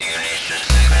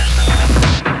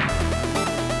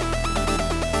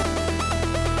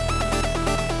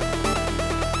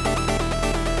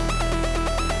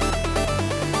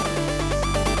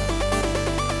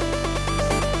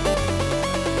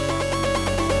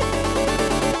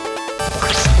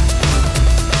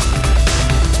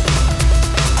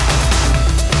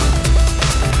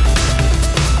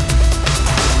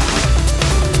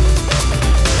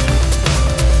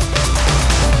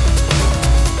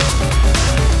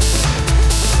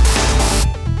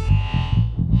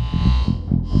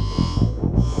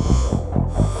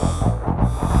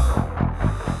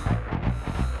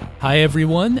Hi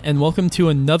everyone, and welcome to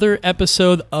another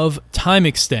episode of Time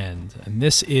Extend, and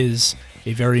this is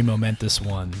a very momentous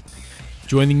one.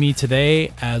 Joining me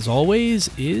today, as always,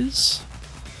 is...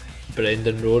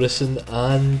 Brendan Rorison,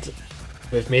 and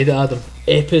we've made it, Adam.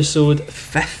 Episode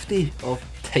 50 of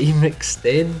Time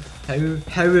Extend. How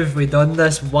have we done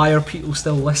this? Why are people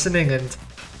still listening? And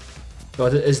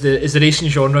God, is the racing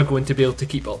genre going to be able to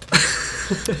keep up?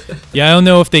 Yeah, I don't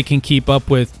know if they can keep up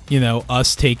with,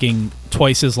 us taking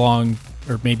twice as long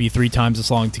or maybe 3 times as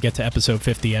long to get to episode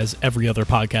 50 as every other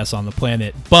podcast on the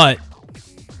planet. But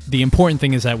the important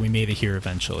thing is that we made it here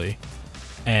eventually.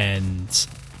 And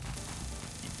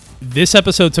this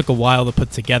episode took a while to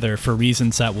put together for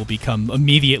reasons that will become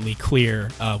immediately clear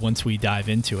once we dive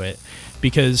into it.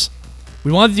 Because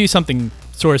we wanted to do something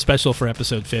sort of special for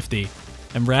episode 50.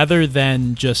 And rather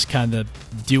than just kind of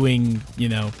doing,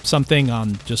 something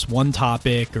on just one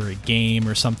topic or a game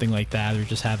or something like that, or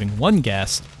just having one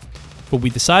guest, what we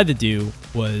decided to do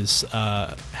was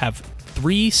have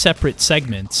 3 separate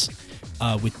segments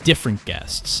with different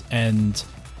guests. And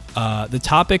the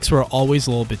topics were always a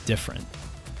little bit different.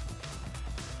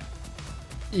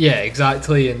 Yeah,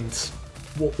 exactly. And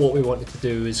what we wanted to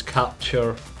do is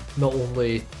capture not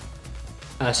only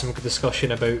some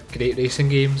discussion about great racing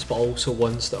games, but also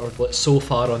ones that are so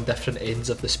far on different ends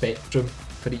of the spectrum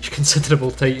for each considerable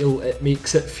title. It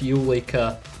makes it feel like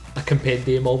a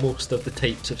compendium almost of the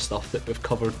types of stuff that we've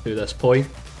covered to this point.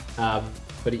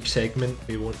 For each segment,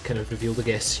 we won't kind of reveal the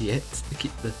guests yet to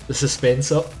keep the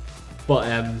suspense up, but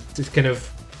to kind of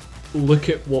look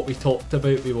at what we talked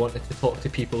about, we wanted to talk to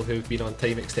people who've been on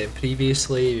Time Extend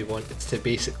previously. We wanted to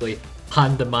basically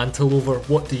hand the mantle over.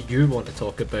 What do you want to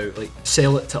talk about? Like,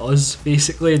 sell it to us,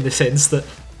 basically, in the sense that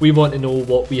we want to know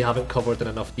what we haven't covered in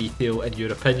enough detail, in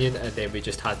your opinion, and then we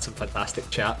just had some fantastic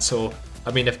chat. So,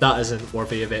 I mean, if that isn't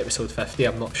worthy of episode 50,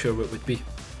 I'm not sure what would be.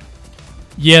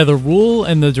 Yeah, the rule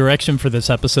and the direction for this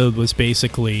episode was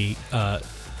basically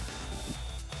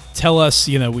tell us,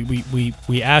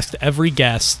 we asked every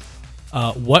guest,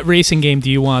 what racing game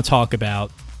do you want to talk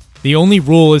about? The only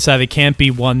rule is that it can't be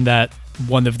one that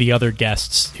one of the other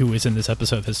guests who is in this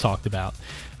episode has talked about.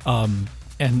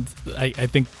 And I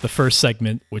think the first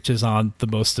segment, which is on the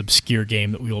most obscure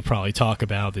game that we will probably talk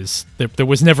about, is there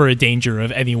was never a danger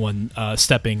of anyone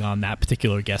stepping on that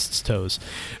particular guest's toes.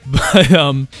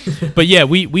 But yeah,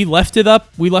 we left it up.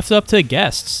 We left it up to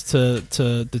guests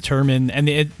to determine, and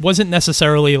it wasn't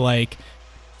necessarily like,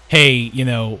 hey,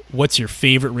 what's your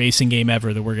favorite racing game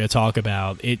ever that we're going to talk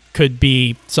about? It could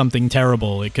be something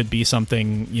terrible. It could be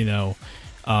something,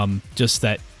 just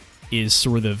that is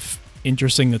sort of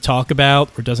interesting to talk about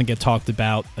or doesn't get talked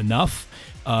about enough.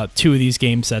 2 of these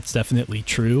games, that's definitely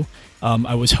true.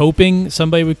 I was hoping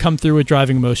somebody would come through with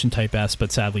Driving Emotion Type S,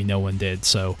 but sadly no one did.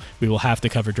 So we will have to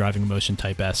cover Driving Emotion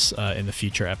Type S in the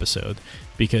future episode,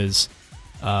 because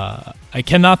I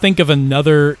cannot think of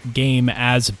another game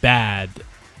as bad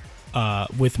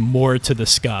with more to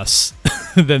discuss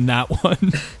than that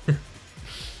one.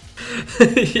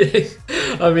 Yeah,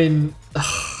 I mean,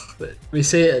 we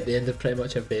say it at the end of pretty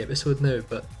much every episode now,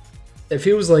 but it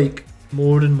feels like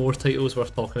more and more titles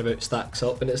worth talking about stacks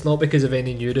up, and it's not because of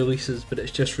any new releases, but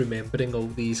it's just remembering all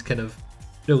these kind of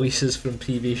releases from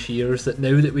previous years that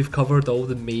now that we've covered all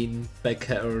the main big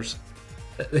hitters,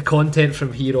 the content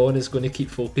from here on is going to keep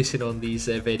focusing on these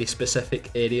very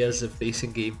specific areas of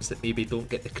racing games that maybe don't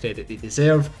get the credit they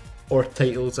deserve, or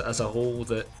titles as a whole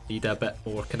that need a bit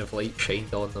more kind of light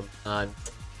shined on them. And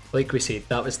like we said,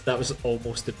 that was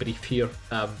almost the brief here.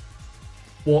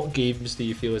 What games do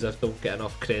you feel as if don't get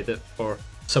enough credit for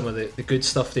some of the good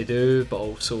stuff they do, but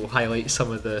also highlight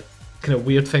some of the kind of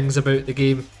weird things about the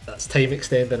game? That's Time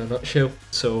Extend in a nutshell.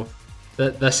 So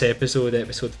this episode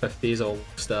 50, is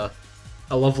almost a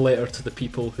love letter to the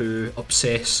people who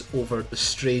obsess over the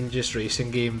strangest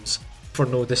racing games for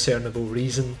no discernible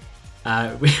reason.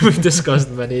 We've discussed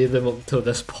many of them up until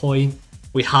this point.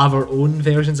 We have our own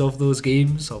versions of those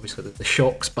games. Obviously, the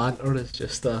Shocks banter is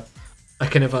just a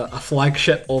kind of a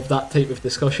flagship of that type of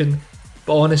discussion.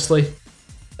 But honestly,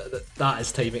 that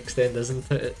is Time Extend, isn't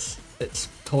it? It's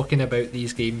talking about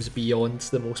these games beyond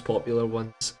the most popular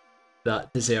ones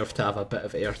that deserve to have a bit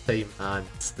of airtime, and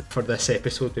for this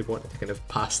episode we wanted to kind of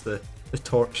pass the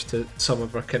torch to some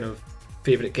of our kind of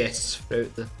favourite guests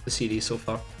throughout the series so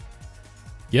far.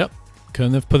 Yep,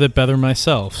 couldn't have put it better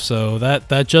myself. So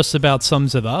that just about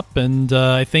sums it up, and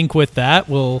I think with that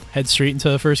we'll head straight into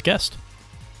the first guest.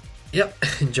 Yep,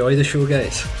 enjoy the show,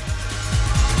 guys.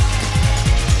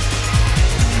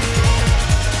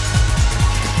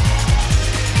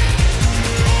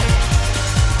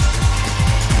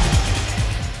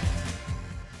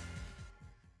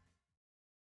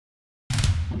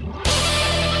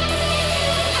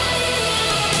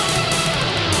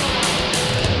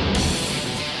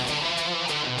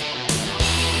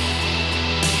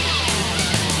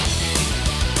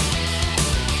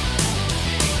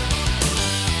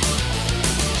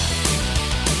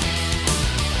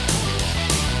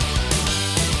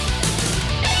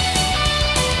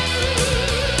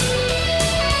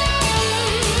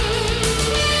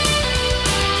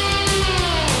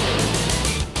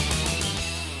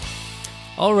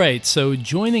 All right, so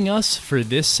joining us for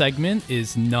this segment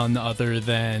is none other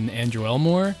than Andrew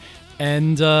Elmore.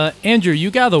 And Andrew, you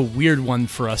got a weird one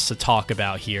for us to talk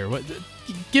about here.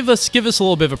 Give us a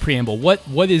little bit of a preamble.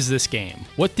 What is this game?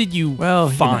 What did you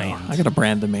find? I got a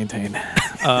brand to maintain.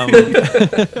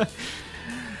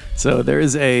 So there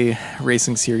is a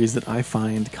racing series that I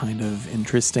find kind of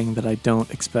interesting that I don't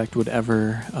expect would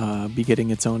ever be getting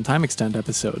its own Time Extend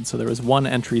episode. So there was one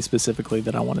entry specifically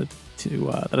that I wanted to,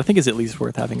 that I think is at least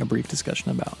worth having a brief discussion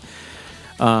about.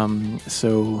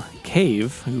 So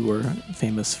Cave, who were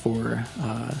famous for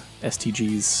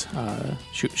STG's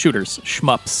shooters,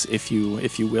 shmups, if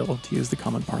you will, to use the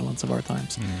common parlance of our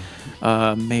times,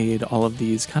 made all of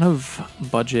these kind of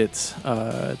budget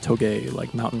toge,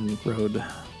 like mountain road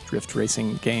drift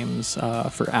racing games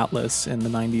for Atlas in the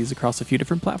 90s across a few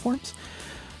different platforms.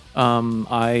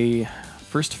 I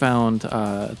first found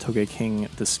Toge King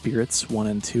The Spirits 1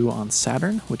 and 2 on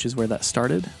Saturn, which is where that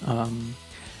started.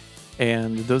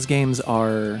 And those games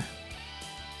are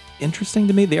interesting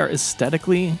to me. They are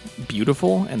aesthetically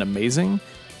beautiful and amazing,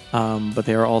 but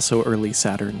they are also early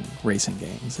Saturn racing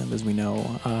games. And as we know,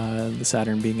 the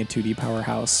Saturn being a 2D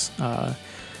powerhouse,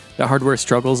 the hardware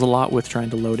struggles a lot with trying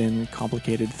to load in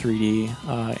complicated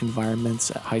 3D environments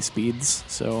at high speeds.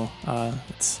 So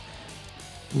it's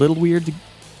a little weird to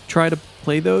try to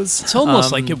play those. It's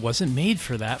almost like it wasn't made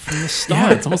for that from the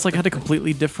start. Yeah, it's almost like it had a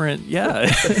completely different... Yeah.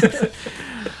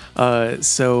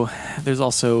 So there's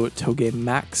also Toge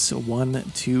Max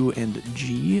 1, 2, and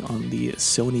G on the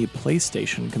Sony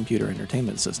PlayStation computer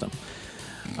entertainment system.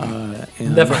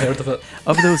 And Never heard of it.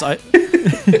 Of those,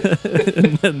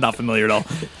 not familiar at all.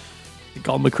 You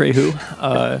call McRae who?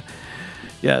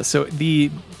 Yeah, so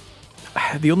the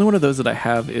only one of those that I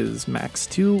have is Max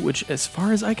 2, which, as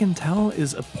far as I can tell,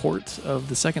 is a port of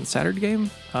the second Saturn game,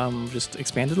 just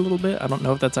expanded a little bit. I don't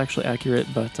know if that's actually accurate,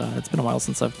 but it's been a while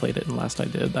since I've played it, and last I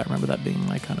did, I remember that being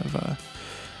my kind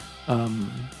of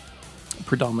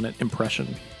predominant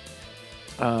impression.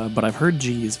 But I've heard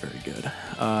G is very good.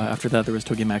 After that, there was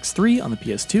Toge Max 3 on the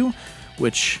PS2,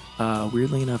 which,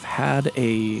 weirdly enough, had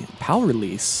a PAL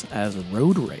release as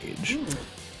Road Rage.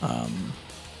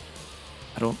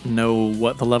 I don't know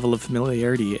what the level of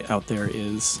familiarity out there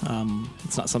is.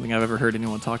 It's not something I've ever heard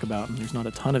anyone talk about, and there's not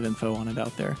a ton of info on it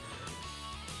out there.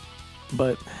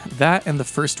 But that and the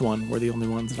first one were the only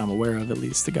ones that I'm aware of, at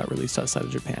least, that got released outside of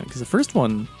Japan. Because the first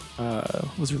one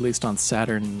was released on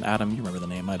Saturn. Adam, you remember the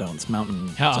name? I don't. It's Mountain...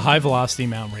 High Velocity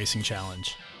Mountain Racing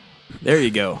Challenge. There you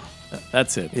go.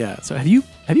 That's it. Yeah. So have you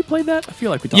played that? I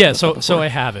feel like we talked about that before. So I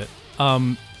have it.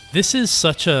 This is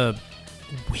such a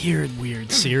weird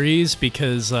series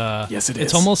because yes, it is.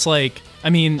 It's almost like, I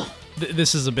mean,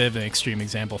 this is a bit of an extreme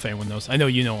example if anyone knows. I know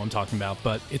you know what I'm talking about,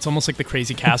 but it's almost like the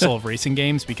Crazy Castle of racing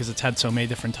games because it's had so many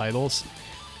different titles.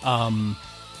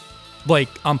 Like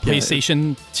on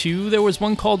PlayStation 2, there was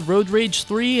one called Road Rage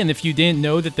 3, and if you didn't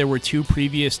know that there were two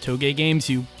previous Toge games,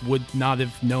 you would not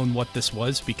have known what this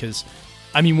was because,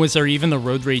 I mean, was there even a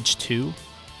Road Rage 2?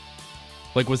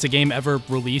 Like, was the game ever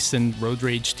released in Road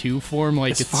Rage 2 form?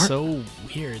 Like, it's so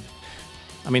weird.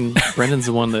 I mean, Brendan's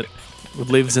the one that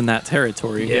lives in that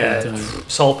territory. Yeah,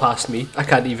 it's all past me. I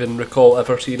can't even recall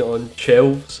ever seeing it on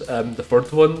shelves, the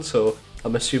third one, so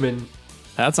I'm assuming...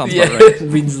 That sounds about right.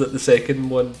 It means that the second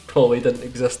one probably didn't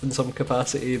exist in some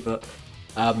capacity, but...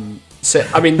 So,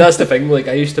 I mean, that's the thing, like,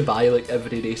 I used to buy, like,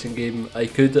 every racing game I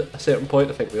could at a certain point.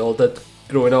 I think we all did,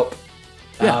 growing up.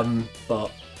 Yeah.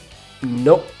 But...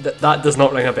 Nope, that does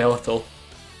not ring a bell at all.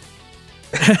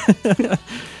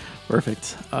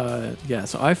 Perfect. Yeah,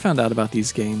 so I found out about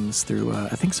these games through, I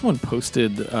think someone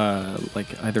posted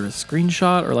like either a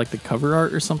screenshot or like the cover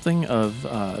art or something of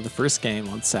the first game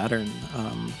on Saturn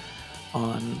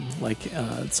on like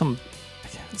some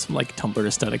like Tumblr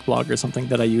aesthetic blog or something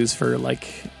that I use for like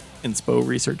inspo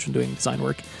research and doing design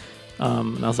work.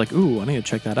 And I was like, ooh, I need to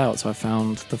check that out. So I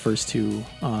found the first two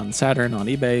on Saturn on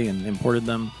eBay and imported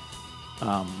them.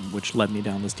 Which led me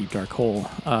down this deep dark hole.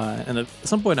 And at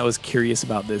some point I was curious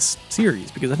about this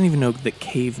series because I didn't even know that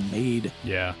Cave made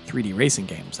 3D racing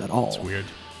games at all. It's weird.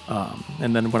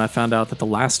 And then when I found out that the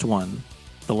last one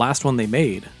they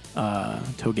made,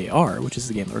 Toge R, which is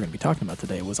the game that we're going to be talking about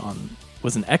today, was an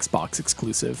Xbox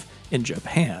exclusive in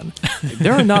Japan. Like,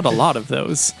 there are not a lot of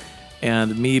those.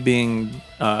 And me being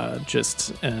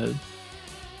just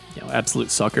absolute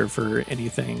sucker for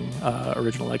anything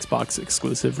original Xbox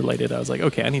exclusive related, I was like,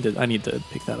 okay, I need to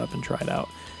pick that up and try it out.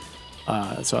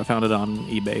 So I found it on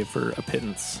eBay for a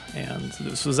pittance, and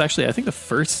this was actually, I think, the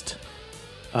first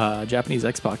Japanese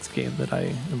Xbox game that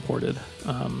I imported,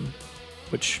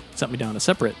 which sent me down a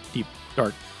separate deep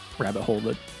dark rabbit hole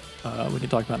that we can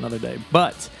talk about another day.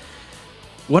 But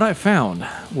What I found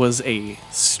was a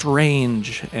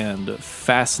strange and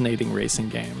fascinating racing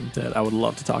game that I would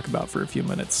love to talk about for a few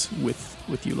minutes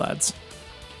with you lads.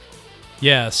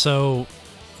 Yeah, so,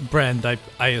 Brent,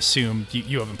 I assume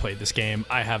you haven't played this game.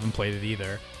 I haven't played it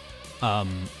either.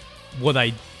 What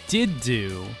I did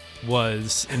do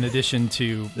was, in addition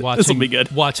to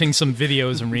watching some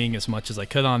videos and reading as much as I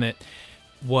could on it,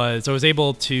 was I was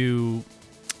able to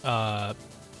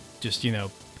just,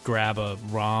 grab a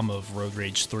ROM of Road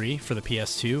Rage 3 for the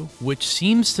PS2, which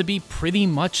seems to be pretty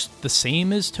much the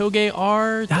same as Toge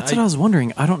R. That's what I was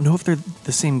wondering. I don't know if they're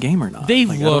the same game or not. They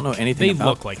I don't know anything about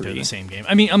look like 3. they're the same game.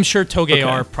 I mean, I'm sure Toge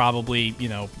R probably,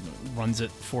 runs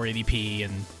at 480p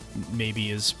and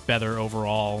maybe is better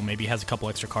overall, maybe has a couple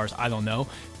extra cars, I don't know.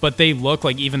 But they look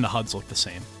like even the HUDs look the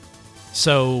same.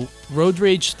 So, Road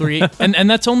Rage 3, and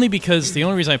that's only because, the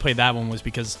only reason I played that one was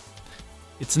because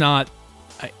it's not,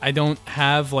 I don't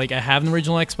have, I have an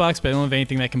original Xbox, but I don't have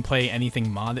anything that can play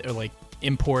anything mod, or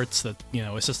imports that,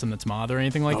 a system that's mod or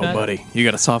anything like that. Oh, buddy, you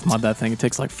gotta soft mod that thing. It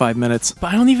takes 5 minutes.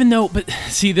 But I don't even know,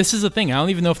 see, this is the thing, I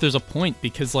don't even know if there's a point,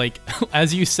 because,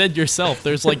 as you said yourself,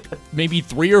 there's, maybe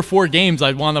 3 or 4 games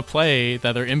I'd want to play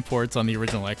that are imports on the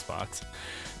original Xbox.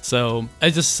 So, I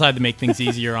just decided to make things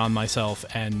easier on myself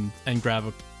and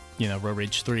grab Road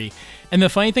Rage 3. And the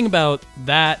funny thing about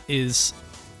that is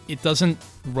it doesn't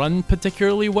run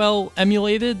particularly well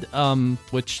emulated,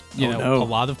 which, a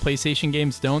lot of PlayStation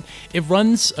games don't. It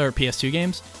runs, or PS2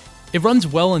 games, it runs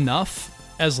well enough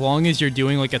as long as you're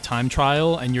doing a time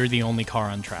trial and you're the only car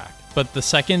on track. But the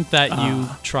second that you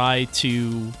try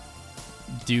to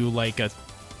do a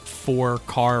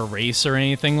 4-car race or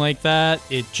anything like that,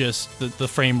 it just, the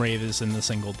frame rate is in the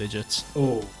single digits.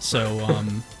 Oh. So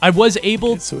I was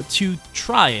able to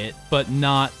try it, but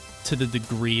not to the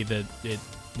degree that it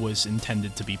was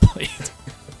intended to be played.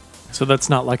 So that's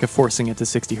not a forcing it to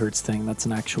 60 hertz thing. That's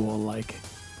an actual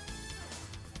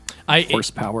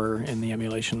horsepower in the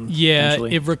emulation. Yeah,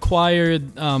 it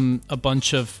required a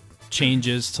bunch of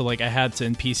changes to I had to,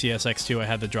 in PCS X2, I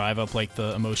had to drive up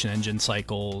the Emotion Engine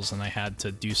cycles, and I had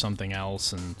to do something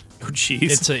else, and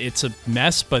it's a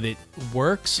mess, but it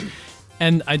works.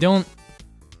 And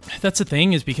that's the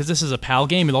thing, is because this is a PAL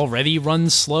game, it already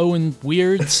runs slow and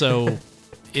weird, so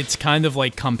it's kind of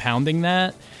compounding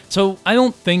that. So I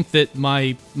don't think that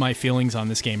my feelings on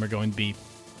this game are going to be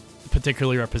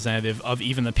particularly representative of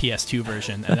even the PS2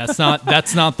 version, and that's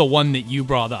not the one that you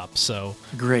brought up. So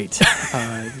great.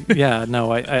 Yeah,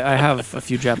 no, I have a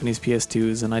few Japanese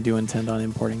PS2s, and I do intend on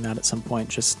importing that at some point,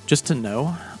 just to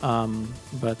know.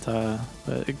 But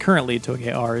currently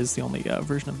Toge R is the only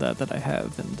version of that I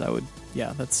have, and I would,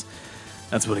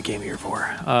 that's what I came here for.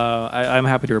 I'm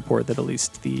happy to report that at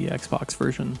least the Xbox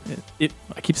version,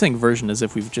 I keep saying version as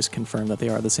if we've just confirmed that they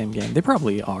are the same game. They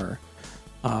probably are.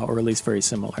 Or at least very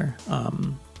similar.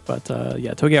 But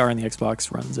Toge R on the Xbox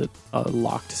runs at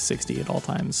locked 60 at all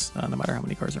times, no matter how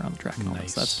many cars are on the track.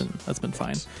 Nice. So that's been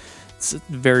fine. It's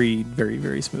very, very,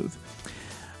 very smooth.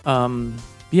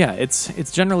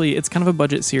 It's generally, it's kind of a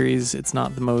budget series. It's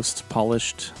not the most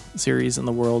polished series in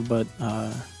the world, but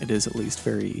it is at least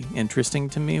very interesting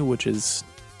to me, which is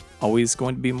always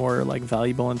going to be more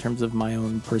valuable in terms of my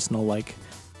own personal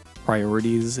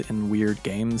priorities in weird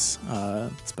games,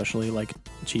 especially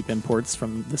cheap imports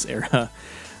from this era.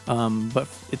 But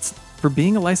it's, for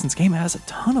being a licensed game, it has a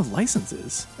ton of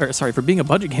licenses. For being a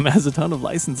budget game, it has a ton of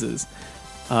licenses.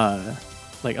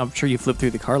 I'm sure you flip through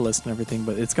the car list and everything,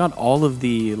 but it's got all of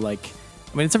the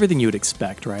it's everything you would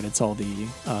expect, right? It's all the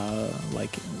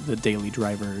the daily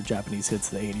driver Japanese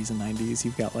hits of the 80s and 90s.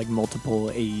 You've got multiple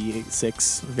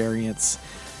AE86 variants.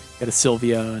 Got a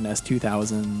Sylvia, an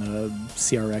S2000, a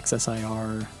CRX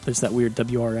SIR. There's that weird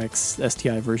WRX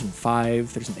STI version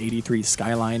 5. There's an 83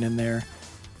 Skyline in there.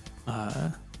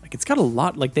 It's got a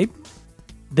lot.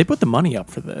 They put the money up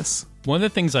for this. One of the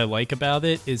things I like about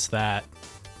it is that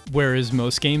whereas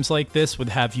most games like this would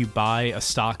have you buy a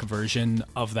stock version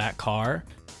of that car,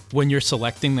 when you're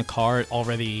selecting the car, it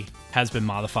already has been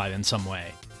modified in some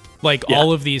way.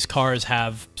 All of these cars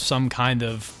have some kind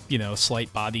of,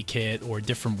 slight body kit or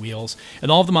different wheels, and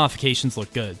all of the modifications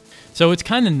look good. So it's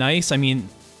kind of nice. I mean,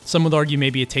 some would argue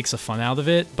maybe it takes the fun out of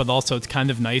it, but also it's kind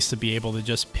of nice to be able to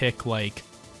just pick, an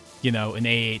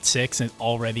A86 and it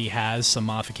already has some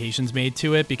modifications made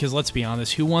to it, because let's be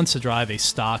honest, who wants to drive a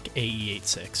stock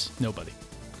AE86? Nobody.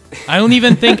 I don't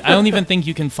even think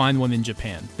you can find one in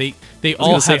Japan. They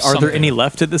all have are there any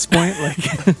left at this point?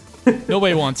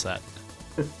 Nobody wants that.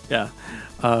 Yeah.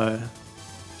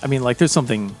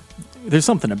 There's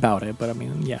something about it, but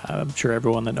I'm sure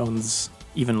everyone that owns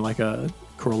even a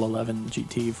Corolla 11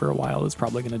 GT for a while is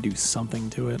probably going to do something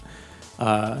to it.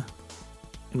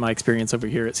 in my experience over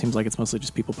here, it seems like it's mostly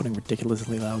just people putting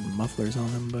ridiculously loud mufflers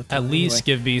on them. But At least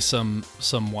give me some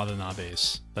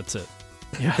Watanabes. That's it.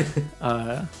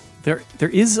 Yeah. There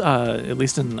is at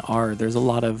least in R, there's a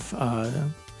lot of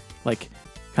like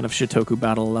kind of Shitoku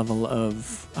battle level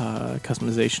of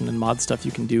customization and mod stuff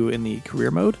you can do in the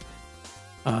career mode.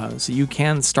 So you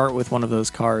can start with one of those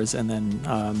cars and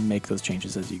then make those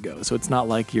changes as you go. So it's not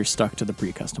like you're stuck to the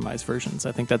pre-customized versions.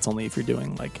 I think that's only if you're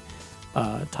doing like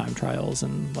time trials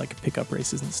and like pickup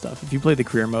races and stuff. If you play the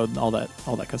career mode, all that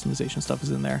customization stuff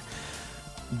is in there.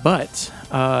 But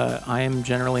I am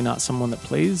generally not someone that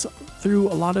plays through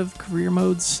a lot of career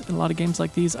modes in a lot of games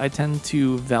like these. I tend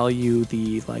to value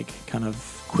the like kind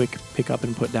of quick pick up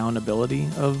and put down ability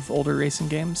of older racing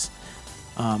games.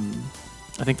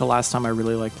 I think the last time I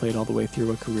really like played all the way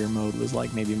through a career mode was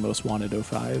like maybe Most Wanted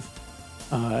 05.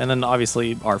 And then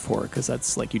obviously R4, because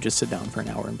that's like you just sit down for an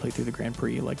hour and play through the Grand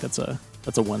Prix. Like that's a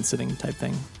one sitting type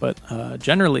thing. But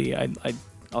generally,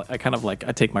 I kind of like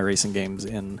I take my racing games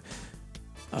in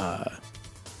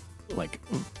like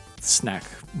snack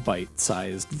bite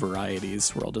sized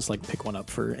varieties where I'll just like pick one up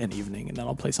for an evening and then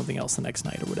I'll play something else the next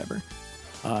night or whatever.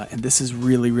 And this is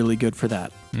really, really good for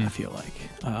that. I feel like.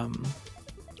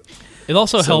 It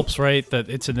also helps, right, that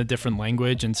it's in a different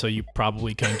language, and so you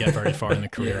probably couldn't get very far in the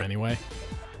career anyway.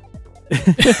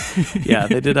 Yeah,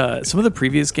 they did. Some of the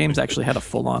previous games actually had a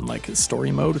full-on like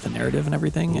story mode with a narrative and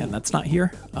everything, and that's not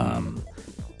here.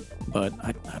 But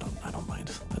I don't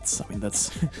mind.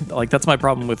 That's my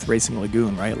problem with Racing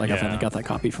Lagoon, right? Like I finally got that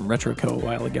copy from RetroCo a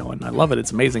while ago, and I love it.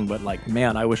 It's amazing, but like,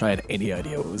 man, I wish I had any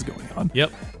idea what was going on.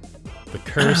 Yep, the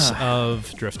curse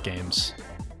of drift games.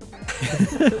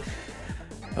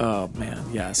 Oh man,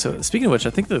 yeah. So speaking of which, I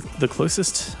think the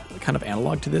closest kind of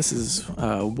analog to this is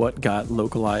what got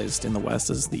localized in the West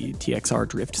as the TXR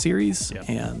Drift series,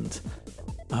 and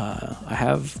I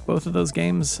have both of those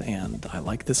games, and I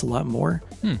like this a lot more.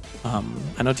 I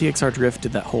know TXR Drift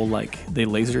did that whole like they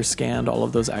laser scanned all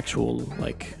of those actual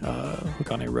like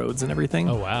Hokane roads and everything.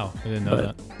 Oh wow, I didn't know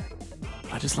that.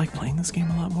 I just like playing this game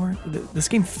a lot more. This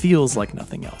game feels like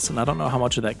nothing else, and I don't know how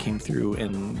much of that came through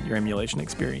in your emulation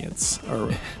experience.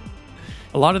 Or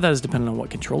a lot of that is dependent on what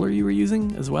controller you were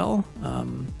using as well.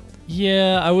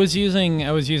 Yeah, I was using an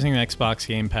Xbox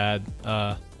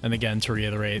gamepad, and again to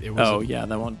reiterate, it was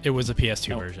that one. It was a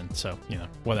PS2 version, so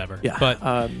whatever. Yeah,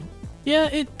 but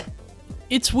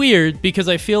it's weird because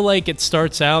I feel like it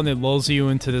starts out and it lulls you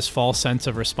into this false sense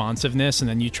of responsiveness, and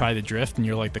then you try to drift, and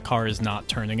you're like, the car is not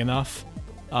turning enough.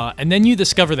 And then you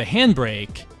discover the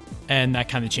handbrake, and that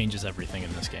kind of changes everything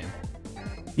in this game.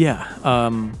 Yeah.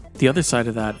 The other side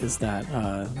of that is that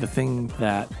the thing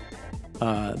that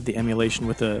the emulation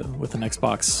with an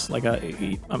Xbox, like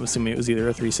I'm assuming it was either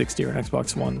a 360 or an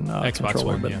Xbox One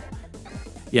controller. One, but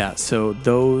yeah. So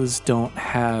those don't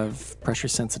have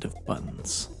pressure-sensitive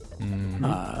buttons,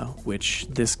 which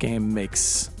this game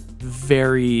makes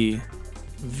very,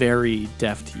 very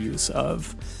deft use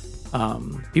of.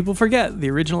 People forget the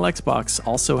original Xbox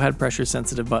also had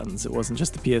pressure-sensitive buttons. It wasn't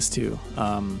just the PS2.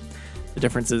 The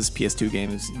difference is PS2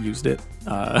 games used it.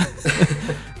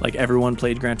 Like everyone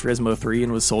played Gran Turismo 3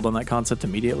 and was sold on that concept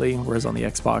immediately, whereas on the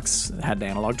Xbox it had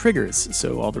analog triggers,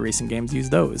 so all the racing games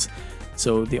used those.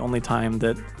 So the only time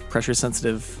that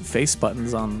pressure-sensitive face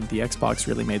buttons on the Xbox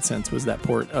really made sense was that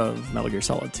port of Metal Gear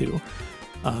Solid 2.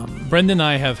 Brendan and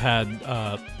I have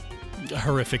had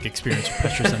horrific experience with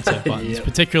pressure-sensitive buttons,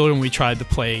 particularly when we tried to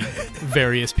play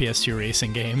various PS2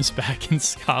 racing games back in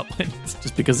Scotland.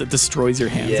 Just because it destroys your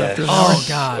hands after an hour. Oh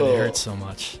god, it hurts so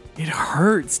much. It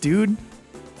hurts, dude.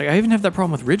 Like I even have that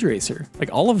problem with Ridge Racer, like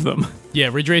all of them. Yeah,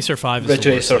 Ridge Racer 5 is Ridge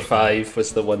the worst. Racer 5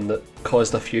 was the one that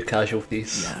caused a few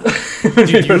casualties. Yeah.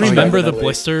 Dude, do you remember the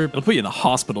blister? It'll put you in the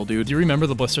hospital, dude. Do you remember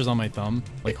the blisters on my thumb?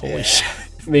 Like, holy shit.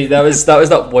 Mate, that was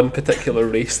that one particular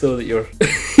race though that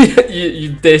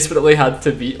you desperately had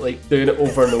to beat, like doing it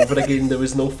over and over again. There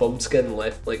was no thumb skin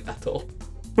left, like at all.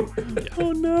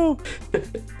 Oh no!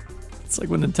 It's like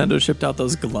when Nintendo shipped out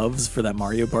those gloves for that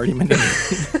Mario Party mini.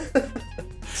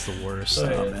 It's the worst.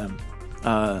 Oh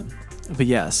man. But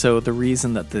yeah, so the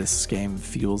reason that this game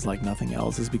feels like nothing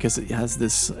else is because it has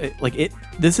this,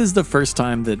 this is the first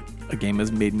time that a game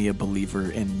has made me a believer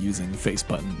in using face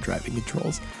button driving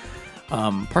controls.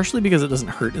 Partially because it doesn't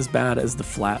hurt as bad as the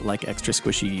flat, like extra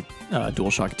squishy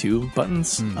DualShock 2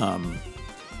 buttons.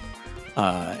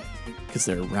 Because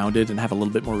they're rounded and have a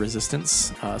little bit more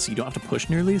resistance, so you don't have to push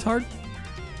nearly as hard.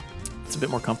 It's a bit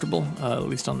more comfortable, at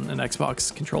least on an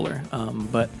Xbox controller.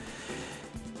 But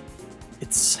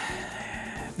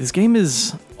this game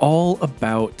is all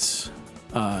about.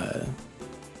 Well,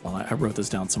 I wrote this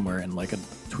down somewhere in like a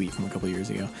tweet from a couple years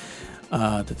ago.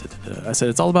 I said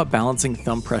it's all about balancing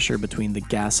thumb pressure between the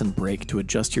gas and brake to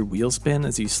adjust your wheel spin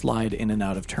as you slide in and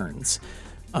out of turns,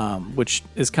 which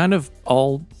is kind of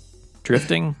all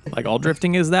drifting. Like all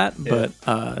drifting is that, but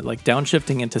like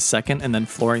downshifting into second and then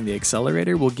flooring the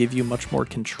accelerator will give you much more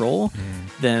control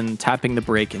than tapping the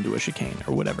brake into a chicane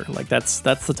or whatever. Like that's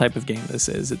the type of game this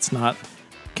is. It's not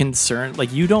concerned,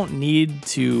 like you don't need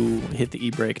to hit the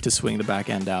e-brake to swing the back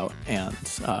end out and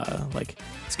like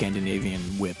Scandinavian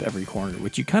whip every corner,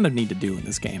 which you kind of need to do in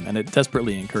this game, and it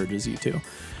desperately encourages you to.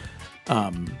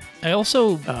 I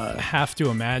also have to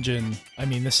imagine, I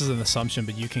mean, this is an assumption,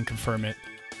 but you can confirm it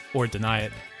or deny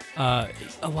it.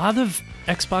 A lot of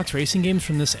Xbox racing games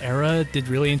from this era did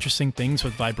really interesting things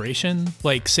with vibration.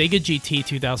 Like Sega GT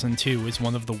 2002 is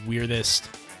one of the weirdest.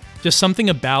 Just something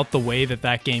about the way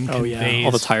that game conveys. All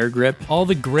the tire grip. All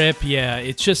the grip, yeah.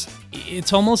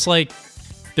 It's almost like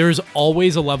there's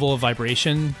always a level of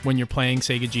vibration when you're playing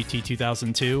Sega GT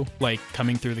 2002, like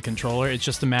coming through the controller. It's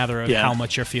just a matter of how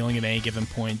much you're feeling at any given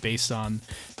point based on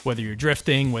whether you're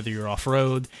drifting, whether you're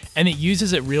off-road. And it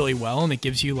uses it really well, and it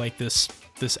gives you like this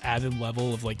added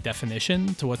level of like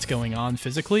definition to what's going on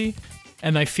physically.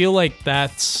 And I feel like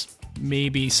that's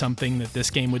maybe something that this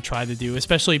game would try to do,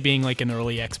 especially being like an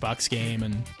early Xbox game,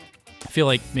 and I feel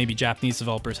like maybe Japanese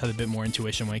developers had a bit more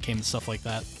intuition when it came to stuff like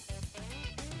that.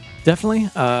 Definitely.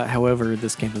 However,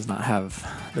 this game does not have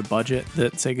the budget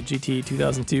that Sega GT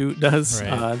 2002 does.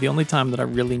 Right. The only time that I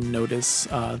really notice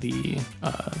the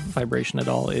vibration at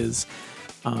all is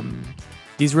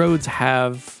these roads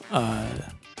have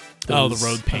the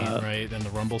road paint, right? And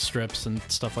the rumble strips and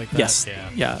stuff like that. Yes.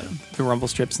 Yeah. The rumble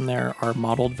strips in there are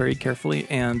modeled very carefully.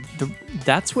 And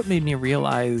that's what made me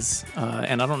realize,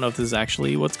 and I don't know if this is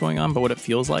actually what's going on, but what it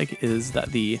feels like is that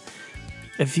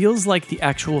it feels like the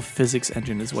actual physics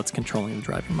engine is what's controlling the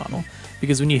driving model.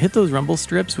 Because when you hit those rumble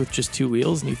strips with just two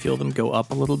wheels and you feel them go up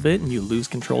a little bit and you lose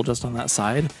control just on that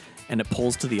side, and it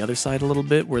pulls to the other side a little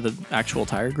bit where the actual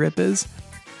tire grip is,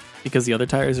 because the other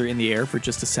tires are in the air for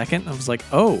just a second, I was like,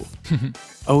 oh,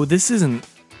 this isn't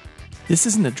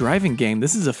a driving game.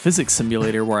 This is a physics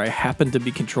simulator where I happen to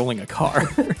be controlling a car,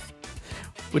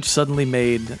 which suddenly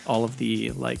made all of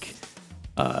the like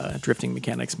drifting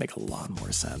mechanics make a lot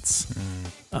more sense.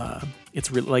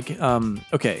 It's really like,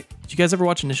 okay, did you guys ever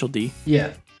watch Initial D?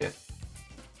 Yeah.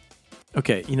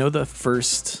 Okay, you know the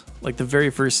very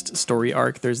first story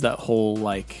arc, there's that whole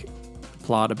like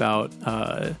plot about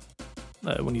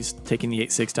when he's taking the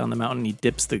 8.6 down the mountain, he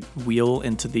dips the wheel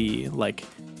into the like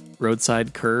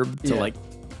roadside curb to like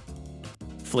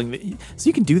fling the. So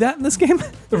you can do that in this game?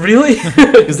 Really?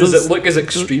 Does it look as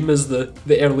extreme as the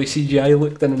early CGI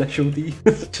looked in Initial D?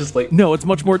 Just like no, it's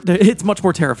much more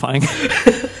terrifying.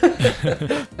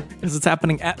 Because it's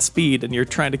happening at speed and you're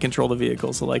trying to control the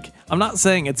vehicle. So like, I'm not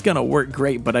saying it's gonna work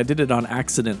great, but I did it on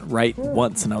accident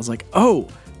once, and I was like, oh,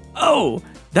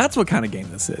 that's what kind of game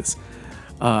this is.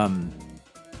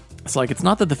 It's like, it's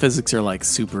not that the physics are like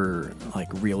super like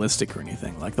realistic or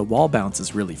anything. Like the wall bounce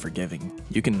is really forgiving.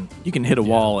 You can hit a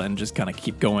wall and just kind of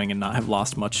keep going and not have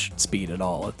lost much speed at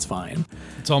all. It's fine.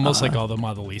 It's almost like all the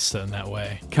Modelista in that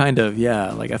way. Kind of,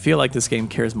 yeah. Like I feel like this game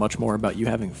cares much more about you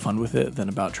having fun with it than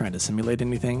about trying to simulate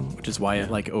anything, which is why it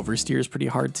like oversteers pretty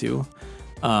hard too.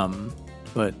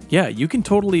 But yeah, you can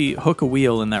totally hook a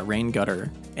wheel in that rain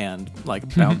gutter and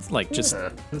like bounce, like just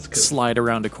slide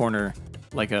around a corner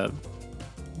like a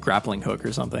grappling hook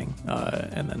or something,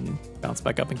 and then bounce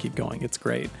back up and keep going. It's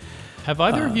great. Have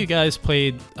either of you guys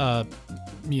played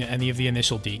any of the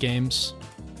Initial D games,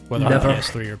 whether on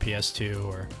PS3 or PS2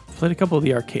 or? Played a couple of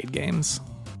the arcade games.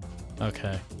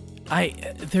 Okay.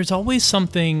 There's always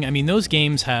something. I mean, those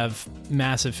games have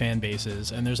massive fan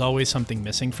bases, and there's always something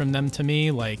missing from them to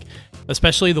me. Like,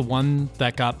 especially the one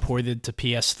that got ported to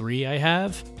PS3. I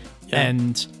have,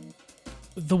 and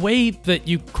the way that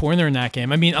you corner in that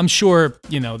game, I mean, I'm sure,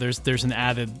 there's an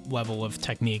added level of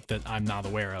technique that I'm not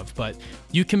aware of, but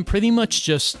you can pretty much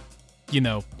just,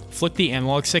 flick the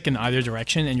analog stick in either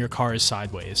direction and your car is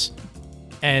sideways.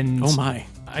 And oh my,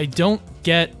 I don't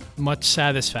get much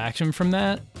satisfaction from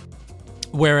that.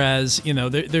 Whereas,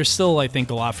 there's still, I think,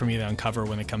 a lot for me to uncover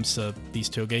when it comes to these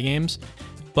Toge games.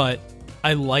 But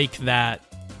I like that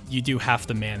you do have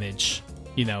to manage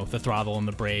the throttle and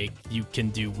the brake. You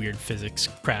can do weird physics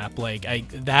crap. Like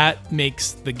that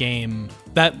makes the game,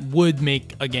 that would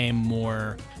make a game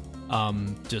more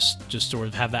just sort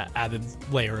of have that added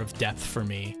layer of depth for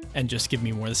me and just give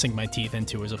me more to sink my teeth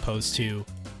into, as opposed to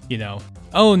now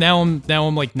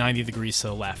I'm like 90 degrees to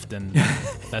the left and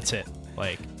that's it.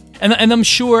 Like and I'm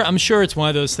sure it's one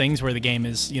of those things where the game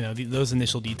is those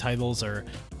Initial D titles are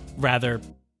rather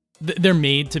they're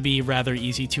made to be rather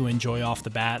easy to enjoy off the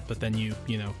bat, but then you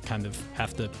know, kind of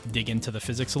have to dig into the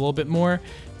physics a little bit more.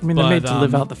 I mean, they're made to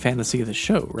live out the fantasy of the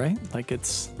show, right? Like,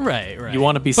 it's... Right. You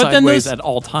want to be sideways at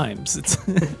all times.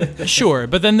 It's Sure,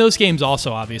 but then those games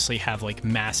also obviously have, like,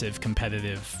 massive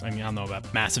competitive... I mean, I don't know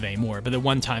about massive anymore, but at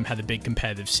one time had a big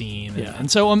competitive scene. And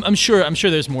so I'm sure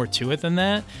there's more to it than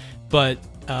that. But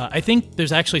I think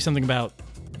there's actually something about,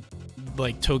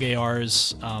 like,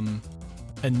 TOGER's...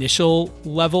 initial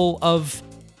level of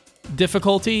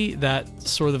difficulty that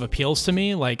sort of appeals to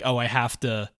me. Like, oh, I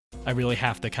really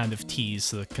have to kind of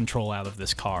tease the control out of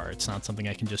this car. It's not something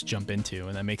I can just jump into,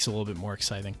 and that makes it a little bit more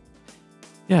exciting.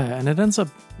 Yeah, and it ends up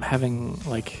having,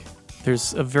 like,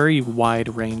 there's a very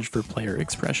wide range for player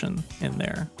expression in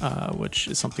there, which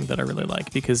is something that I really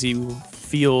like, because you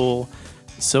feel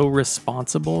so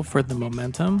responsible for the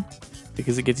momentum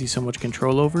because it gives you so much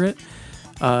control over it.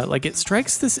 Like, it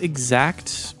strikes this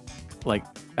exact, like,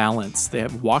 balance. They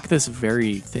walk this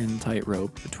very thin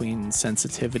tightrope between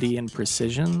sensitivity and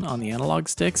precision on the analog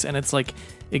sticks, and it's, like,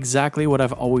 exactly what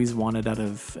I've always wanted out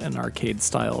of an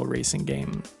arcade-style racing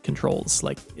game controls.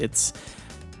 Like, it's...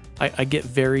 I get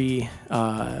very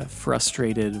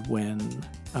frustrated when,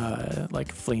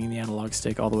 like, flinging the analog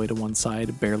stick all the way to one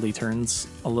side barely turns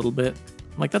a little bit.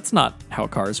 Like, that's not how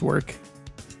cars work.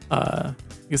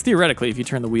 Because theoretically, if you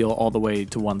turn the wheel all the way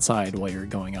to one side while you're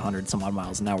going 100 some odd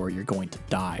miles an hour, you're going to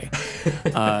die.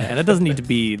 And it doesn't need to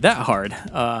be that hard.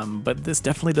 But this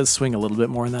definitely does swing a little bit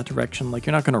more in that direction. Like,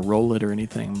 you're not going to roll it or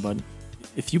anything, but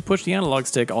if you push the analog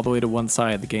stick all the way to one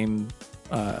side, the game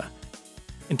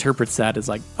interprets that as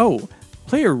like, oh,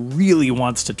 player really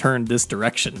wants to turn this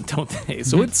direction, don't they?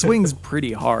 So it swings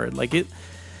pretty hard. Like, it,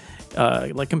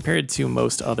 like, compared to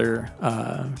most other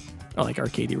like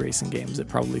arcadey racing games, it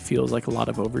probably feels like a lot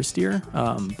of oversteer,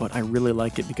 but I really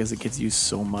like it because it gives you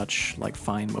so much, like,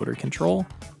 fine motor control,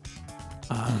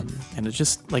 and it's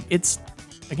just, like, it's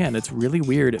really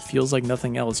weird. It feels like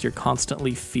nothing else. You're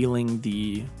constantly feeling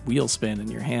the wheel spin in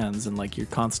your hands, and, like, you're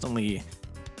constantly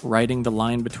riding the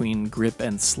line between grip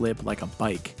and slip like a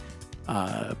bike,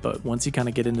 but once you kind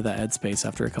of get into that headspace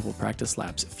after a couple practice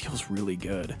laps, it feels really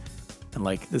good. And,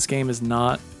 like, this game is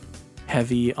not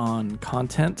heavy on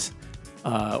content,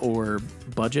 or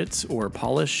budget or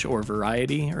polish or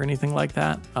variety or anything like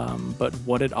that, but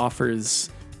what it offers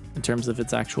in terms of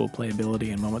its actual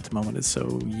playability and moment to moment is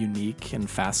so unique and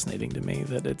fascinating to me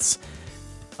that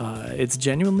it's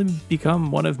genuinely become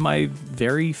one of my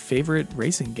very favorite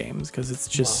racing games, because it's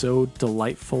just so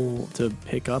delightful to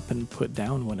pick up and put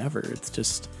down whenever. It's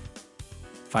just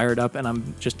fired up, and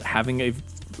I'm just having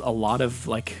a lot of,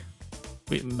 like,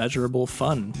 measurable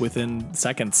fun within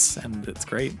seconds, and it's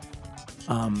great.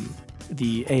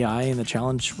 The AI in the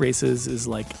challenge races is,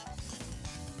 like,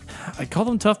 I call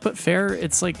them tough but fair.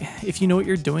 It's like, if you know what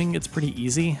you're doing, it's pretty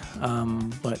easy,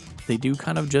 but they do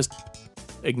kind of just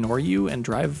ignore you and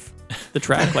drive the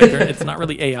track. Like, it's not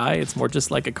really AI, it's more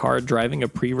just like a car driving a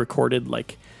pre-recorded,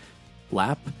 like,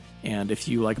 lap, and if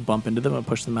you, like, bump into them and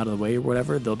push them out of the way or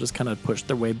whatever, they'll just kind of push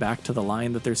their way back to the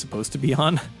line that they're supposed to be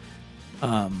on.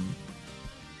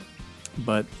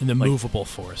 But in the, like, movable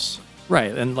force,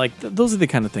 right? And, like, those are the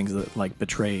kind of things that, like,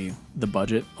 betray the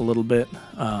budget a little bit,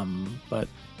 but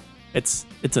it's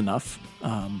enough.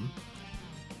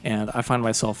 And I find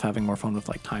myself having more fun with,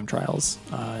 like, time trials,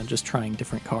 and just trying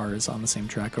different cars on the same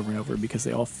track over and over, because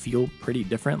they all feel pretty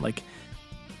different. Like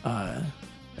a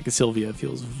Silvia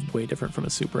feels way different from a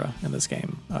Supra in this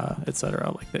game,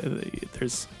 etc. Like,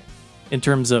 there's, in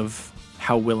terms of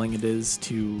how willing it is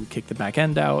to kick the back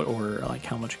end out, or, like,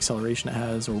 how much acceleration it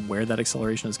has, or where that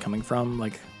acceleration is coming from.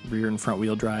 Like, rear and front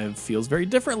wheel drive feels very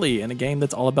differently in a game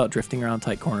that's all about drifting around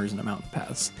tight corners in a mountain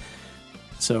pass.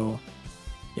 So,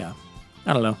 yeah,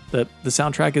 I don't know. The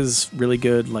soundtrack is really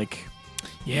good. Like,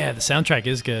 yeah, the soundtrack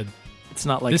is good. It's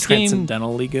not, like,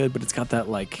 transcendentally good, but it's got that,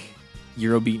 like,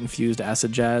 Eurobeat infused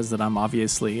acid jazz that I'm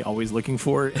obviously always looking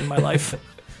for in my life.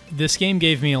 This game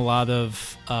gave me a lot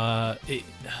of,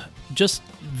 just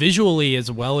visually as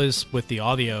well as with the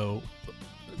audio,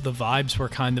 the vibes were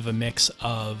kind of a mix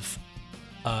of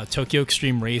Tokyo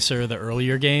Extreme Racer, the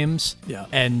earlier games,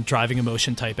 and Driving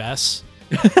Emotion Type S,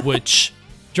 which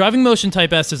Driving Emotion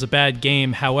Type S is a bad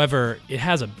game. However, it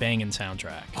has a banging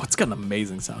soundtrack. Oh, it's got an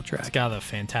amazing soundtrack. It's got a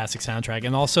fantastic soundtrack.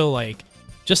 And also, like,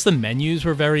 just the menus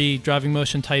were very Driving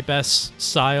Motion Type S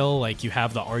style. Like, you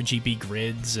have the RGB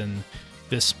grids and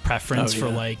this preference for,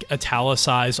 like,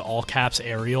 italicized all caps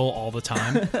Arial all the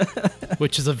time,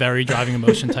 which is a very Driving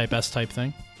Emotion Type S type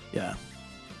thing. Yeah.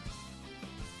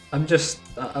 I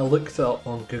looked it up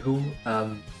on Google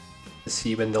to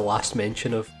see when the last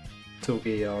mention of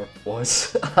TOGER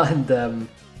was, and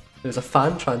There's a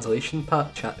fan translation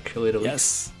patch actually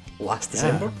released last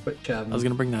December, which I was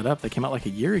gonna bring that up. That came out like a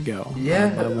year ago. Yeah,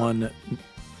 by one.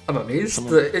 I'm amazed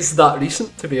that it's that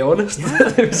recent, to be honest.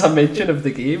 There was a mention of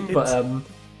the game, but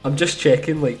I'm just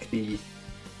checking like the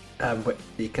kind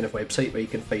of website where you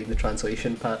can find the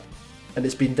translation patch, and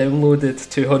it's been downloaded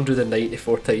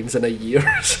 294 times in a year.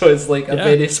 So it's like a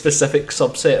very specific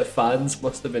subset of fans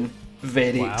must have been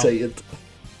very excited.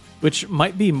 Which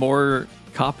might be more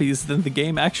copies than the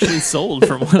game actually sold,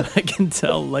 from what I can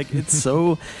tell. Like, it's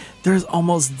so... There's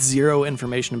almost zero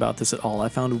information about this at all. I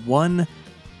found one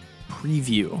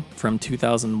preview from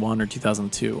 2001 or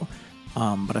 2002,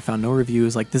 but I found no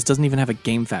reviews. Like, this doesn't even have a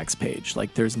GameFAQs page.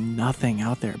 Like, there's nothing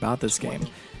out there about this game.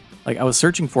 Like, I was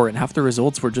searching for it, and half the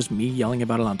results were just me yelling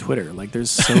about it on Twitter. Like,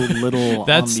 there's so little.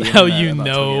 That's on the how internet you about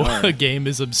know 20R. a game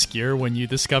is obscure, when you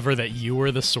discover that you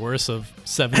were the source of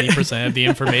 70% of the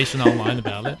information online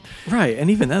about it. Right, and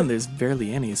even then, there's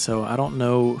barely any. So I don't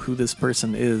know who this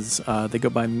person is. They go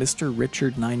by Mr.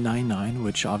 Richard 999,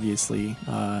 which obviously,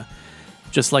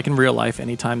 just like in real life,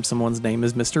 anytime someone's name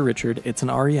is Mr. Richard, it's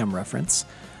an REM reference.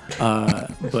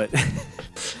 But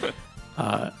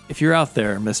if you're out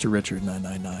there, Mr. Richard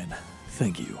 999,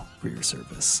 thank you for your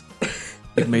service.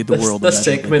 You've made the world a this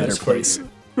better segment is for place. you.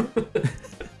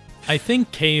 I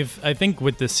think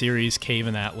with this series, Cave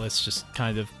and Atlas just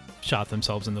kind of shot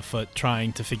themselves in the foot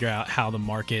trying to figure out how to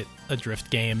market a drift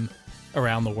game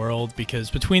around the world, because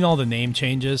between all the name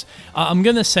changes, I'm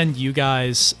going to send you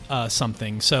guys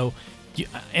something. So,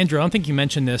 Andrew, I don't think you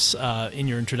mentioned this in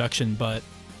your introduction, but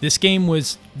this game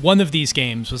one of these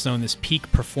games was known as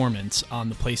Peak Performance on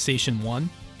the PlayStation 1.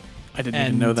 I didn't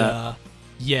even know that.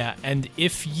 Yeah, and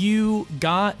if you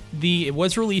got it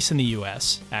was released in the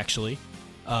US, actually,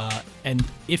 and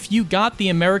if you got the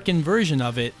American version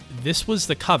of it, this was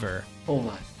the cover. Oh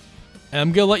my. And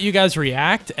I'm going to let you guys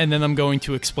react, and then I'm going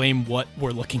to explain what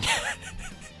we're looking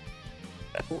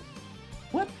at.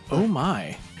 What? Oh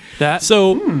my. That.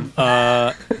 So,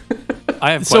 I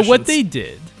have questions. so what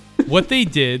they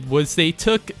did was they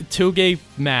took Toge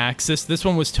Max. This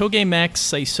one was Toge Max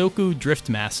Saisoku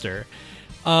Driftmaster.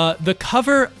 The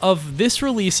cover of this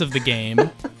release of the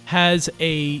game has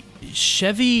a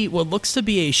Chevy, what looks to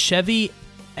be a Chevy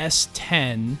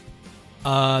S10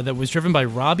 that was driven by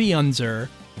Robbie Unzer,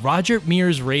 Roger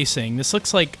Mears Racing. This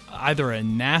looks like either a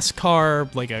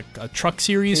NASCAR, like a truck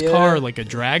series car, or like a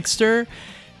dragster.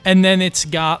 And then it's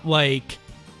got like,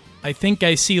 I think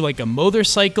I see like a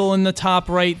motorcycle in the top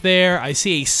right there. I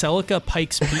see a Celica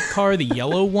Pikes Peak car, the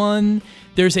yellow one.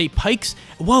 There's a Pikes...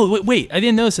 Whoa, wait, I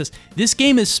didn't notice this. This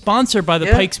game is sponsored by the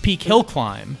Pikes Peak Hill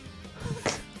Climb.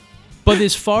 But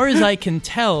as far as I can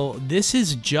tell, this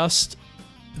is just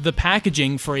the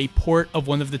packaging for a port of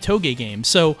one of the Toge games.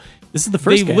 So this is the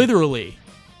first game. Literally...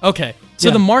 Okay,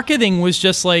 so the marketing was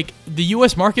just like... The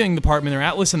U.S. marketing department, or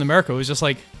Atlas in America, was just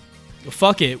like,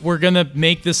 fuck it, we're gonna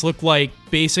make this look like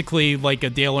basically like a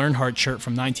Dale Earnhardt shirt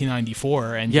from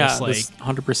 1994, and just like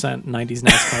 100% 90s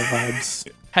NASCAR vibes.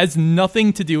 Has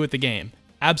nothing to do with the game.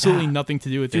 Absolutely nothing to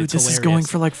do with it. Dude, It's this hilarious. is going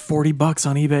for like $40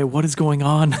 on eBay. What is going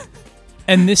on?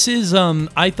 And this is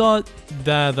I thought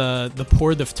the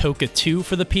port of Toka 2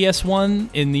 for the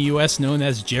PS1 in the US, known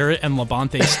as Jarrett and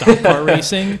Labonte Stock Car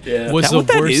Racing, was the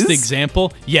worst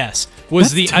example. Yes,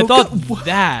 was That's I Toka? thought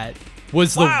that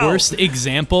was the worst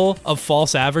example of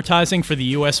false advertising for the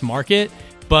US market,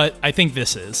 but I think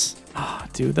this is.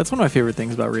 Dude, that's one of my favorite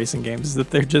things about racing games, is that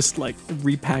they're just like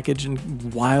repackaged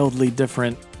in wildly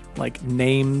different like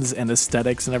names and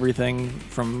aesthetics and everything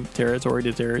from territory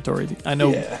to territory. I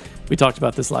know we talked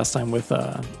about this last time with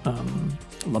Le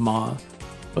Mans,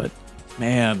 but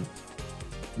man.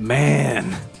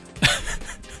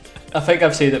 I think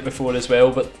I've said it before as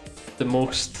well, but the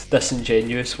most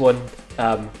disingenuous one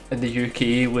in the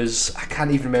UK was, I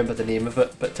can't even remember the name of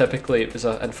it, but typically it was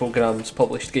an Infogrames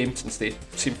published game, since they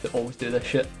seem to always do this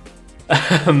shit.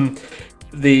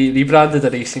 They rebranded a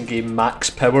racing game Max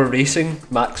Power Racing.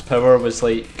 Max Power was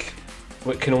like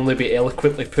what can only be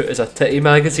eloquently put as a titty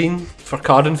magazine for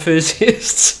car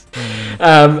enthusiasts.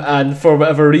 And for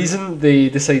whatever reason, they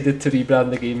decided to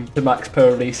rebrand the game to Max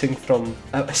Power Racing from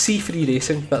C3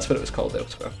 Racing, that's what it was called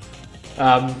elsewhere,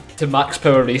 to Max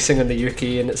Power Racing in the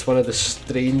UK, and it's one of the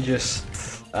strangest...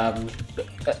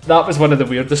 that was one of the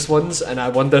weirdest ones, and I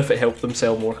wonder if it helped them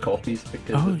sell more copies.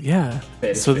 Because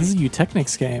so this is a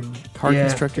Eutechnics game, Car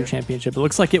Constructor Championship. It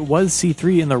looks like it was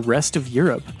C3 in the rest of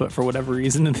Europe, but for whatever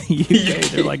reason in the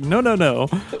UK, they're like, no,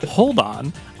 hold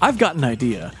on, I've got an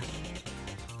idea.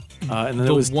 And then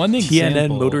there was one TNN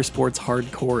example... Motorsports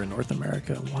Hardcore in North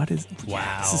America. What is...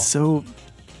 Wow. This is so...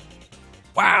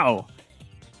 Wow.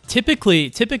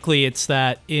 typically it's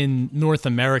that in North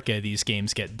America these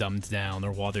games get dumbed down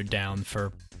or watered down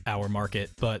for our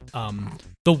market. But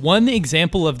the one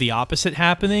example of the opposite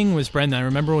happening was, Brendan, I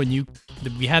remember when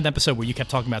we had an episode where you kept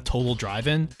talking about Total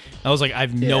Drive-In. I was like, I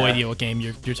have no idea what game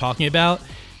you're talking about.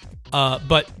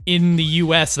 But in the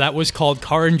US, that was called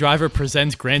Car and Driver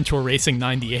Presents Grand Tour Racing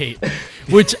 98,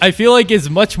 which I feel like is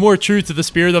much more true to the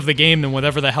spirit of the game than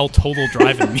whatever the hell Total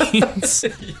Drive-In means.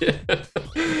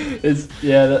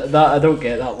 That I don't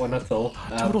get that one at all.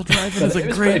 Total Drive-In is a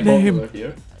great name.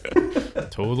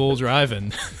 Total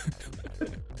Drive-In.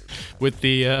 with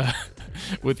the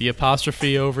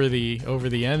apostrophe over the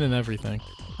N and everything.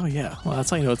 Oh yeah, well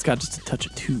that's how you know it's got just a touch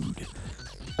of Toog.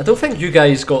 I don't think you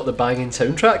guys got the banging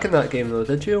soundtrack in that game though,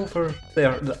 did you? Over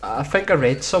there, I think I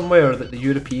read somewhere that the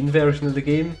European version of the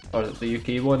game, or the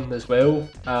UK one as well,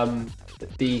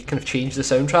 they kind of changed the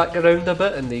soundtrack around a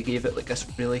bit and they gave it like this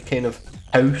really kind of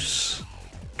house,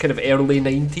 kind of early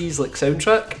 90s like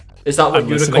soundtrack. Is that what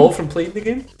you recall from playing the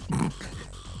game?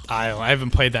 I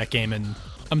haven't played that game in...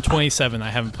 I'm 27. I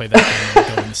haven't played that game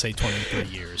in going to say 23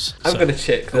 years. I'm going to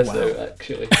check this out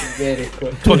actually very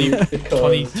quickly.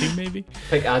 22 maybe? I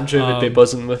think Andrew would be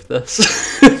buzzing with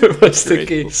this if it was the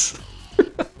case.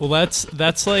 Well,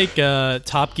 that's like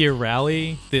Top Gear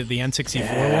Rally, the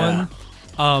N64 one.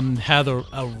 Had a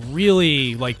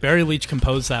really, like, Barry Leach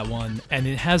composed that one, and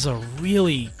it has a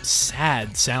really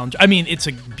sad sound. I mean, it's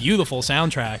a beautiful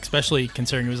soundtrack, especially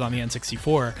considering it was on the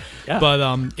N64. Yeah.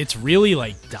 But it's really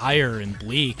like dire and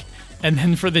bleak. And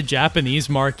then for the Japanese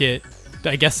market,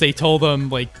 I guess they told them,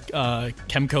 like,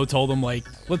 Kemco told them, like,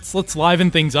 let's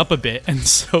liven things up a bit. And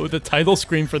so the title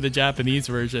screen for the Japanese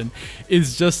version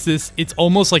is just this. It's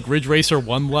almost like Ridge Racer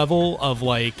 1 level of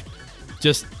like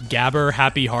just gabber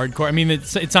happy hardcore. I mean,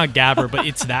 it's not gabber, but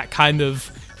it's that kind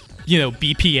of,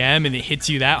 BPM, and it hits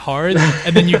you that hard.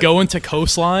 And then you go into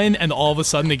Coastline, and all of a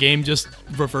sudden the game just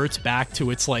reverts back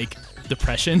to its like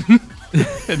depression,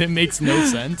 and it makes no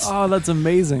sense. Oh, that's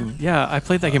amazing. Yeah, I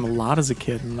played that game a lot as a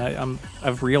kid, and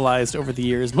I've realized over the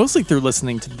years, mostly through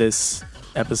listening to this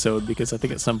episode, because I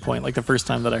think at some point, like the first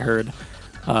time that I heard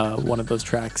one of those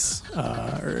tracks,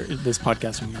 or this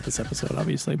podcast, not this episode,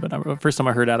 obviously, but the first time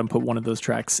I heard Adam put one of those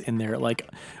tracks in there, it, like,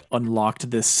 unlocked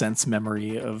this sense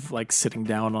memory of, like, sitting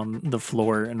down on the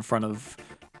floor in front of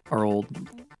our old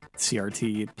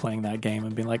CRT playing that game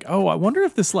and being like, oh, I wonder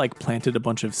if this, like, planted a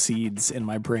bunch of seeds in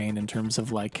my brain in terms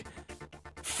of, like,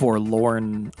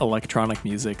 forlorn electronic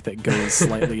music that goes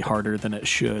slightly harder than it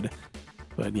should.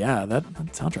 But yeah, that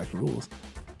soundtrack rules.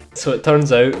 So it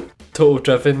turns out Total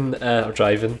Drive-In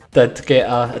did get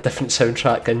a different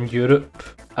soundtrack in Europe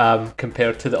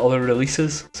compared to the other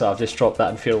releases. So I've just dropped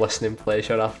that in for your listening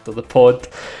pleasure after the pod.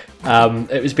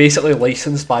 It was basically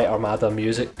licensed by Armada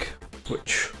Music,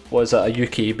 which was a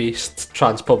UK-based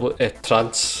what's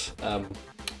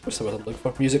the word I'm looking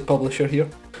for? Music publisher here.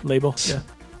 Label, yeah.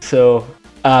 So,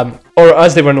 or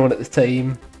as they were known at the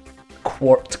time,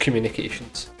 Quart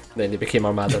Communications. Then they became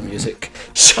Armada Music.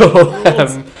 So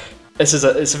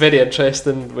it's very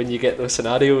interesting when you get those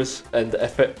scenarios, and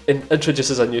if it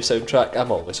introduces a new soundtrack,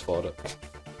 I'm always for it.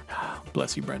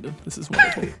 Bless you, Brendan. This is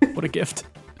wonderful. What a gift.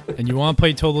 And you want to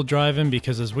play Total Drive-In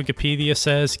because, as Wikipedia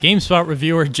says, GameSpot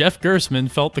reviewer Jeff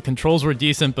Gersman felt the controls were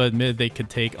decent, but admitted they could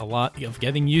take a lot of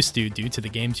getting used to due to the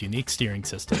game's unique steering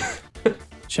system.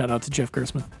 Shout out to Jeff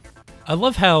Gersman. I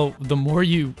love how the more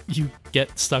you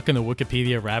get stuck in the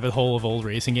Wikipedia rabbit hole of old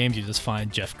racing games, you just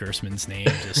find Jeff Gersman's name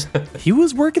just he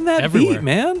was working that everywhere. Beat,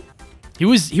 man. He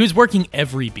was working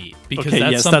every beat because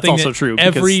that's something that's also that true,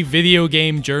 every video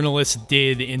game journalist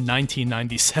did in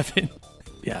 1997.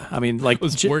 Yeah, I mean, like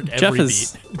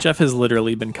Jeff has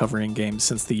literally been covering games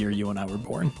since the year you and I were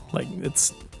born. Like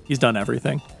he's done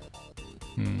everything.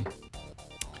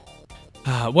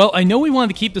 Well, I know we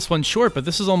wanted to keep this one short, but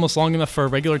this is almost long enough for a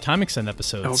regular Time Extend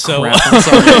episode. Oh, so crap, I'm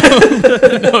sorry.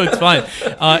 No, it's fine.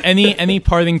 Any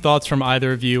parting thoughts from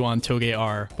either of you on Toge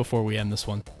R before we end this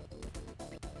one?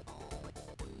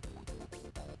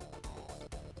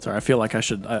 Sorry, I feel like I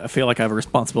have a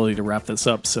responsibility to wrap this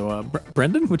up. So,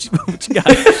 Brendan, what you got?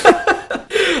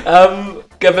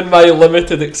 Given my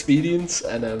limited experience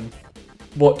and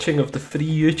watching of the free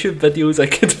YouTube videos I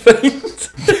could find,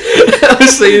 I'll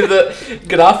say that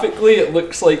graphically it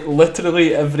looks like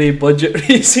literally every budget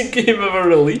racing game ever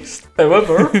released.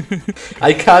 However,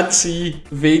 I can see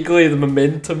vaguely the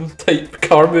momentum type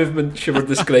car movements you were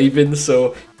describing,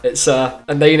 so it's a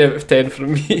 9 out of 10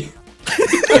 from me.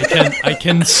 I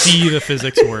can see the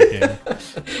physics working.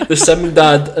 The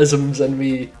Simdad-isms in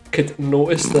me could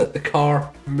notice that the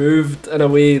car moved in a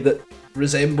way that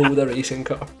resembled a racing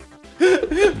car.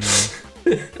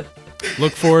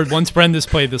 look forward, once Brenda's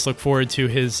played this, look forward to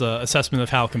his assessment of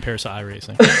how it compares to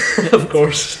iRacing. Of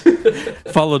course.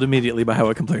 Followed immediately by how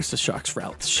it compares to Shock's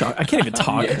routes. I can't even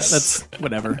talk. Yes. That's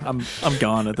whatever. I'm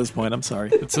gone at this point. I'm sorry.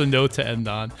 It's a note to end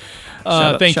on.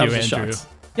 Shout Thank you, out to Andrew. Shocks.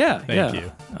 Yeah, Thank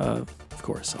you. Of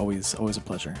course, always a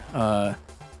pleasure. Let's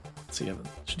see, I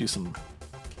should do some.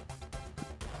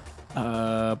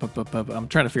 I'm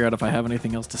trying to figure out if I have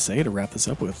anything else to say to wrap this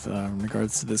up with in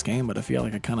regards to this game, but I feel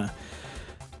like I kind of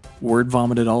word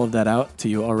vomited all of that out to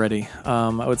you already. I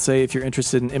would say if you're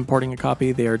interested in importing a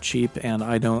copy, they are cheap, and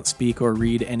I don't speak or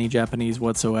read any Japanese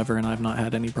whatsoever, and I've not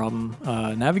had any problem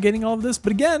navigating all of this.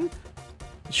 But again,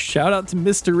 shout out to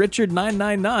Mr. Richard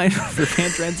 999 for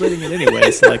fan translating it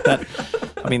anyway. So like that,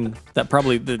 I mean, that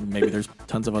probably maybe there's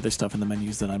tons of other stuff in the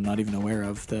menus that I'm not even aware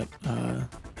of that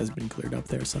has been cleared up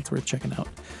there, so that's worth checking out.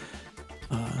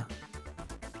 I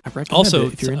recommend Also,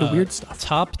 it if you're into weird stuff.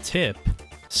 Top tip.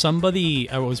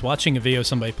 I was watching a video of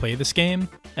somebody play this game,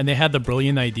 and they had the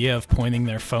brilliant idea of pointing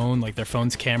their phone, like their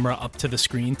phone's camera, up to the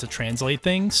screen to translate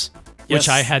things, which Yes.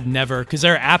 I had never, because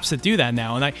there are apps that do that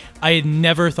now, and I had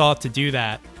never thought to do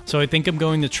that. So I think I'm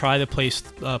going to try to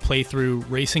play through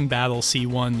Racing Battle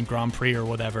C1 Grand Prix or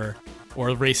whatever,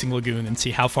 or Racing Lagoon, and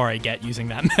see how far I get using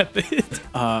that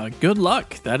method. Good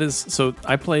luck. That is so.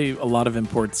 I play a lot of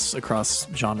imports across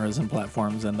genres and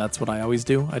platforms, and that's what I always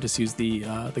do. I just use the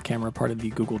camera part of the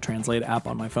Google Translate app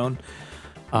on my phone.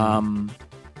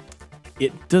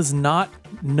 It does not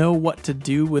know what to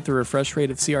do with the refresh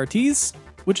rate of CRTs,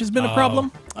 which has been a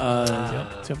problem. So you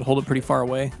have to hold it pretty far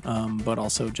away. But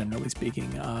also, generally speaking,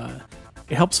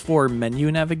 it helps for menu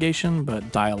navigation,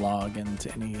 but dialogue and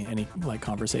any like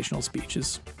conversational speech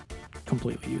is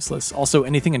completely useless. Also,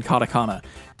 anything in katakana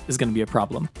is going to be a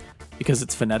problem because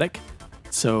it's phonetic.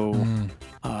 So,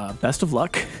 best of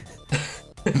luck.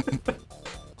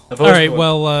 All right,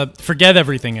 well, forget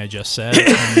everything I just said.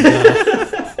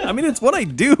 And, I mean, it's what I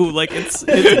do. Like,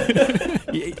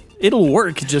 it'll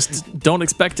work. Just don't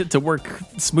expect it to work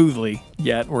smoothly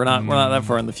yet. We're not that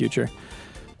far in the future.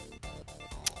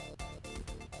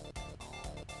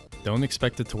 don't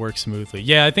expect it to work smoothly.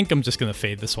 Yeah, I think I'm just gonna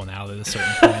fade this one out at a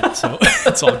certain point, so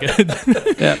it's all good.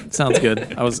 Yeah, sounds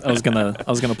good. I was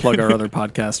gonna plug our other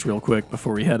podcast real quick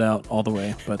before we head out all the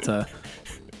way, but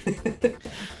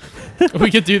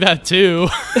we could do that too.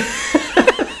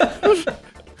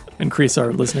 increase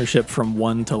our listenership from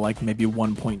 1 to like maybe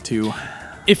 1.2.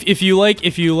 If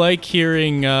you like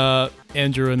hearing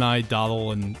Andrew and I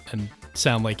dawdle and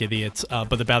sound like idiots,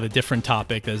 but about a different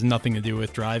topic that has nothing to do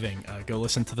with driving, go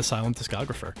listen to The Silent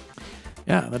Discographer.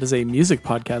 Yeah, that is a music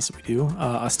podcast that we do,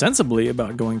 ostensibly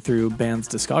about going through bands'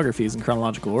 discographies in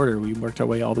chronological order. We worked our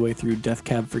way all the way through Death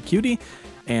Cab for Cutie,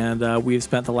 and we've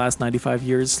spent the last 95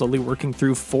 years slowly working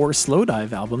through 4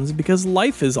 Slowdive albums because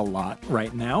life is a lot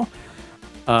right now.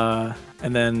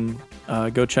 And then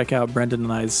go check out Brendan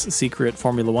and I's secret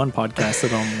Formula One podcast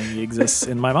that only exists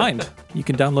in my mind. You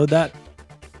can download that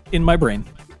in my brain.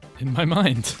 In my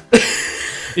mind.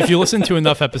 If you listen to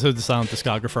enough episodes of Silent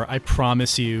Discographer, I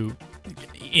promise you,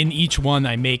 in each one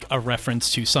I make a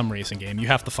reference to some racing game. You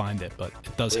have to find it, but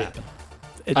it does happen.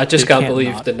 I just can't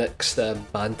believe the next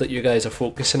band that you guys are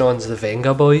focusing on is the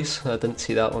Venga Boys. I didn't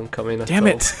see that one coming at all. Damn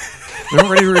it. We weren't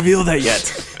ready to reveal that yet.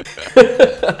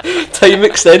 Time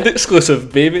Extend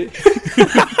exclusive, baby.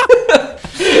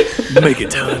 Make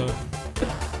it done.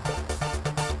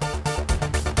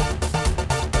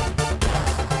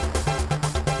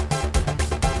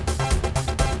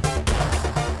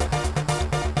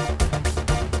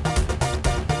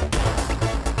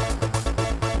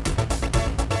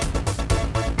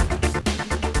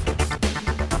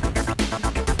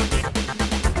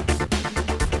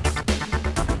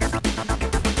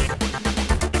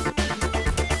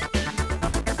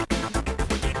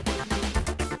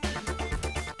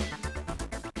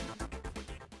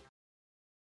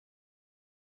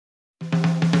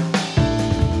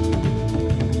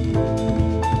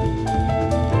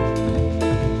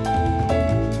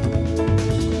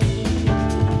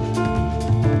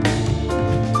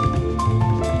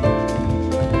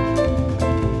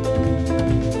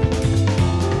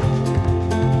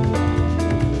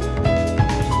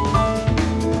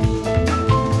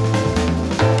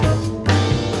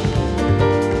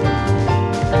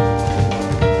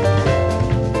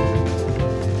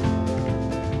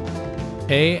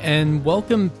 Hey, and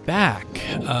welcome back.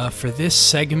 For this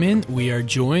segment, we are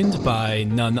joined by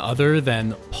none other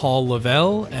than Paul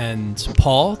Lavelle. And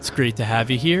Paul, it's great to have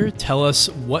you here. Tell us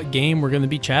what game we're going to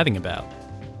be chatting about.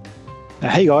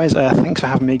 Hey guys, thanks for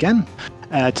having me again.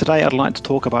 Today I'd like to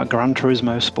talk about Gran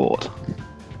Turismo Sport.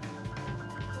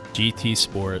 GT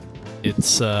Sport.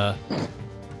 It's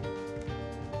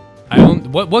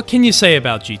what can you say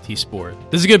about GT Sport?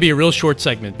 This is going to be a real short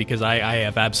segment because I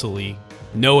have absolutely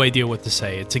no idea what to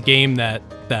say. It's a game that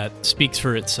speaks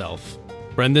for itself.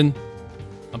 Brendan,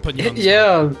 I'm putting you on the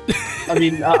Yeah, I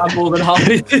mean, I'm more than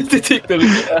happy to take the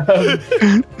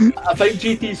lead. I think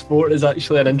GT Sport is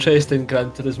actually an interesting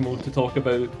Gran Turismo to talk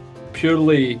about,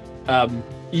 purely,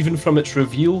 even from its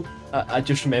reveal. I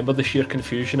just remember the sheer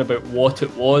confusion about what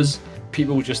it was.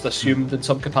 People just assumed in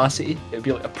some capacity it would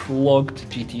be like a prologue to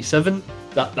GT7.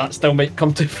 That still might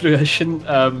come to fruition.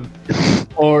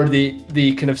 Or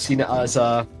they kind of seen it as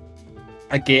a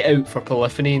get out for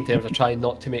Polyphony in terms of trying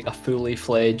not to make a fully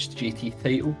fledged GT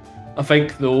title. I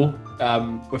think though,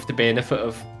 with the benefit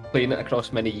of playing it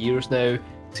across many years now,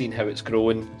 seeing how it's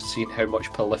grown, seeing how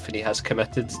much Polyphony has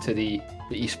committed to the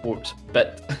esports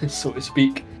bit, so to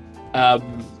speak,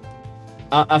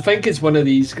 I think it's one of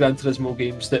these Gran Turismo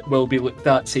games that will be looked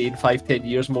at, say, in 5-10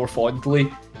 years more fondly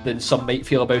than some might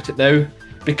feel about it now.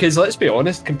 Because let's be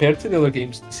honest, compared to the other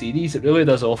games in the series, it really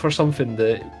does offer something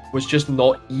that was just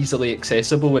not easily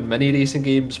accessible in many racing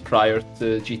games prior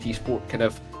to GT Sport kind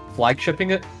of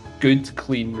flagshipping it. Good,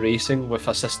 clean racing with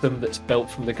a system that's built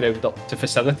from the ground up to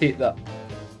facilitate that.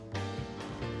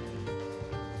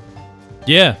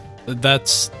 Yeah,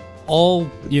 that's all,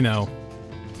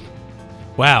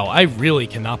 Wow, I really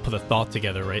cannot put a thought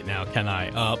together right now, can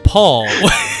I? Paul,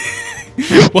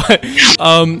 what?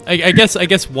 I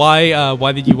guess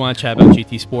why did you want to chat about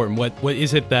GT Sport, and what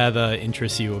is it that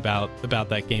interests you about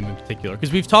that game in particular?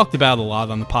 Because we've talked about it a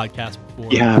lot on the podcast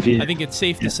before. Yeah. I think it's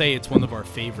safe to say it's one of our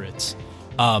favorites.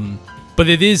 But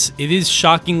it is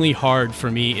shockingly hard for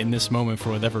me in this moment,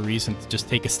 for whatever reason, to just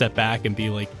take a step back and be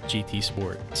like GT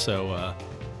Sport. So.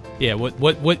 Yeah,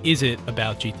 what is it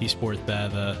about GT Sport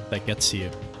that gets to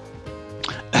you?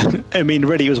 I mean,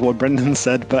 really, it was what Brendan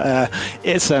said, but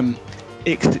it's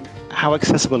how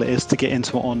accessible it is to get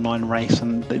into an online race,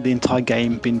 and the entire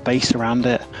game being based around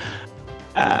it.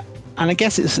 And I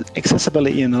guess it's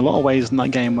accessibility in a lot of ways in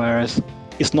that game, whereas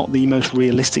it's not the most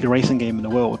realistic racing game in the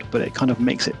world, but it kind of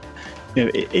makes it,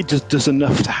 it just does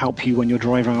enough to help you when you're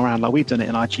driving around. Like we've done it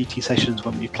in our GT sessions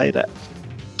when we've played it.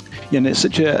 And it's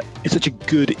such a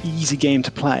good, easy game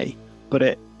to play, but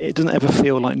it doesn't ever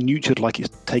feel like nurtured, like it's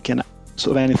taking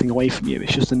sort of anything away from you.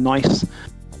 It's just a nice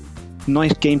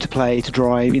game to play, to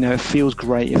drive. It feels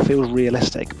great, it feels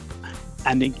realistic,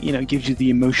 and it gives you the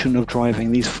emotion of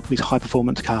driving these high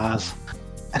performance cars.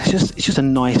 And it's just a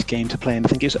nice game to play. And I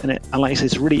think and like I said,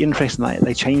 it's really interesting that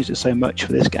they changed it so much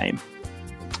for this game.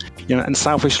 And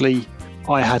selfishly,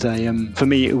 I had for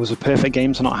me it was a perfect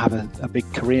game to not have a big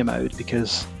career mode,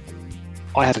 because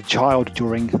I had a child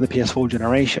during the PS4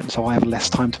 generation, so I have less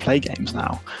time to play games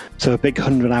now. So a big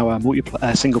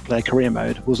 100-hour single-player career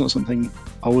mode wasn't something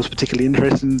I was particularly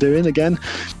interested in doing again.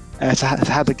 To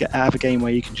have a game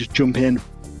where you can just jump in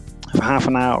for half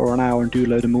an hour or an hour and do a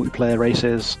load of multiplayer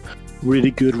races,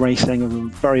 really good racing, with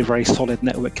a very, very solid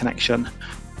network connection.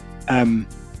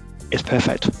 It's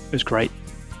perfect. It was great.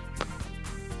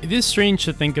 It is strange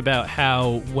to think about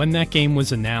how, when that game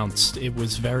was announced, it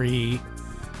was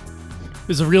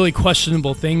a really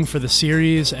questionable thing for the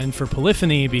series and for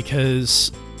Polyphony,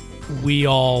 because we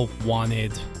all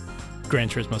wanted Gran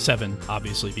Turismo 7,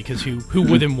 obviously, because who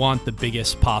wouldn't want the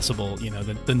biggest possible,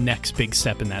 the next big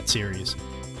step in that series,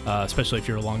 especially if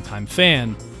you're a longtime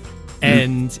fan.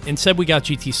 And instead we got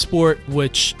GT Sport,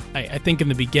 which I think in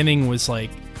the beginning was like,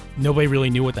 nobody really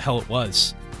knew what the hell it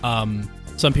was.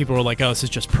 Some people were like, oh, this is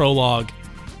just prologue.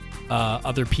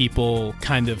 Other people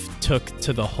kind of took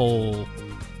to the whole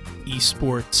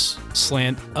esports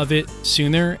slant of it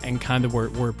sooner and kind of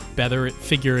were better at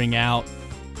figuring out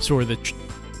sort of the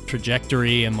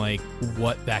trajectory and like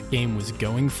what that game was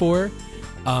going for.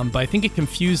 But I think it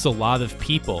confused a lot of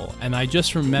people. And I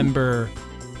just remember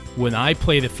when I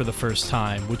played it for the first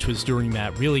time, which was during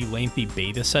that really lengthy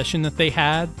beta session that they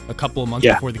had a couple of months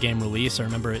before the game release. I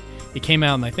remember it came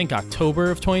out in, I think,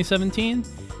 October of 2017.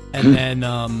 And then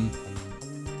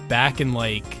back in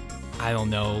I don't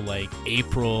know, like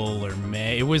April or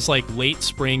May. It was like late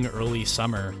spring, early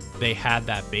summer. They had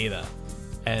that beta,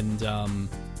 and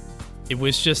it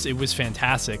was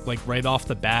fantastic. Like right off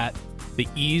the bat, the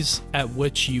ease at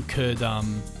which you could,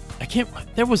 there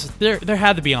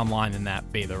had to be online in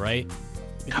that beta, right?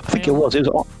 I think it was. It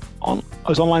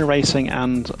was online racing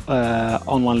and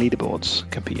online leaderboards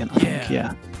competing. I think,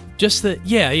 yeah. Just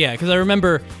because I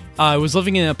remember. I was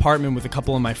living in an apartment with a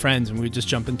couple of my friends, and we would just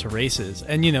jump into races.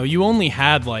 And, you only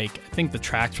had, I think the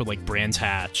tracks were, Brands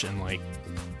Hatch, and,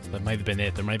 that might have been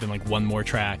it. There might have been, one more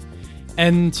track.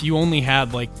 And you only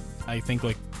had, I think,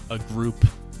 a Group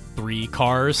 3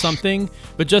 car or something.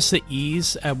 But just the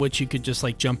ease at which you could just,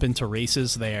 jump into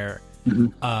races there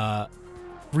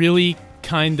really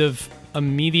kind of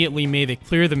immediately made it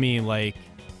clear to me, like,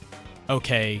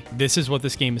 okay, this is what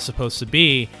this game is supposed to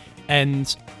be.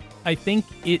 And I think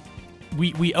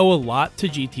we owe a lot to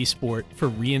GT Sport for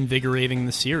reinvigorating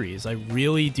the series. I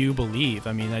really do believe.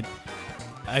 I mean,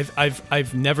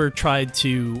 I've never tried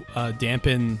to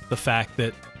dampen the fact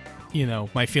that, you know,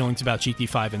 my feelings about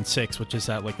GT5 and 6, which is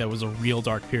that, like, that was a real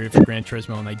dark period for Gran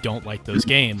Turismo, and I don't like those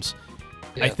games.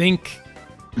 Yeah. I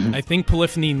think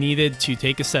Polyphony needed to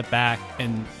take a step back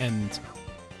and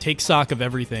take stock of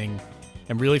everything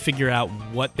and really figure out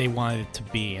what they wanted it to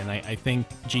be. And I think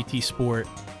GT Sport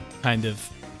kind of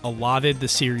allotted the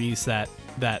series that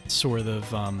sort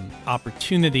of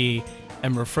opportunity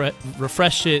and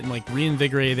refreshed it and, like,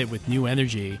 reinvigorated it with new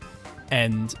energy.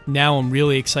 And now I'm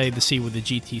really excited to see with the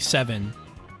GT7,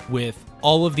 with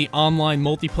all of the online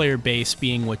multiplayer base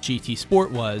being what GT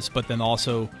Sport was, but then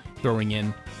also throwing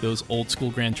in those old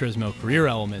school Gran Turismo career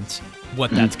elements,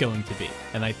 what that's going to be.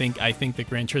 And I think that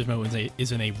Gran Turismo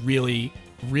is in a really,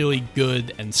 really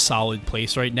good and solid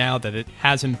place right now that it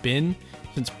hasn't been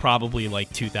since probably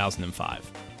like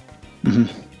 2005.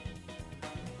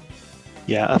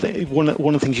 Yeah, I think one of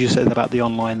the things you said about the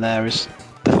online there is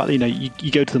the fact that, you know,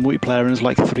 you go to the multiplayer and there's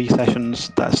like 3 sessions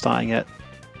that are starting at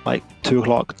like 2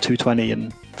 o'clock, 2:20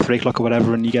 and 3 o'clock or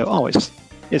whatever, and you go, oh, it's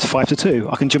 5 to 2.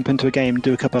 I can jump into a game,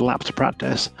 do a couple of laps to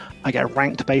practice. I get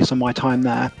ranked based on my time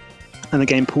there, and the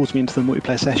game pulls me into the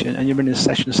multiplayer session, and you're in this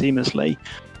session seamlessly,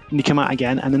 and you come out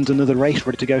again, and then there's another race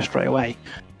ready to go straight away.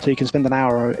 So you can spend an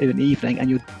hour in an evening, and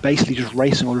you're basically just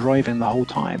racing or driving the whole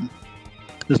time.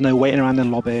 There's no waiting around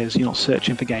in lobbies. You're not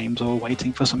searching for games or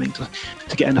waiting for something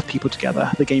to get enough people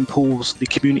together. The game pulls the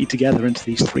community together into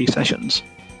these 3 sessions.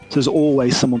 So there's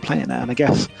always someone playing it, and I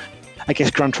guess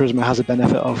Gran Turismo has a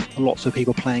benefit of lots of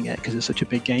people playing it because it's such a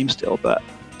big game still. But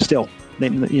still, they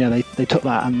took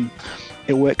that and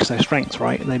it works to their strengths,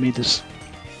 right? And they made this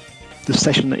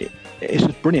session that it's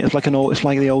just brilliant. It's like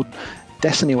the old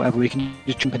Destiny or whatever. We can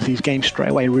just jump into these games straight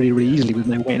away, really, really easily with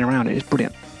no waiting around. It's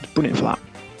brilliant. It's brilliant for that.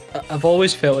 I've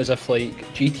always felt as if,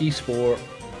 like, GT Sport,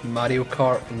 Mario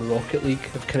Kart and Rocket League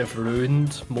have kind of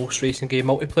ruined most racing game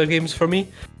multiplayer games for me,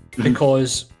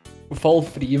 because with all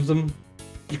 3 of them,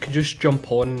 you can just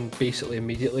jump on basically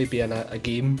immediately be in a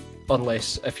game,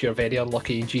 unless if you're very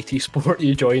unlucky in GT Sport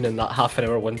you join in that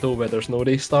half-an-hour window where there's no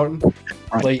race starting.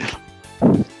 Right. Like,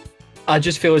 I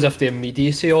just feel as if the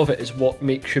immediacy of it is what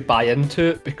makes you buy into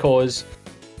it, because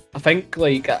I think,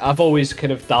 like, I've always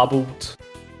kind of dabbled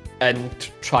and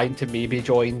trying to maybe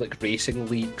join like racing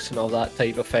leagues and all that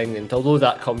type of thing, and although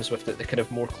that comes with the kind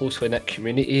of more closely knit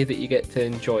community that you get to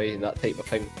enjoy and that type of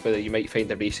thing, whether you might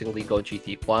find a racing league on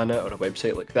GT Planet or a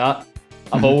website like that,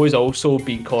 I've always also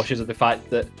been cautious of the fact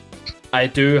that I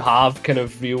do have kind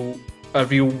of real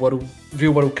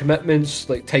world commitments,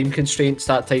 like time constraints,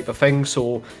 that type of thing,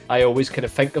 so I always kind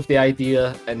of think of the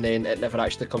idea and then it never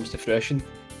actually comes to fruition.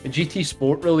 When GT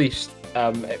Sport released,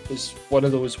 it was one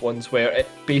of those ones where it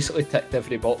basically ticked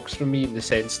every box for me, in the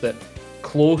sense that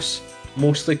close,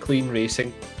 mostly clean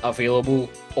racing available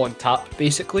on tap,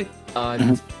 basically,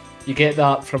 and you get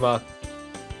that from a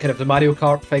kind of the Mario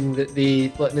Kart thing that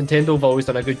Nintendo have always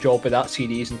done a good job with that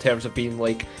series in terms of being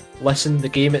like, listen, the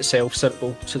game itself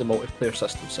simple, so the multiplayer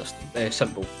system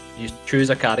simple. You choose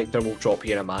a character, we'll drop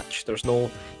you in a match. There's no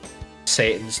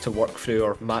settings to work through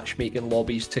or matchmaking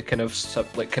lobbies to kind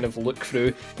of look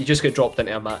through. You just get dropped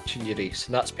into a match and you race,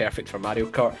 and that's perfect for Mario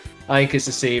Kart. I think it's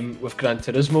the same with Gran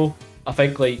Turismo. I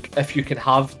think, like, if you can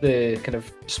have the kind of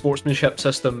sportsmanship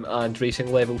system and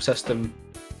racing level system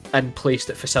in place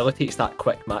that facilitates that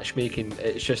quick matchmaking,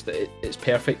 it's just it's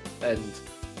perfect, and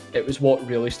it was what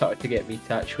really started to get me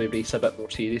to actually race a bit more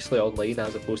seriously online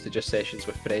as opposed to just sessions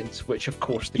with friends, which of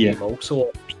course the game also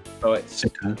offers. So it's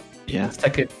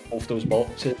ticking both those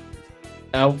boxes.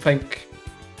 I don't think,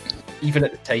 even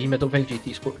at the time, I don't think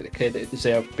GT Sport got the credit it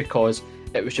deserved, because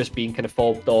it was just being kind of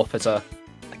fobbed off as a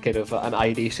kind of an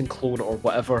iRacing clone or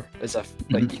whatever, as if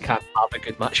like you can't have a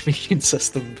good matchmaking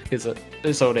system because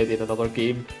it's already in another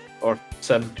game or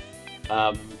sim.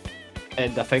 And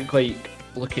I think, like,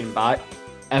 looking back,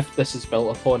 if this is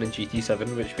built upon in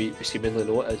GT7, which we seemingly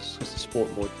know it is, because the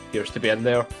sport mode appears to be in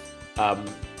there,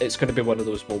 it's going to be one of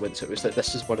those moments. It was that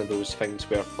this is one of those things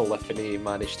where Polyphony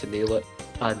managed to nail it,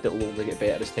 and it'll only get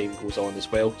better as time goes on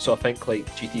as well. So I think, like,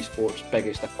 GT Sport's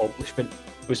biggest accomplishment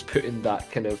was putting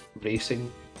that kind of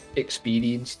racing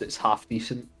experience that's half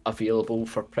decent available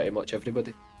for pretty much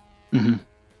everybody.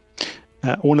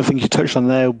 One of the things you touched on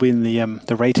there with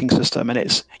the rating system, and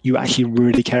it's, you actually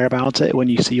really care about it when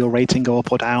you see your rating go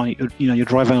up or down. You're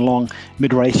driving along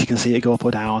mid-race, you can see it go up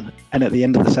or down, and at the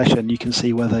end of the session you can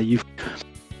see whether you've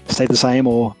stayed the same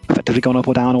or effectively gone up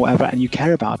or down or whatever, and you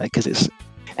care about it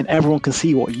and everyone can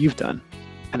see what you've done,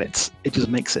 and it just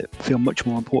makes it feel much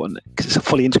more important because it's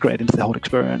fully integrated into the whole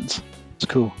experience. It's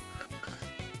cool.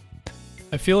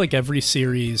 I feel like every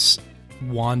series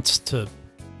wants to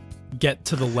get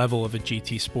to the level of a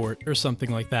GT Sport or something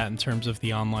like that in terms of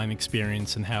the online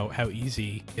experience and how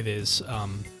easy it is,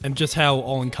 and just how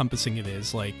all-encompassing it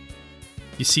is. Like,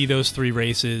 you see those 3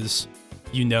 races,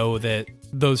 you know that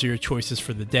those are your choices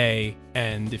for the day,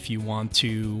 and if you want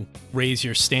to raise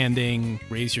your standing,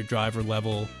 raise your driver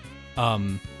level,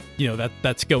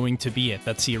 that's going to be it.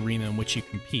 That's the arena in which you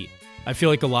compete. I feel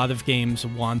like a lot of games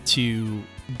want to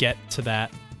get to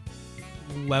that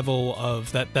level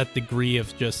of that degree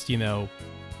of just,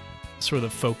 sort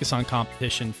of focus on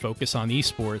competition, focus on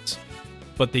esports,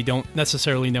 but they don't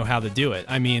necessarily know how to do it.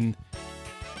 I mean,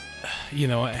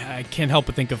 I can't help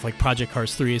but think of like Project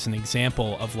Cars 3 as an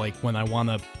example of like when I want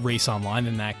to race online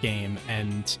in that game,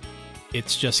 and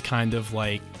it's just kind of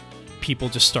like people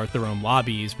just start their own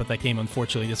lobbies, but that game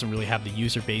unfortunately doesn't really have the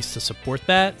user base to support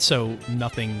that, so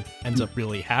nothing ends up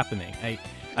really happening.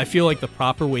 I feel like the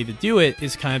proper way to do it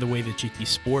is kind of the way that GT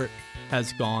Sport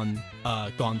has gone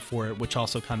for it, which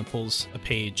also kind of pulls a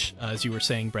page, as you were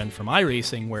saying, Bren, from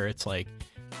iRacing, where it's like,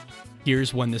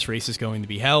 here's when this race is going to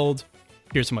be held,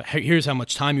 here's how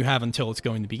much time you have until it's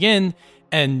going to begin,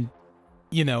 and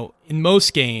in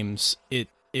most games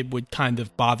it would kind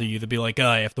of bother you to be like, oh,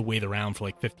 I have to wait around for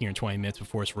like 15 or 20 minutes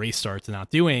before this race starts and not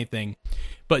do anything.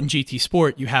 But in GT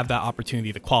Sport, you have that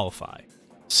opportunity to qualify.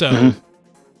 So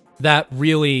that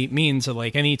really means that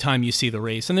like anytime you see the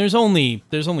race, and there's only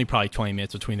probably 20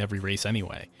 minutes between every race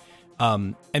anyway.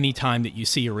 Anytime that you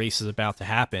see a race is about to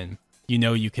happen,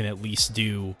 you can at least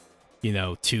do,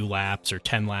 2 laps or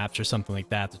 10 laps or something like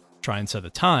that to try and set a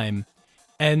time.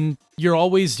 And you're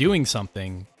always doing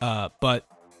something. But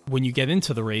when you get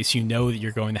into the race, you know that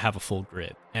you're going to have a full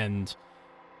grid. And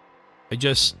I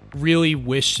just really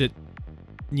wish that,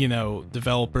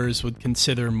 developers would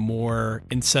consider more,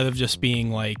 instead of just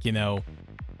being like,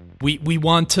 we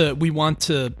want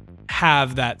to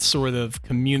have that sort of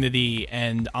community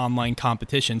and online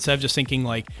competition, instead of just thinking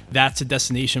like that's a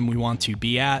destination we want to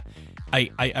be at.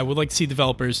 I would like to see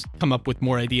developers come up with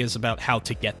more ideas about how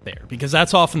to get there, because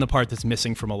that's often the part that's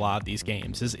missing from a lot of these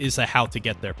games is the how to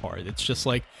get there part. It's just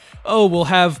like, oh, we'll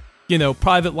have,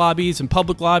 private lobbies and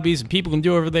public lobbies and people can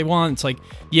do whatever they want. It's like,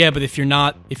 yeah, but if you're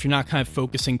not kind of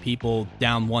focusing people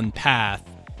down one path,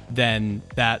 then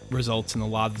that results in a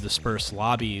lot of dispersed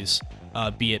lobbies,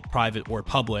 be it private or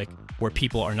public, where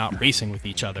people are not racing with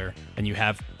each other, and you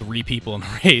have 3 people in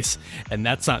the race, and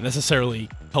that's not necessarily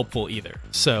helpful either.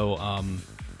 So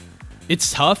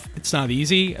it's tough. It's not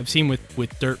easy. I've seen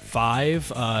with Dirt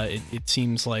 5, it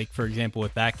seems like, for example,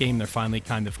 with that game, they're finally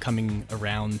kind of coming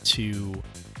around to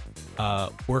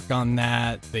work on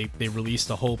that. They released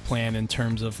a whole plan in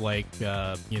terms of like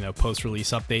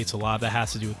post-release updates. A lot of that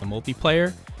has to do with the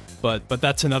multiplayer, but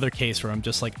that's another case where I'm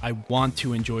just like, I want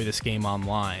to enjoy this game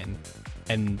online.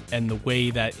 And the way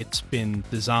that it's been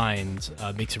designed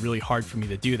makes it really hard for me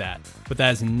to do that. But that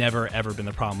has never, ever been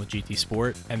the problem with GT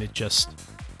Sport. And it just,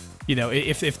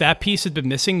 if that piece had been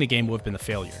missing, the game would have been a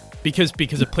failure. Because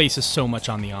it places so much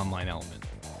on the online element.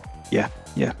 Yeah.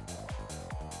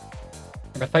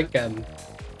 I think,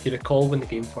 if you recall when the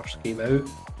game first came out,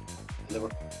 there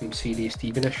were some serious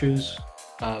teething issues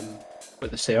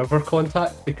with the server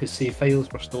contact, because save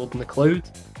files were stored in the cloud.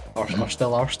 Or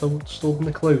still are stored in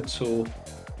the cloud. So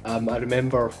I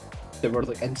remember there were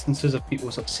like instances of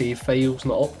people's like save files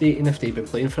not updating if they'd been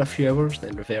playing for a few hours,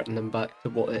 then reverting them back to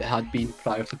what it had been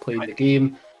prior to playing the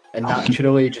game. And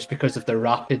naturally, just because of the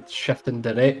rapid shift in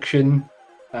direction,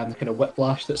 the kind of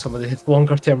whiplash that some of the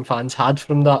longer term fans had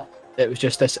from that, it was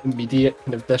just this immediate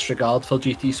kind of disregard for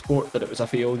GT Sport that it was a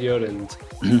failure. And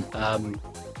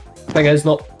thing is,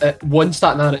 once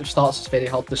that narrative starts, it's very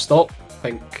hard to stop. I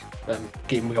think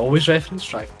game we always reference,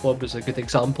 Drive Club, is a good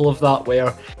example of that,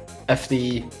 where if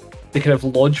the kind of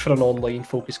launch for an online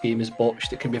focused game is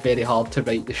botched, it can be very hard to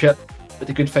right the ship. But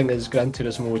the good thing is Gran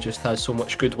Turismo just has so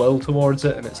much goodwill towards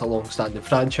it, and it's a long-standing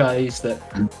franchise that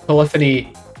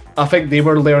Polyphony, I think they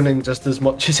were learning just as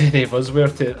much as any of us were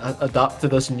to adapt to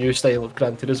this new style of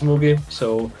Gran Turismo game.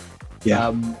 So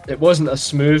it wasn't a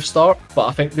smooth start, but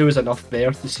I think there was enough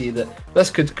there to see that this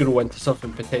could grow into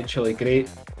something potentially great.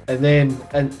 And then,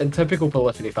 in typical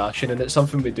Polyphony fashion, and it's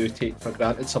something we do take for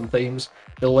granted sometimes,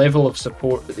 the level of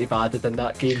support that they've added in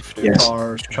that game through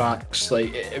cars, tracks,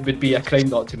 like it would be a crime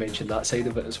not to mention that side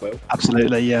of it as well.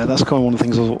 Absolutely, yeah. That's kind of one of the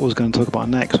things I was going to talk about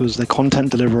next, was the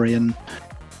content delivery. And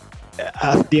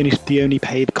the only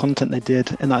paid content they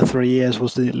did in that 3 years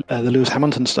was the Lewis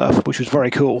Hamilton stuff, which was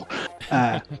very cool.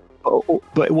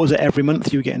 But it was every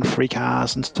month you were getting free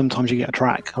cars, and sometimes you get a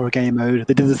track or a game mode.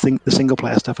 They did the single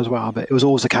player stuff as well, but it was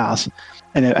always the cars.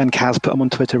 And Kaz put them on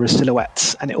Twitter as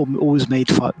silhouettes, and it always made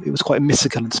fun. It was quite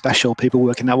mystical and special. People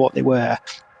working out what they were,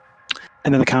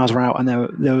 and then the cars were out, and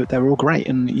they were all great.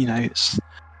 And it's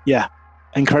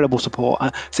incredible support.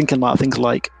 Thinking about things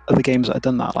like other games that had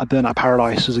done that, like Burnout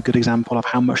Paradise was a good example of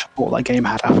how much support that game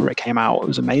had after it came out. It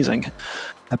was amazing.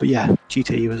 But yeah,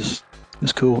 GT was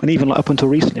cool. And even like up until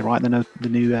recently, right? The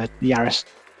new Yaris,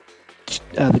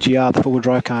 the GR, the four-wheel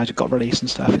drive car got released and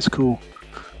stuff. It's cool.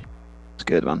 It's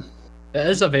good, man. It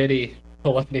is a very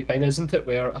polyphony thing, isn't it?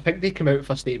 Where I think they come out with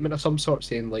a statement of some sort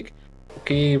saying like,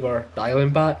 okay, we're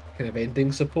dialing back kind of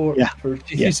ending support for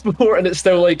GT Sport, and it's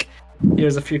still like,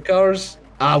 here's a few cars.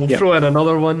 We'll throw in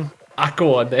another one.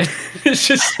 Go on then. It's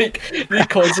just like they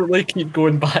constantly keep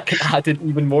going back and adding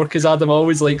even more. Because Adam, I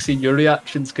always like seeing your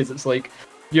reactions, because it's like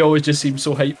you always just seem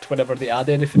so hyped whenever they add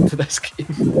anything to this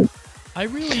game. I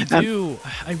really do.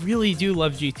 I really do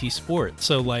love GT Sport.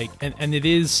 So like, and it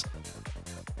is.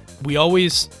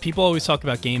 People always talk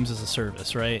about games as a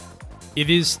service, right?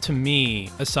 It is, to me,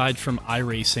 aside from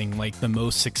iRacing, like the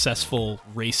most successful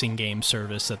racing game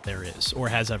service that there is or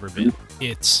has ever been.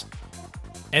 It's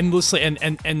endlessly,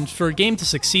 and for a game to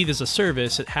succeed as a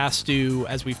service, it has to,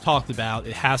 as we've talked about,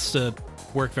 it has to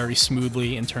work very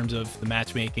smoothly in terms of the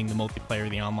matchmaking, the multiplayer,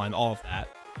 the online, all of that.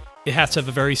 It has to have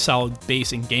a very solid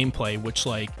base in gameplay, which,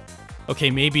 like, okay,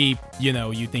 maybe,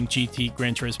 you think GT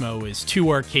Gran Turismo is too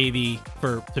arcadey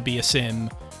to be a sim,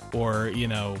 or,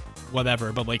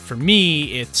 whatever. But like for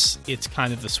me, it's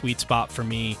kind of the sweet spot for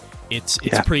me. It's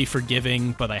pretty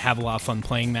forgiving, but I have a lot of fun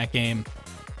playing that game.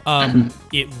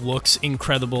 It looks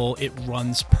incredible. It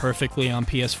runs perfectly on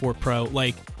PS4 Pro.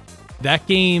 Like, that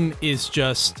game is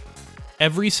just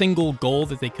every single goal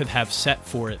that they could have set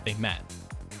for it, they met.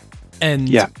 And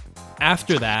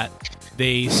after that,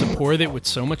 they support it with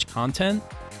so much content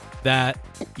that,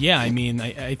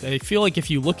 I feel like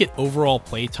if you look at overall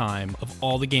playtime of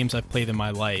all the games I've played in my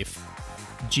life,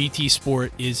 GT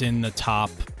Sport is in the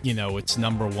top, it's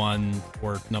number 1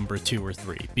 or number 2 or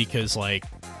 3, because like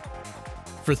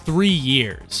for 3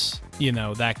 years,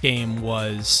 that game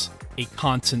was a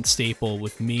constant staple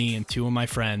with me and 2 of my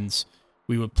friends.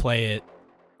 We would play it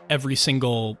every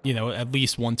single, at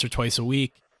least once or twice a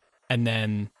week. And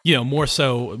then, more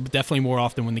so, definitely more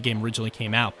often when the game originally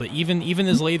came out, but even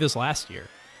as late as last year.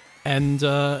 And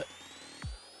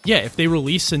if they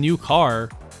release a new car,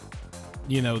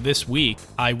 this week,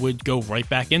 I would go right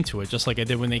back into it, just like I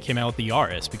did when they came out with the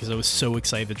Yaris, because I was so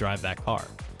excited to drive that car.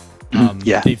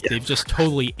 They've just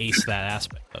totally aced that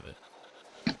aspect of it.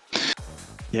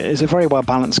 Yeah, it's a very well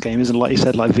balanced game, isn't it? Like you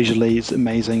said, like visually, it's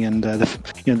amazing, and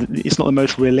it's not the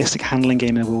most realistic handling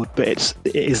game in the world, but it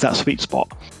is that sweet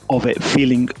spot of it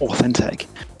feeling authentic.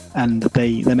 And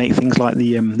they make things like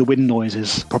the wind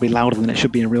noises probably louder than it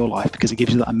should be in real life, because it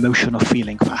gives you that emotion of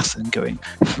feeling fast and driving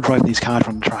these cars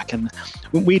around the track. And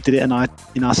when we did it in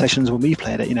our sessions when we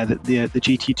played it, the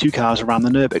GT2 cars around the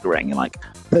Nürburgring, and like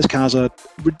those cars are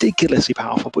ridiculously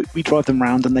powerful, but we drive them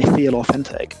around and they feel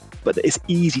authentic. But it's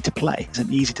easy to play. It's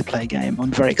an easy to play game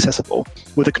and very accessible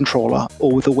with a controller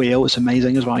or with a wheel. It's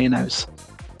amazing as well. It's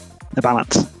the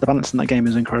balance in that game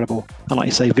is incredible. And like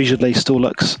you say, visually still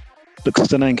looks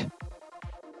stunning.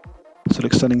 So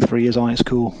looks stunning 3 years on. It's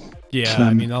cool.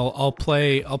 Yeah, I'll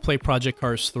play Project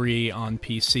Cars 3 on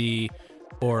PC,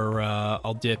 or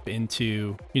I'll dip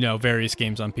into various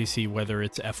games on PC, whether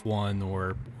it's F1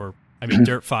 or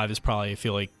Dirt 5 is probably, I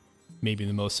feel like, maybe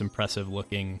the most impressive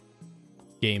looking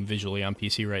game visually on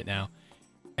PC right now.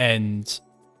 And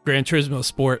Gran Turismo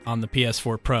Sport on the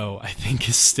PS4 Pro, I think,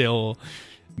 is still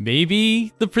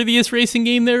maybe the prettiest racing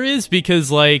game there is,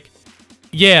 because like,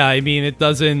 it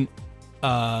doesn't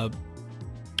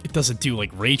do like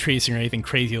ray tracing or anything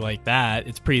crazy like that.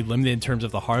 It's pretty limited in terms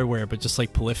of the hardware, but just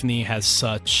like Polyphony has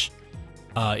such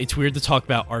it's weird to talk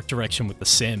about art direction with the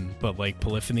sim, but like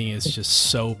Polyphony is just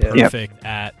so perfect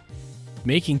at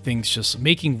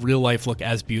making real life look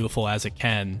as beautiful as it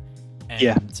can.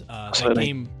 And that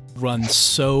game runs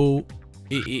so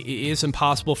it is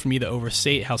impossible for me to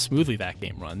overstate how smoothly that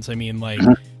game runs.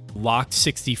 Locked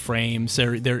 60 frames.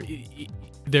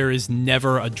 There is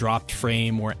never a dropped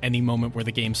frame or any moment where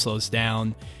the game slows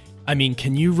down.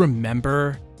 Can you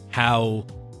remember how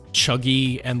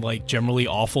chuggy and like generally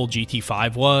awful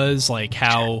GT5 was? Like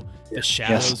how the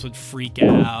shadows would freak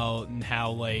out, and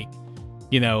how like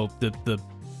the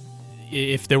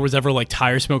if there was ever like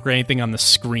tire smoke or anything on the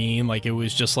screen, like it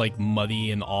was just like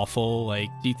muddy and awful. Like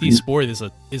GT Sport is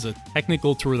a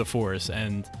technical tour de force,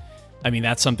 and I mean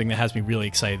that's something that has me really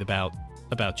excited about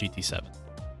GT7.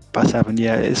 By 7,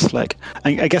 yeah, it's like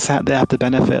I guess they have the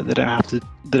benefit they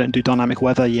don't do dynamic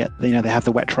weather yet. They have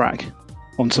the wet track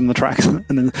on some of the tracks, and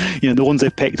then the ones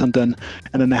they've picked and done,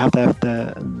 and then they have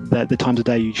the times of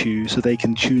day you choose, so they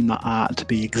can tune that art to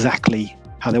be exactly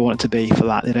how they want it to be for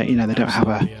that. They don't have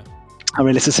a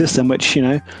realistic system, which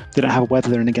they don't have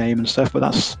weather in the game and stuff, but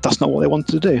that's not what they wanted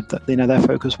to do. That their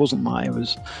focus wasn't that. It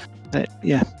was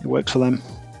it works for them.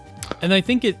 And I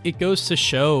think it goes to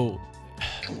show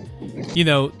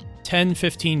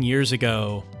 10-15 years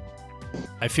ago,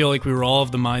 I feel like we were all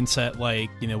of the mindset like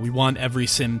we want every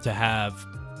sim to have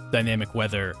dynamic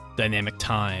weather, dynamic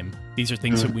time. These are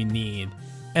things that we need,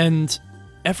 and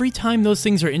every time those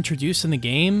things are introduced in the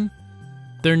game,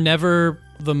 they're never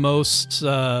the most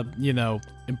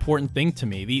important thing to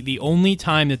me. The only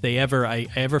time that I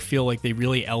ever feel like they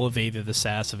really elevated the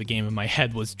sass of a game in my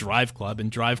head was Drive Club,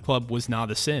 and Drive Club was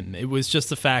not a sim. It was just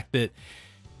the fact that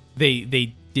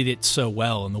they did it so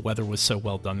well, and the weather was so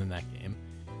well done in that game.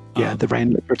 Yeah, the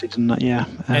rain looked pretty, didn't it? Yeah.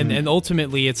 And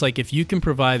ultimately, it's like if you can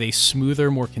provide a smoother,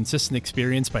 more consistent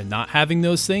experience by not having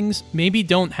those things, maybe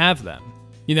don't have them.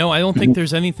 I don't think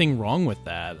there's anything wrong with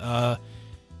that.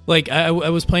 Like, I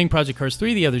was playing Project Cars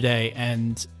 3 the other day,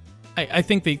 and I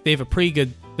think they have a pretty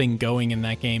good thing going in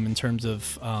that game in terms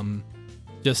of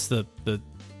just those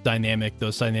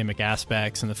dynamic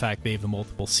aspects and the fact they have the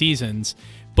multiple seasons.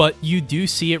 But you do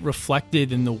see it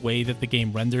reflected in the way that the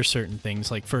game renders certain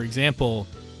things. Like, for example,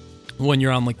 when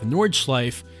you're on like the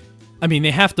Nordschleife, I mean,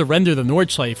 they have to render the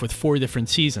Nordschleife with 4 different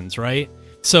seasons, right?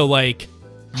 So like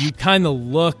you kind of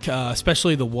look,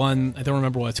 especially the one, I don't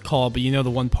remember what it's called, but the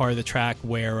one part of the track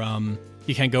where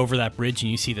you can go over that bridge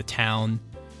and you see the town,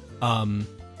 and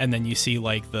then you see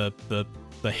like the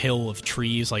hill of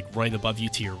trees like right above you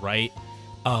to your right.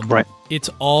 Right. It's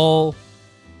all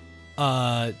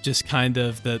just kind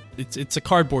of it's a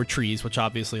cardboard trees, which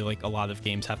obviously like a lot of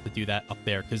games have to do that up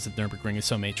there because the Nürburgring is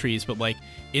so many trees, but like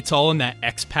it's all in that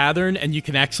X pattern, and you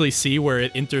can actually see where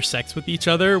it intersects with each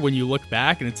other when you look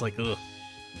back, and it's like, ugh,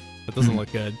 that doesn't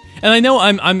look good. And I know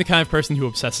I'm the kind of person who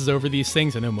obsesses over these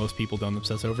things. I know most people don't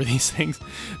obsess over these things,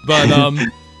 but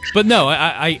but no,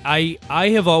 I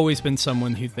have always been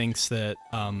someone who thinks that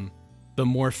the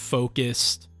more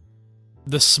focused,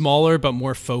 the smaller but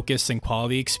more focused and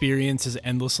quality experience is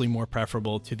endlessly more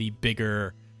preferable to the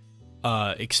bigger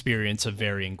experience of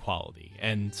varying quality.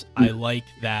 And I like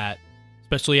that,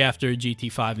 especially after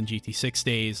GT5 and GT6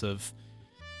 days of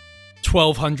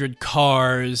 1,200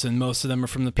 cars, and most of them are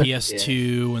from the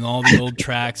PS2 and all the old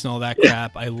tracks and all that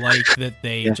crap. I like that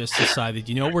they just decided,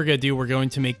 what we're going to do? We're going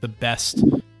to make the best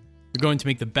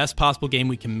possible game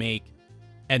we can make,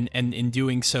 and in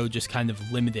doing so, just kind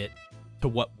of limit it to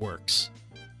what works.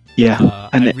 Yeah,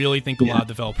 and I really think a lot of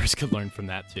developers could learn from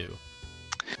that too.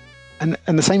 And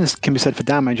the same can be said for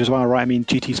damage as well, right? I mean,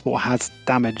 GT Sport has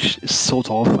damage sort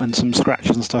of, and some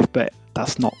scratches and stuff, but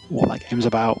that's not what that game's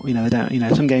about. They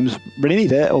don't. Some games really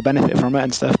need it or benefit from it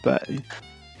and stuff, but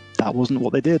that wasn't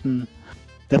what they did, and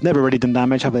they've never really done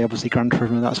damage, have they? Obviously, Gran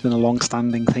Turismo, that's been a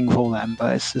long-standing thing for them,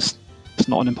 but it's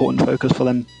not an important focus for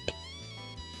them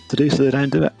to do, so they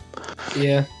don't do it.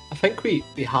 Yeah. I think we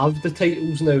have the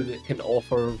titles now that can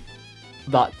offer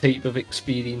that type of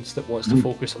experience that wants to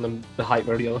focus on the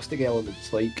hyper-realistic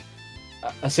elements. Like,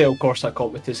 I say, of course, that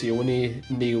Competizione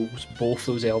nails both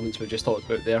those elements we just talked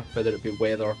about there, whether it be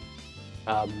weather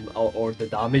or the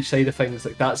damage side of things.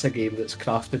 Like, that's a game that's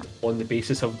crafted on the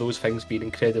basis of those things being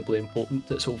incredibly important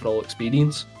to its overall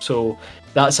experience. So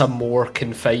that's a more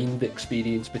confined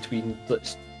experience between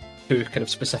two kind of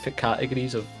specific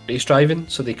categories of race driving,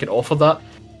 so they can offer that.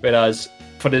 Whereas,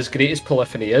 for as great as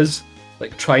Polyphony is,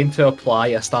 like trying to apply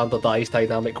a standardised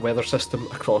dynamic weather system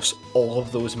across all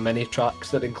of those mini tracks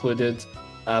that included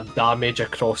damage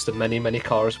across the many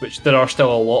cars, which there are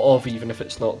still a lot of, even if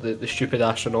it's not the stupid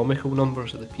astronomical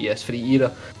numbers of the PS3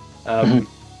 era.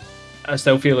 I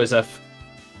still feel as if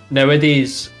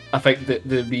nowadays, I think that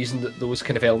the reason that those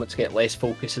kind of elements get less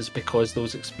focus is because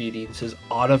those experiences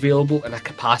are available in a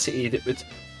capacity that would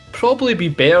probably be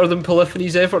better than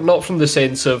Polyphony's effort, not from the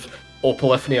sense of,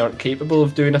 Polyphony aren't capable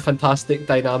of doing a fantastic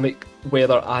dynamic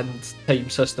weather and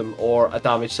time system or a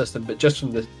damage system, but just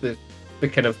from the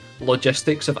kind of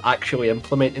logistics of actually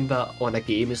implementing that on a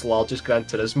game as large as Gran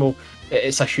Turismo,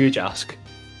 it's a huge ask.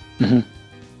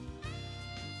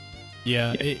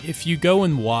 Yeah, if you go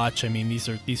and watch, I mean, these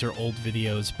are old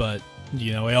videos, but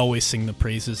I always sing the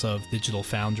praises of Digital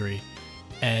Foundry.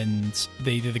 and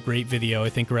they did a great video, I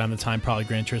think around the time probably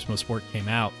Gran Turismo Sport came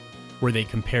out, where they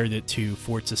compared it to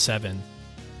Forza 7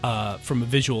 from a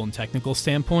visual and technical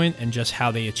standpoint, and just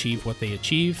how they achieve what they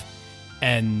achieve.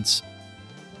 And,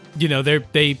 you know,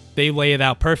 they lay it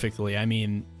out perfectly. I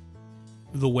mean,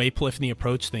 the way Polyphony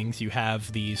approach things, you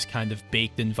have these kind of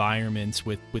baked environments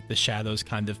with the shadows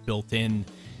kind of built in.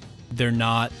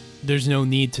 There's no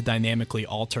need to dynamically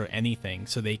alter anything,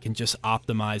 so they can just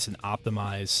optimize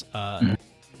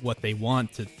what they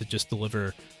want to just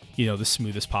deliver, you know, the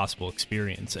smoothest possible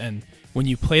experience. And when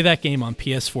you play that game on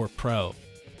PS4 Pro,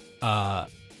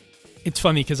 it's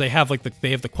funny because they have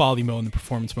the quality mode and the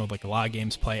performance mode like a lot of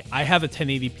games play. I have a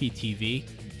 1080p TV,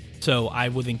 so I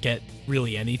wouldn't get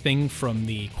really anything from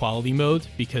the quality mode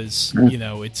because, you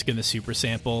know, it's going to super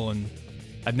sample, and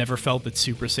I've never felt that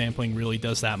super sampling really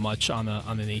does that much on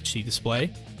an HD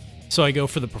display. So I go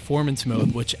for the performance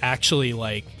mode, which actually,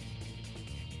 like,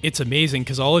 it's amazing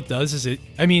because all it does is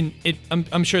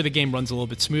I'm sure the game runs a little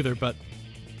bit smoother, but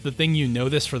the thing you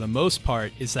notice for the most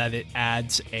part is that it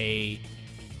adds a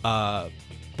per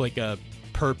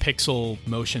pixel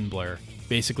motion blur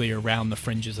basically around the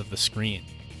fringes of the screen.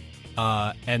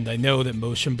 And I know that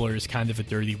motion blur is kind of a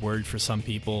dirty word for some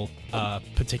people,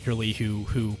 particularly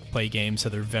who play games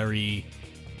that are very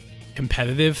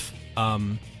competitive.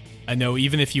 I know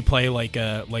even if you play like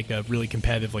a really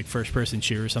competitive like first person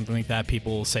shooter or something like that,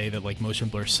 people will say that like motion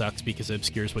blur sucks because it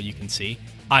obscures what you can see.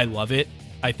 I love it.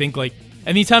 I think like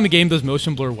anytime a game does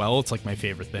motion blur well, it's like my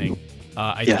favorite thing.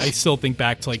 I still think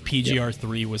back to like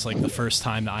PGR3 was like the first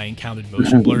time that I encountered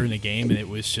motion blur in a game, and it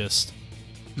was just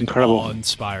incredible,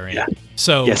 awe-inspiring. Yeah.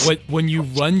 So when you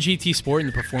run GT Sport in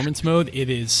the performance mode,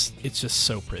 it's just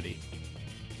so pretty.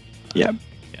 Yeah.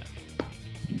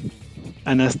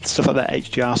 And there's stuff like that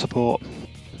HDR support,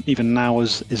 even now,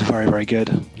 is very, very good.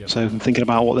 Yep. So thinking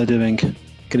about what they're going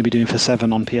to be doing for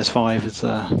 7 on PS5 is,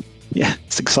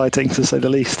 it's exciting to say the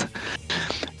least.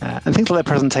 And things like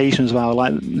their presentation as well.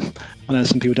 Like, I know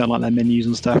some people don't like their menus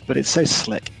and stuff, but it's so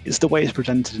slick. It's the way it's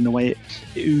presented and the way it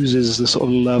oozes the sort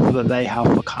of love that they have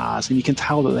for cars, and you can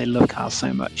tell that they love cars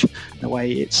so much. The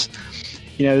way it's,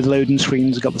 you know, the loading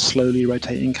screens have got the slowly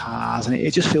rotating cars, and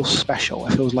it just feels special.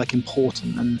 It feels like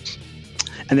important. And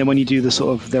then when you do the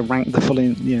sort of the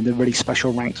really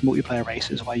special ranked multiplayer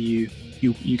races where you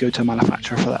go to a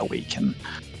manufacturer for that week and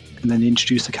then you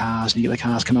introduce the cars and you get the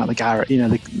cars coming out of the garage, you know,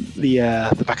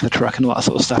 the back of the truck and all that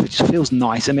sort of stuff. It just feels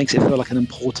nice. It makes it feel like an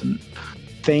important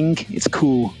thing. It's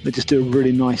cool. They just do a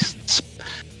really nice.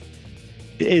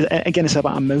 Again, it's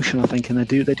about emotion, I think, and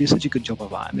they do such a good job of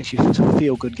that. It makes you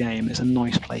feel good game. It's a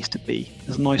nice place to be.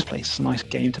 It's a nice place. It's a nice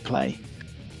game to play.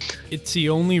 It's the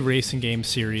only racing game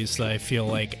series that I feel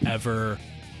like ever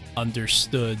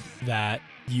understood that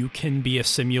you can be a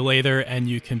simulator and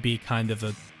you can be kind of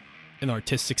an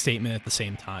artistic statement at the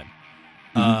same time.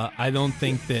 I don't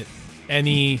think that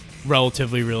any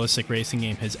relatively realistic racing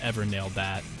game has ever nailed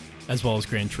that as well as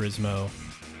Gran Turismo.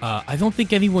 I don't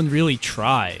think anyone really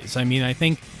tries. I mean, I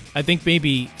think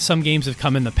maybe some games have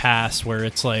come in the past where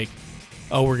it's like,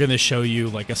 oh, we're gonna show you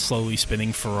like a slowly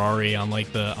spinning Ferrari on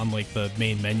the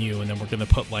main menu, and then we're gonna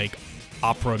put like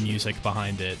opera music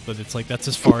behind it. But it's like that's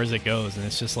as far as it goes, and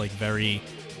it's just like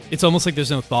it's almost like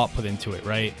there's no thought put into it,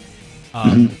 right?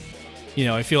 You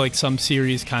know, I feel like some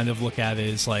series kind of look at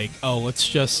it as like, oh, let's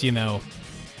just, you know,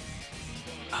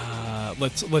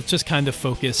 let's just kind of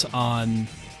focus on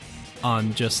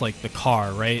just like the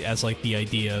car, right? As like the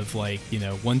idea of like, you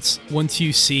know, once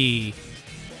you see,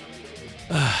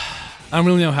 I don't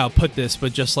really know how to put this,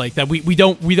 but just like that, we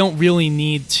don't really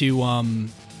need to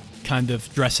kind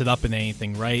of dress it up in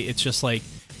anything, right? It's just like,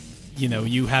 you know,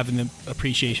 you have an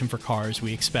appreciation for cars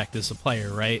we expect as a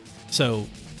player, right? So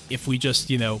if we just,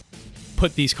 you know,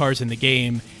 put these cars in the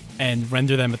game and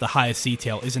render them at the highest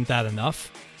detail, isn't that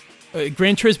enough?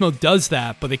 Gran Turismo does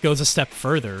that, but it goes a step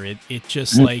further. It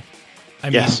just like,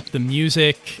 I mean, the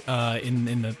music in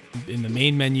the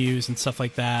main menus and stuff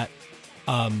like that.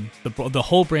 The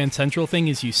whole Brand Central thing,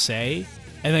 as you say,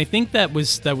 and I think that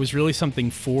was really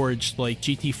something forged. Like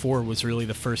GT4 was really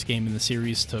the first game in the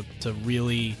series to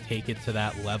really take it to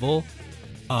that level,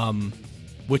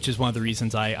 which is one of the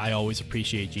reasons I always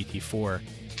appreciate GT4.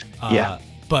 I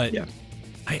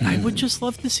would just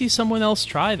love to see someone else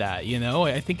try that. You know,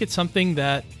 I think it's something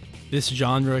that this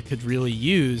genre could really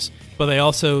use, but I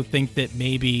also think that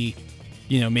maybe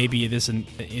it is an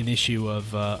issue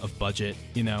of budget,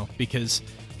 you know, because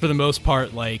for the most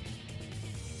part, like,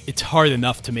 it's hard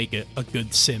enough to make a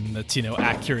good sim that's, you know,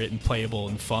 accurate and playable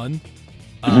and fun.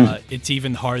 It's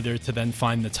even harder to then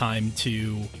find the time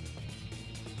to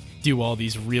do all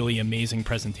these really amazing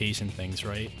presentation things,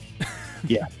 right?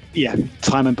 Yeah,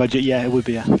 time and budget. Yeah, it would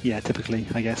be. Typically,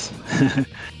 I guess.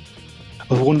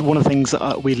 One of the things that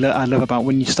I love about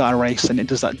when you start a race and it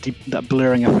does that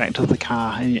blurring effect of the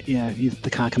car, and the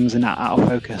car comes in out of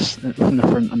focus from the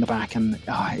front and the back, and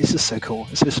it's just so cool.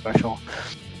 It's just special.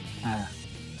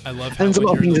 I love how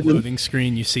when you're in the loading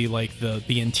screen, you see like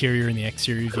the interior and the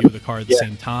exterior view of the car at the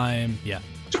same time. Yeah,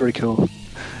 it's very cool.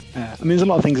 There's a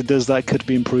lot of things it does that could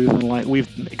be improved, and like we've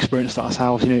experienced that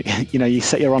ourselves. You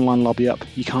set your online lobby up,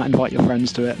 you can't invite your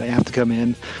friends to it; they have to come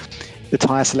in. The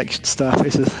tire selection stuff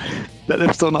is just that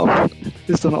they're still not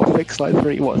fixed. Like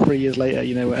 3 years later,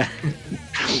 where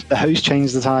the host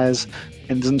changed the tires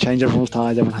and doesn't change everyone's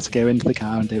tires. Everyone has to go into the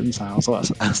car and do it themselves, all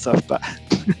that stuff. But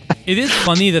it is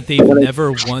funny that they've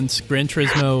never once Gran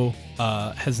Turismo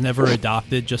has never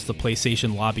adopted just the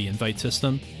PlayStation lobby invite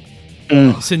system.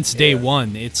 Since day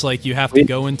one, it's like you have to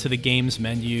go into the game's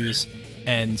menus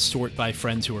and sort by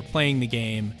friends who are playing the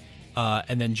game,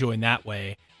 and then join that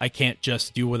way. I can't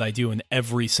just do what I do in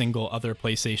every single other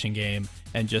PlayStation game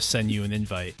and just send you an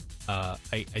invite.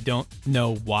 I don't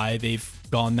know why they've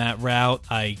gone that route.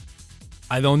 I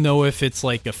don't know if it's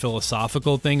like a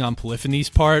philosophical thing on Polyphony's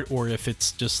part, or if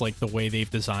it's just like the way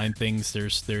they've designed things.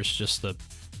 There's just a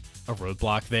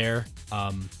roadblock there.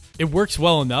 It works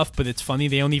well enough, but it's funny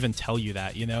they don't even tell you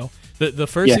that. The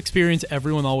first experience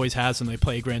everyone always has when they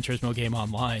play a Gran Turismo game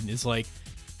online is like,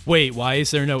 wait, why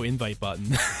is there no invite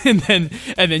button? and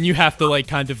then you have to like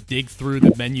kind of dig through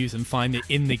the menus and find it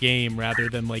in the game rather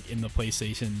than like in the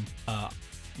PlayStation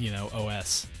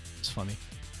OS. It's funny.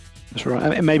 That's right. I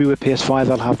mean, maybe with PS5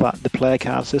 they'll have the player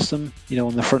card system,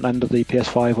 on the front end of the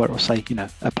PS5, where it will say,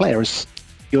 a player is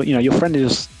your friend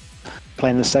is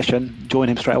playing this session, join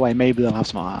him straight away. Maybe they'll have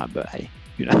some like that, but hey,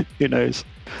 who knows?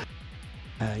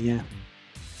 Yeah.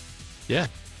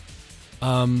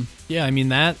 I mean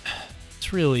that's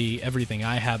really everything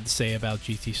I have to say about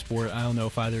GT Sport. I don't know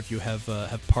if either of you have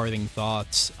parting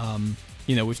thoughts.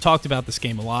 We've talked about this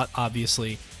game a lot,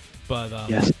 obviously, but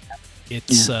yes.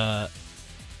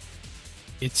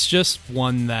 It's just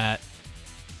one that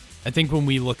I think when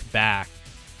we look back,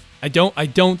 I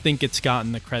don't think it's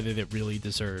gotten the credit it really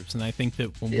deserves, and I think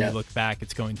that when we look back,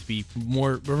 it's going to be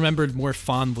more remembered more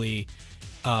fondly,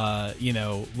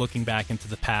 looking back into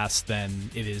the past than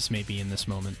it is maybe in this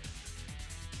moment.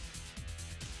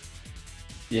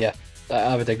 Yeah,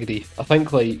 I would agree. I think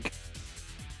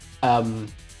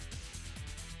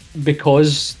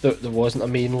because there wasn't a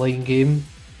mainline game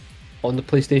on the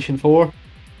PlayStation 4,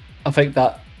 I think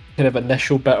that kind of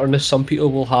initial bitterness some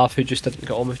people will have who just didn't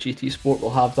get on with GT Sport will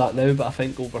have that now, but I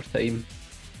think over time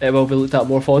it will be looked at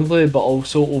more fondly, but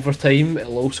also over time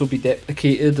it'll also be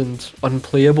deprecated and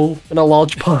unplayable in a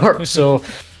large part. So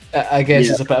I guess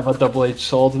it's a bit of a double-edged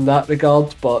sword in that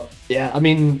regard. But yeah, I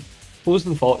mean,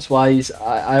 closing thoughts wise,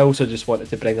 I also just wanted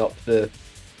to bring up the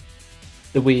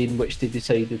way in which they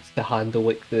decided to handle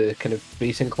like the kind of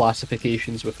racing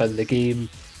classifications within the game,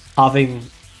 having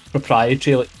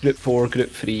proprietary like Group 4, Group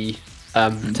 3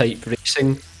 type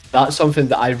racing. That's something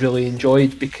that I really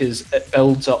enjoyed because it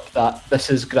builds up that this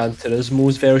is Gran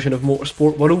Turismo's version of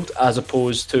Motorsport World as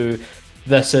opposed to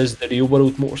this is the real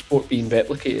world Motorsport being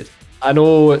replicated. I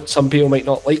know some people might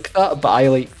not like that, but I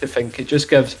like to think it just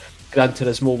gives Gran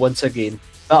Turismo once again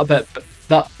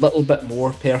that little bit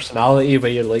more personality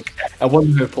where you're like, I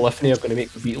wonder how Polyphony are going to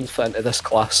make the Beetle fit into this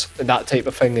class and that type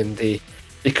of thing, and they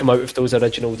come out with those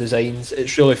original designs.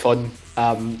 It's really fun.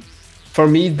 For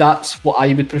me, that's what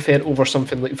I would prefer over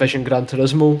something like Vision Gran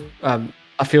Turismo.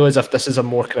 I feel as if this is a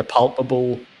more kind of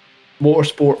palpable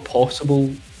Motorsport possible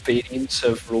variants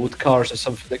of road cars is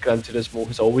something that Gran Turismo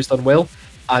has always done well,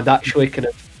 and actually kind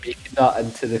of making that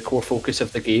into the core focus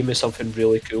of the game is something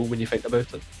really cool when you think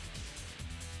about it.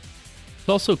 It's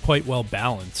also quite well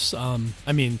balanced.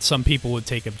 I mean, some people would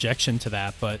take objection to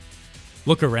that, but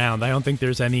look around. I don't think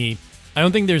there's any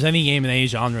game in any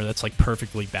genre that's like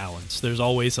perfectly balanced. There's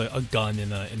always a gun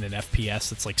in an FPS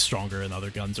that's like stronger than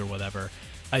other guns or whatever.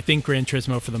 I think Gran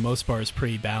Turismo for the most part is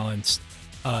pretty balanced,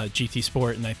 GT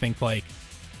Sport, and I think like,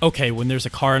 okay, when there's a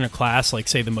car in a class, like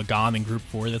say the Megane in Group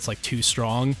 4 that's like too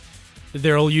strong,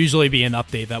 there'll usually be an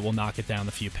update that will knock it down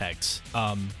a few pegs.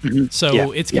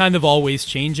 It's kind of always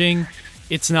changing.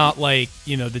 It's not like,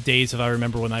 the days of I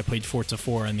remember when I played Forza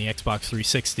 4 on the Xbox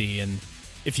 360, and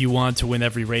if you wanted to win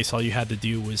every race, all you had to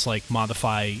do was like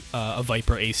modify a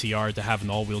Viper ACR to have an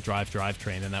all-wheel drive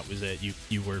drivetrain, and that was it.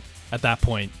 You were at that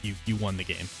point you won the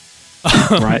game.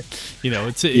 Right.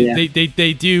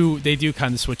 They do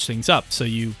kind of switch things up, so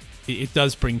it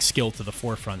does bring skill to the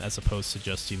forefront as opposed to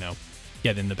just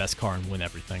get in the best car and win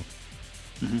everything.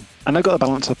 Mm-hmm. And they've got a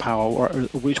balance of power,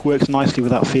 which works nicely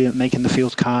without making the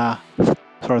field car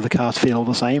color of the cars feel all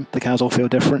the same. The cars all feel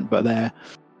different, but they're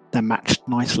matched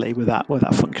nicely with that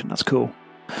function. That's cool.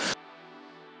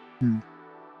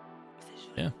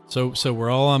 Yeah. So we're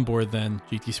all on board then.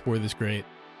 GT Sport is great.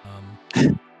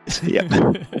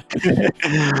 Yeah.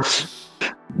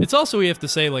 It's also, we have to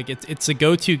say, like, it's a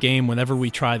go-to game whenever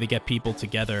we try to get people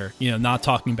together, you know, not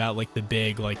talking about like the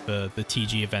big, like the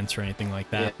TG events or anything like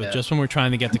that, but just when we're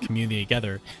trying to get the community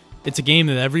together. It's a game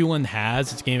that everyone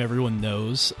has. It's a game everyone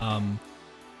knows.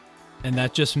 And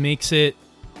that just makes it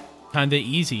kind of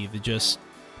easy to just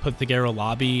put together a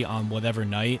lobby on whatever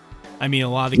night. I mean, a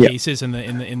lot of the cases in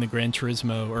the Gran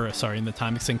Turismo, or sorry, in the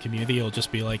Time Extend community, it'll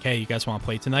just be like, hey, you guys want to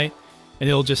play tonight? And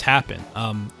it'll just happen.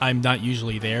 I'm not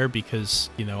usually there because,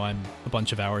 you know, I'm a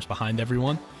bunch of hours behind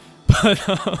everyone. But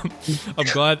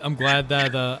I'm glad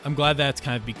that it's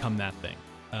kind of become that thing.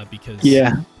 Because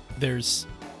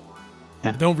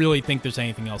I don't really think there's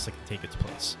anything else that can take its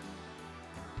place.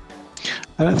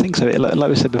 I don't think so. Like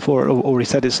we said before, already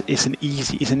said, it's an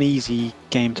easy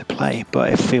game to play,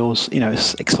 but it feels, you know,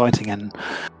 it's exciting, and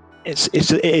it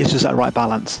is just that right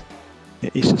balance.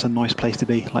 It's just a nice place to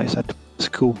be. Like I said, it's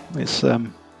cool. It's a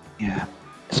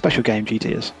special game.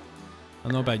 GT is. I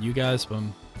don't know about you guys, but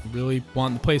I'm really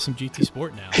wanting to play some GT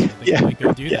Sport now. So I think I might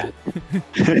go do that.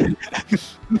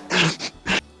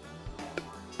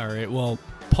 All right. Well,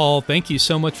 Paul, thank you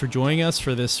so much for joining us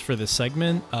for this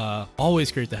segment.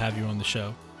 Always great to have you on the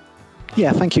show.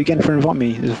 Yeah, thank you again for inviting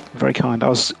me. It was very kind. I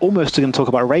was almost going to talk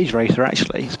about Rage Racer,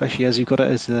 actually, especially as you've got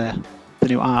it as the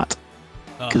new art.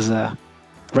 Because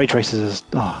Rage Racer is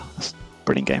that's a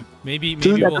brilliant game. Maybe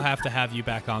we'll have to have you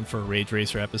back on for a Rage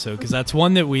Racer episode, because that's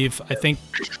one that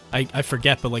I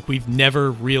forget, but like we've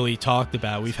never really talked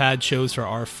about. We've had shows for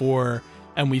R4,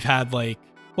 and we've had we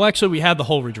had the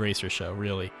whole Ridge Racer show,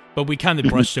 really. But we kind of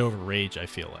brushed over Rage, I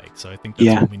feel like. So I think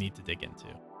that's what we need to dig into.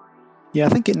 Yeah, I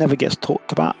think it never gets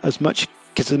talked about as much,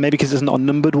 because it's not a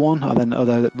numbered one,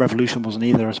 although Revolution wasn't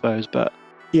either, I suppose. But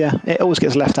yeah, it always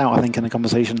gets left out, I think, in the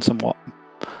conversation somewhat.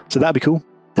 So that'd be cool.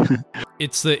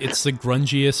 It's the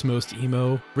grungiest, most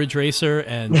emo Ridge Racer,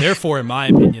 and therefore, in my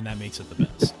opinion, that makes it the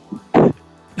best.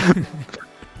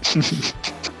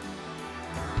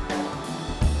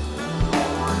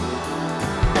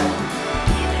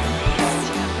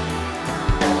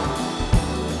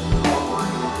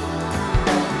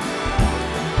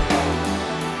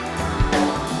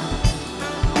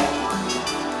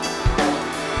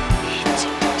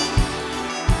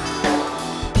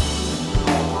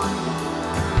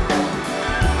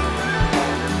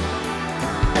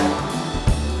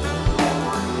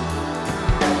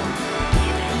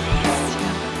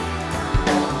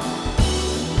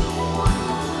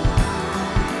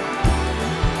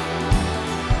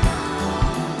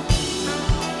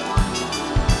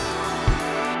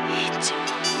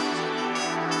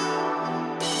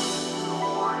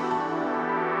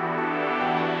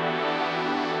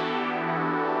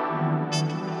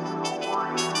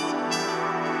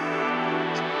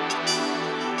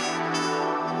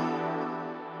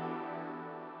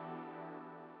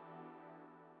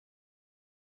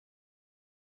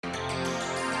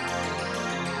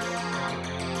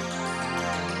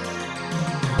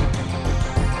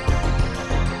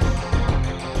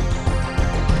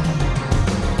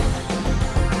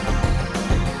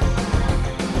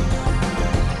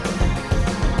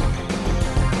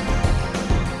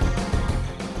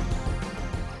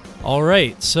 All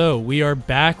right, so we are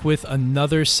back with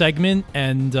another segment,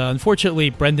 and unfortunately,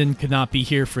 Brendan could not be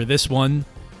here for this one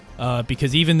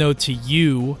because even though to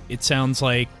you it sounds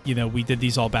like, you know, we did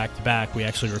these all back to back, we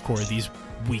actually recorded these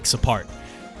weeks apart.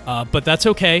 But that's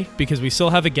okay, because we still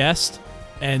have a guest,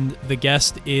 and the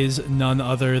guest is none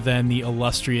other than the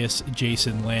illustrious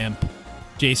Jason Lamp.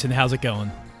 Jason, how's it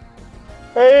going?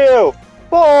 Hey, you!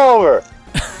 Pull over!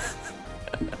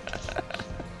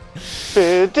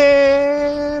 Full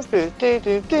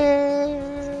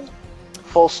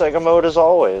Sega mode as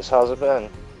always. How's it been?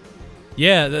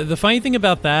 Yeah, the funny thing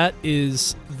about that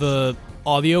is the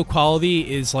audio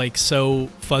quality is like so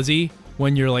fuzzy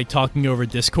when you're like talking over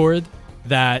Discord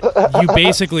that you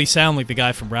basically sound like the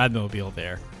guy from Radmobile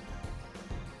there.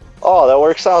 Oh, that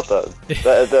works out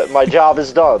then. My job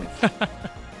is done. That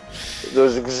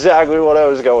was exactly what I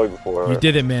was going for. You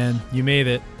did it, man. You made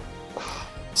it.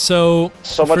 So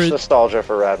much nostalgia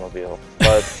for Radmobile,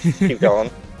 but keep going.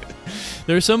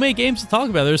 There's so many games to talk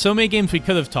about. There's so many games we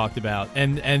could have talked about,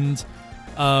 and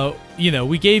you know,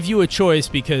 we gave you a choice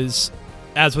because,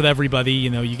 as with everybody, you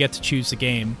know, you get to choose the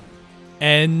game,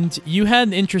 and you had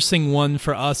an interesting one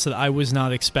for us that I was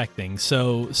not expecting.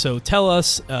 So tell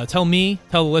us, tell me,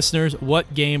 tell the listeners,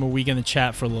 what game are we going to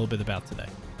chat for a little bit about today?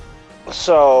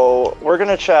 So we're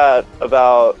gonna chat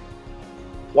about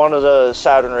one of the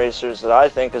Saturn racers that I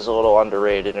think is a little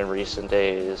underrated in recent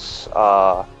days.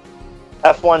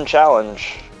 F1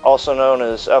 Challenge, also known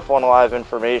as F1 Live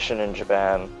Information in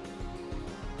Japan.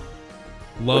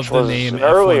 Love which the was name an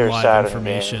F1 earlier Live Saturn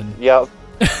Information. Game. Yep.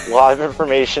 Live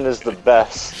Information is the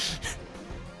best.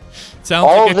 Sounds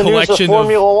All like of a the news of collection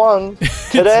Formula One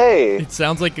today. It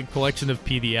sounds like a collection of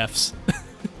PDFs.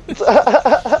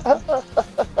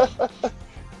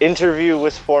 Interview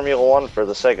with Formula One for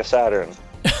the Sega Saturn.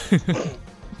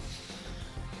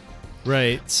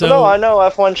 Right. But So no, I know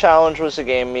F1 Challenge was a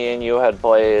game me and you had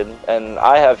played, and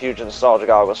I have huge nostalgia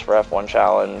goggles for F1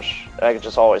 Challenge, and I could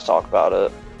just always talk about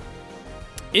it.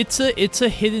 it's a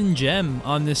hidden gem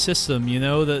on this system, you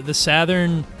know, the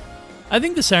Saturn. I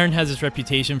think the Saturn has its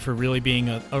reputation for really being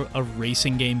a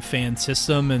racing game fan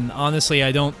system, and honestly,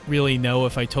 I don't really know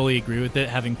if I totally agree with it,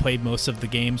 having played most of the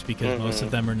games, because most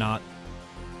of them are not,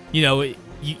 you know,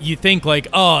 you think like,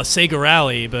 oh, Sega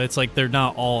Rally, but it's like they're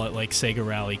not all at like Sega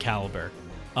Rally caliber.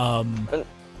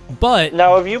 But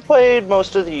Now, have you played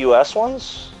most of the US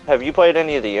ones? Have you played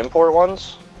any of the import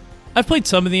ones? I've played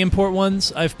some of the import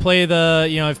ones. I've played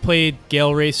I've played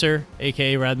Gale Racer,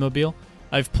 aka Radmobile.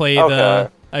 I've played Okay.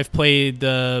 I've played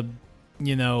the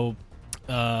one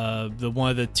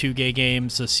of the Touge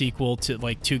games, the sequel to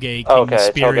like Touge King Okay,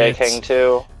 Spirits. Toge King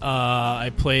 2.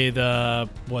 I played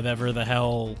whatever the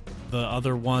hell the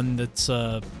other one that's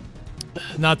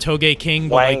not Toge King,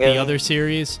 but like the Wangan. other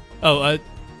series. Oh,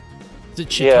 is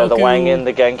it Yeah, the Shitoku? Wangan,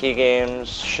 the Genki games,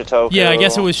 Shitoku. Yeah, I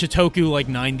guess it was Shitoku like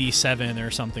 97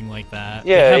 or something like that.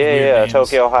 They Yeah, have yeah, weird yeah. names.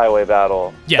 Tokyo Highway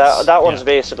Battle. Yes, That one's yeah.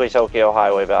 basically Tokyo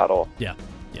Highway Battle. Yeah.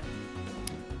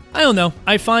 I don't know.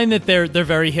 I find that they're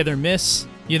very hit or miss.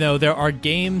 You know, there are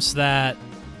games that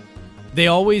they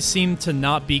always seem to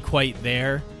not be quite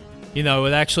there. You know, I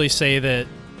would actually say that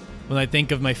when I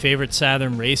think of my favorite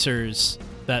Saturn racers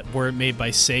that weren't made by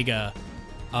Sega,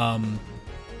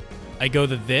 I go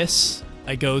to this.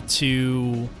 I go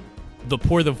to the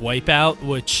port of Wipeout,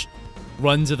 which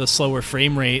runs at a slower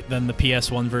frame rate than the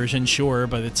PS1 version, sure,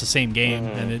 but it's the same game,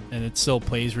 and it still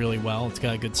plays really well. It's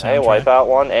got a good Hey, soundtrack. Wipeout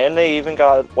 1, and they even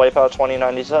got Wipeout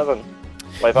 2097.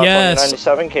 Wipeout Yes.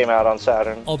 2097 came out on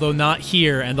Saturn. Although not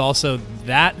here, and also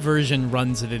that version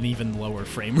runs at an even lower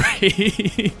frame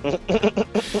rate.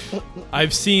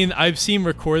 I've seen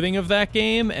recording of that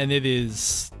game, and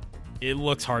it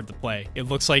looks hard to play. It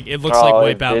looks like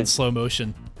Wipeout in slow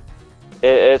motion.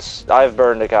 I've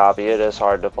burned a copy. It is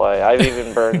hard to play. I've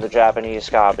even burned the Japanese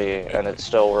copy, and it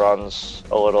still runs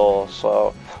a little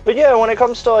slow. But yeah, when it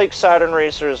comes to like Saturn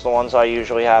racers, the ones I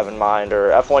usually have in mind, or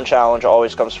F1 Challenge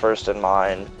always comes first in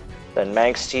mind. Then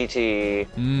Manx TT,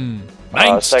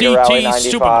 Manx Sega Rally TT 95,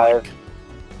 Superbike.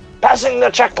 Passing the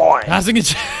Checkpoint. Passing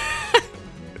it.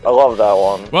 I love that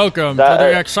one. Welcome That- to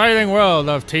the exciting world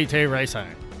of TT racing.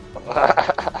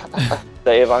 The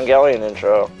Evangelion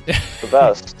intro, the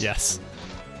best. Yes.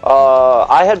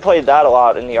 I had played that a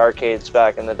lot in the arcades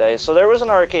back in the day. So there was an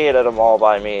arcade at a mall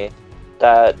by me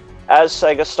that, as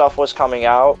Sega stuff was coming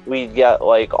out, we'd get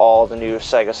like all the new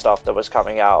Sega stuff that was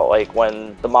coming out. Like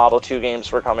when the Model 2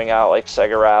 games were coming out, like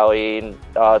Sega Rally,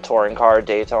 Touring Car,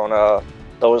 Daytona,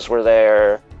 those were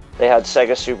there. They had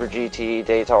Sega Super GT,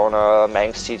 Daytona,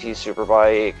 Manx TT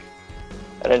Superbike.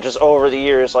 And then just over the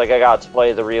years, like I got to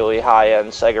play the really high-end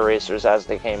Sega racers as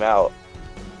they came out.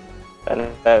 And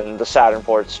then the Saturn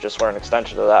ports just were an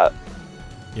extension of that.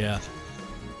 Yeah.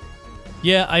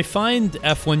 Yeah, I find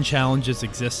F1 Challenge's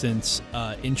existence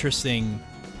interesting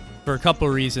for a couple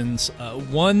of reasons.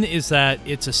 One is that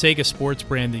it's a Sega Sports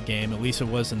branded game, at least it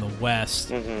was in the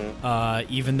West,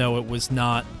 even though it was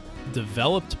not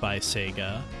developed by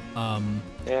Sega.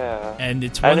 Yeah. And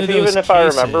it's one And of those even if I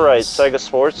remember right, cases- Sega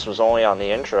Sports was only on the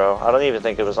intro. I don't even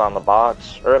think it was on the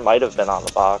box, or it might have been on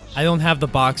the box. I don't have the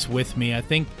box with me. I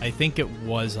think it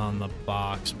was on the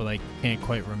box, but I can't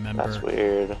quite remember. That's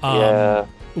weird. Um, Yeah.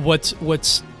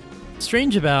 What's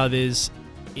strange about it is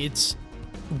it's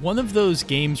one of those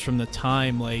games from the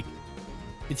time, like,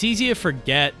 it's easy to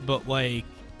forget, but like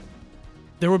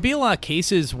there would be a lot of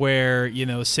cases where, you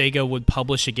know, Sega would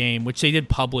publish a game, which they did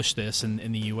publish this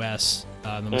in the US,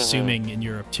 and I'm assuming in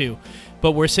Europe too,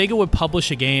 but where Sega would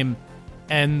publish a game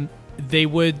and they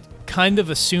would kind of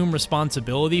assume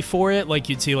responsibility for it. Like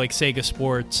you'd see like Sega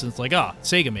Sports, and it's like,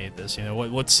 Sega made this, you know,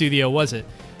 what studio was it?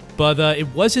 But it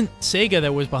wasn't Sega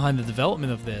that was behind the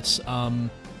development of this.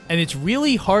 And it's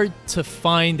really hard to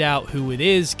find out who it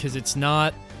is, because it's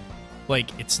not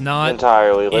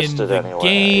Entirely in listed the anyway.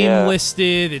 game Yeah.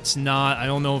 listed. It's not, I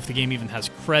don't know if the game even has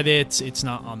credits. It's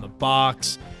not on the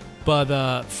box.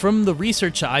 But from the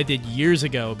research I did years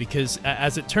ago, because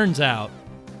as it turns out,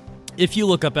 if you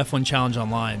look up F1 Challenge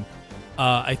online,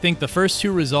 I think the first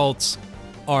two results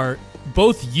are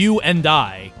both you and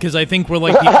I, because I think we're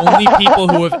like the only people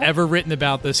who have ever written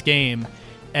about this game.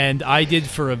 And I did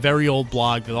for a very old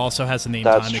blog that also has the name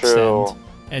That's Time true. Extend.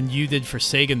 And you did for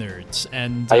Sega Nerds.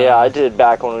 And Yeah, I did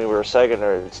back when we were Sega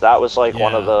Nerds. That was like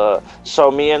one of the. So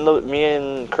me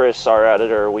and Chris, our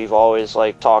editor, we've always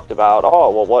like talked about,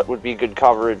 what would be good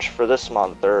coverage for this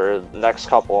month or next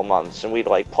couple of months, and we'd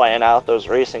like plan out those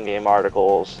racing game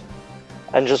articles.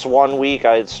 And just one week,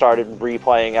 I had started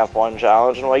replaying F1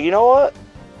 Challenge, and I'm like, you know what?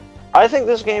 I think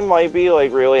this game might be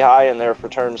like really high in there for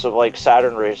terms of like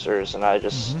Saturn racers, and I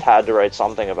just had to write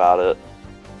something about it.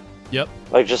 Yep.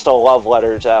 Like just a love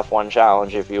letter to F1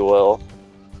 Challenge, if you will.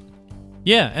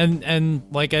 Yeah, and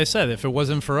like I said, if it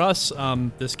wasn't for us,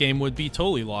 this game would be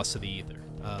totally lost to the ether.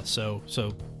 So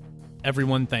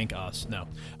everyone thank us. No.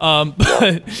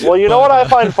 Well, you know what I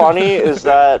find funny is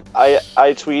that I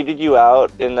tweeted you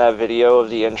out in that video of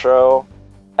the intro,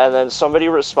 and then somebody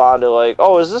responded like,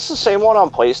 "Oh, is this the same one on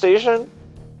PlayStation?"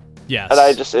 Yes. And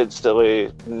I just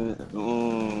instantly,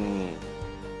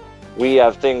 we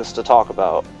have things to talk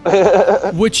about.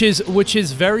 which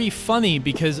is very funny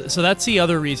because that's the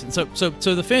other reason. So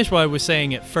to finish what I was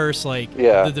saying at first, like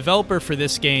the developer for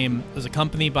this game was a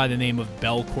company by the name of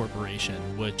Bell Corporation,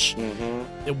 which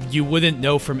you wouldn't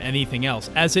know from anything else.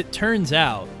 As it turns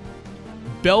out,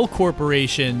 Bell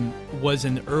Corporation was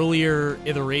an earlier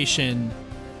iteration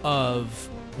of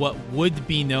what would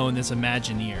be known as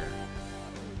Imagineer.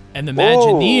 And the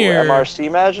Imagineer, MRC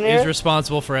Imagineer is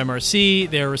responsible for MRC.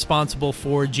 They're responsible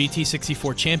for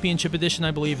GT64 Championship Edition,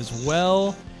 I believe, as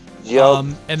well. Yep.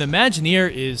 And the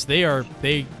Imagineer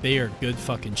they are good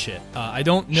fucking shit. I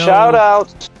don't know. Shout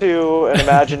out to an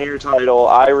Imagineer title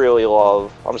I really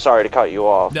love. I'm sorry to cut you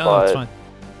off. No, but it's fine.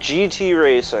 GT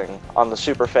Racing on the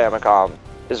Super Famicom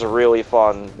is a really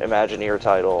fun Imagineer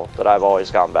title that I've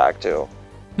always gone back to.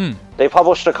 They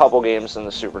published a couple games in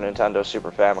the Super Nintendo,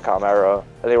 Super Famicom era,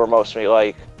 and they were mostly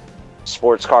like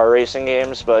sports car racing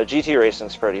games, but GT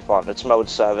Racing's pretty fun. It's Mode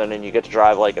 7, and you get to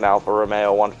drive like an Alfa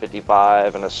Romeo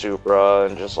 155 and a Supra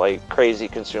and just like crazy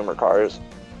consumer cars.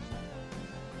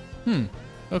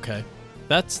 Okay.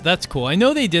 That's cool. I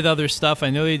know they did other stuff. I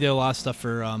know they did a lot of stuff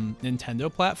for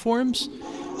Nintendo platforms,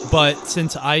 but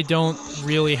since I don't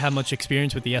really have much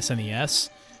experience with the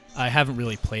SNES, I haven't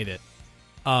really played it.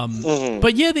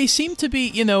 But yeah, they seem to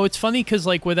be, it's funny because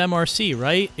like with MRC,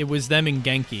 right? It was them and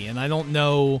Genki, and I don't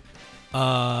know,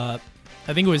 I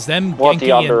think it was them, what Genki,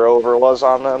 the under-over was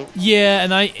on them. Yeah,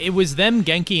 and it was them,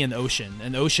 Genki, and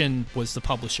Ocean was the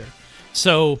publisher.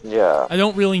 So yeah, I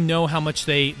don't really know how much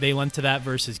they lent to that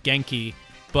versus Genki,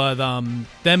 but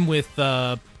then with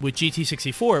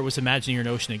GT64, it was Imagineer and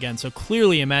Ocean again. So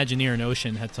clearly Imagineer and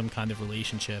Ocean had some kind of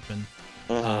relationship, and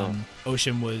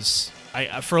Ocean was...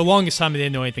 for the longest time, I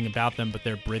didn't know anything about them, but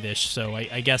they're British, so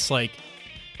I guess, like,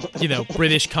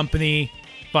 British company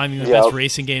finding the best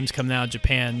racing games coming out of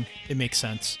Japan, it makes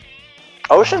sense.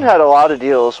 Ocean had a lot of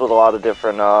deals with a lot of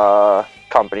different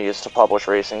companies to publish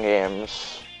racing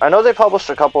games. I know they published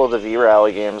a couple of the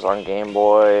V-Rally games on Game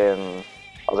Boy and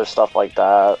other stuff like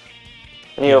that.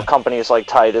 And you have companies like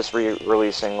Titus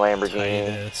releasing Lamborghini.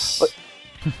 Titus.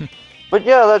 But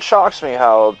yeah, that shocks me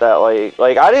how that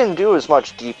like I didn't do as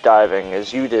much deep diving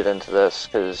as you did into this,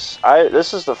 because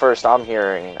this is the first I'm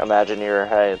hearing Imagineer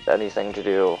had anything to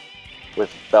do with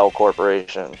Bell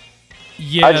Corporation.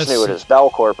 Yes. I just knew it as Bell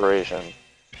Corporation.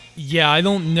 Yeah, I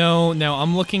don't know. Now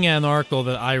I'm looking at an article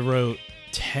that I wrote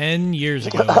 10 years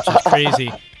ago, which is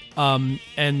crazy.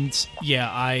 And yeah,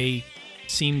 I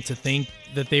seem to think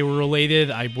that they were related.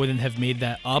 I wouldn't have made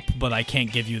that up, but I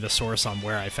can't give you the source on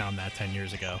where I found that 10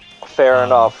 years ago. Fair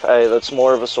enough. Hey, that's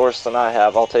more of a source than I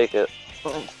have. I'll take it.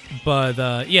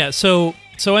 But yeah, so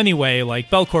anyway, like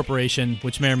Bell Corporation,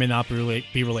 which may or may not be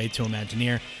related to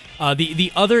Imagineer.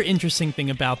 The other interesting thing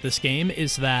about this game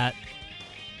is that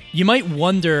you might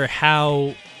wonder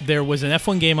how there was an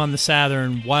F1 game on the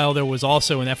Saturn while there was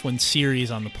also an F1 series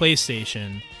on the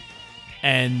PlayStation.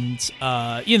 And,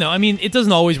 I mean, it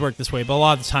doesn't always work this way, but a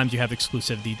lot of the times you have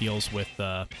exclusivity deals with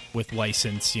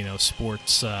licensed,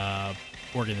 sports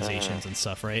organizations and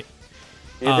stuff, right?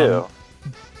 You do.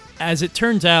 As it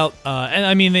turns out, and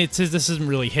I mean, this isn't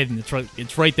really hidden.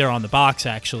 It's right there on the box,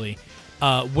 actually.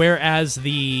 Whereas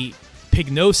the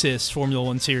Pignosis Formula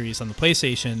One series on the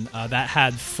PlayStation, that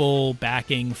had full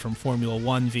backing from Formula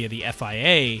One via the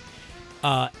FIA,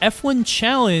 F1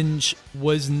 Challenge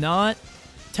was not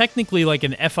technically like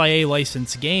an FIA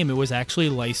licensed game. It was actually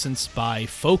licensed by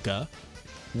FOCA,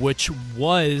 which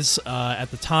was, at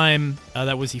the time,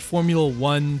 that was the Formula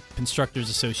One Constructors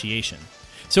Association.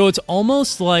 So it's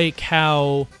almost like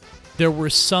how there were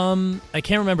some, I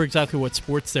can't remember exactly what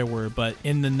sports there were, but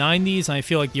in the 90s, and I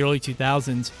feel like the early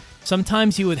 2000s,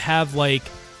 sometimes you would have like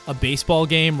a baseball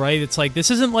game, right? It's like, this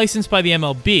isn't licensed by the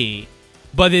MLB,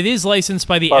 but it is licensed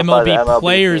by the MLB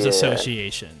Players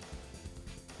Association,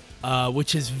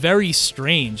 which is very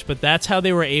strange, but that's how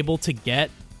they were able to get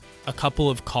a couple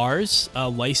of cars,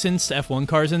 licensed F1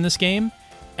 cars in this game,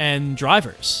 and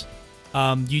drivers.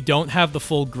 You don't have the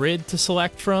full grid to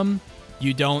select from.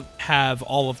 You don't have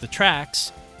all of the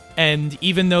tracks. And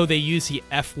even though they use the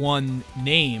F1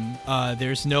 name,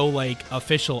 there's no like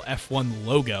official F1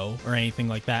 logo or anything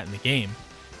like that in the game.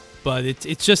 But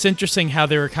it's just interesting how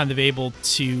they were kind of able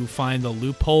to find a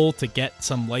loophole to get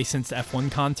some licensed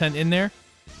F1 content in there.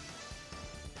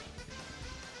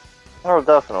 Oh,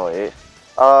 definitely.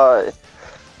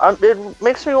 It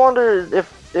makes me wonder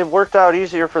if it worked out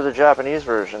easier for the Japanese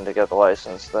version to get the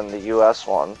license than the US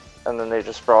one, and then they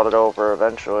just brought it over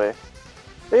eventually.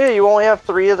 But yeah, you only have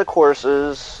 3 of the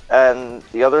courses, and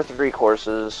the other 3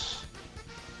 courses,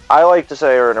 I like to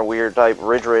say, are in a weird type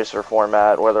Ridge Racer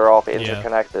format where they're all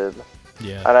interconnected.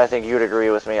 Yeah. And I think you'd agree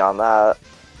with me on that.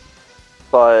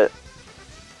 But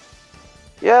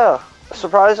yeah,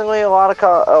 surprisingly, a lot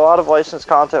of licensed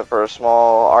content for a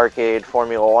small arcade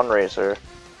Formula One racer.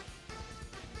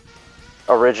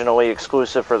 Originally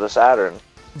exclusive for the Saturn.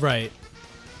 Right.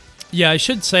 Yeah, I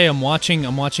should say I'm watching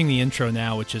the intro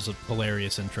now, which is a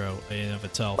hilarious intro in and of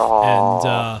itself.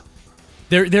 Aww.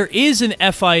 And there is an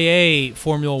FIA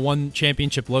Formula One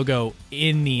Championship logo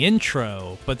in the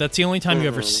intro, but that's the only time you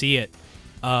ever see it.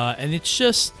 And it's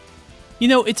just,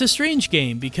 it's a strange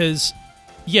game because,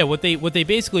 yeah, what they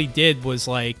basically did was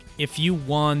like, if you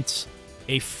want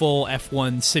a full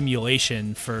F1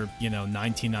 simulation for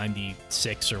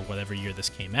 1996 or whatever year this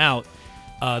came out,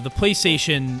 the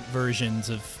PlayStation versions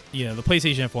of the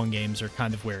PlayStation F1 games are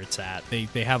kind of where it's at.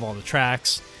 They have all the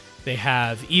tracks, they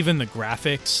have even the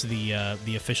graphics,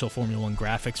 the official Formula One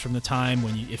graphics from the time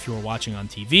if you were watching on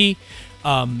TV.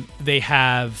 They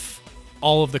have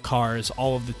all of the cars,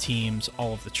 all of the teams,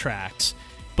 all of the tracks.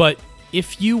 But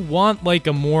if you want like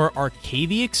a more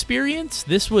arcadey experience,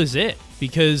 this was it,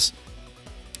 because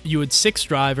you had 6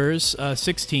 drivers,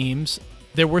 6 teams.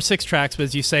 There were 6 tracks, but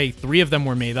as you say, 3 of them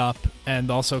were made up and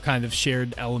also kind of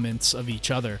shared elements of each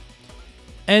other.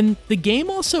 And the game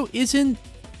also isn't,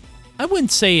 I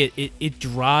wouldn't say it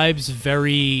drives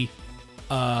very,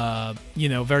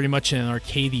 very much in an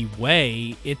arcadey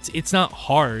way. It's not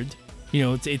hard.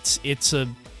 It's a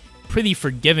pretty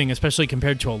forgiving, especially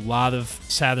compared to a lot of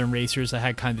Saturn racers that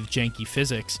had kind of janky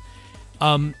physics.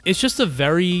 It's just a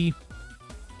very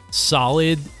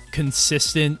solid,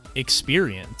 consistent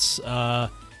experience.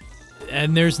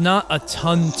 And there's not a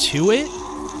ton to it,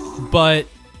 but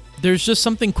there's just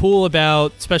something cool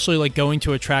about, especially like going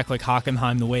to a track like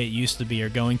Hockenheim the way it used to be, or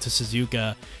going to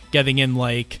Suzuka, getting in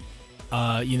like,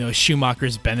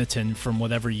 Schumacher's Benetton from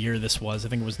whatever year this was. I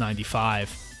think it was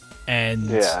 95.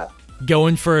 And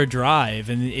going for a drive.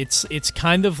 And it's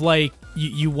kind of like,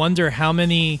 you wonder how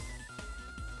many,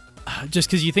 just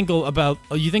because you think a lot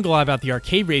about the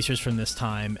arcade racers from this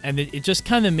time, and it just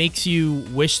kind of makes you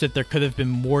wish that there could have been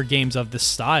more games of this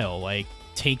style, like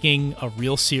taking a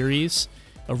real series,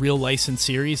 a real licensed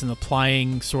series, and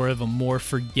applying sort of a more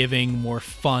forgiving, more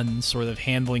fun sort of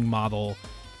handling model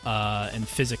and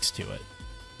physics to it.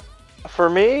 For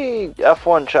me,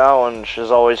 F1 Challenge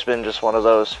has always been just one of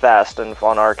those fast and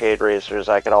fun arcade racers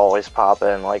I could always pop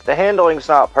in. Like, the handling's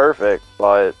not perfect,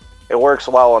 but it works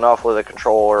well enough with a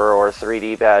controller or a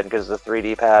 3D pad, because the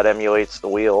 3D pad emulates the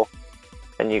wheel,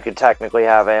 and you could technically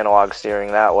have analog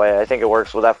steering that way. I think it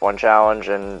works with F1 Challenge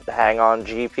and Hang On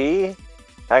GP?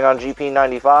 Hang On GP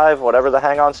 95, whatever the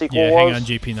Hang On sequel was. Yeah, Hang On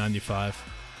GP 95.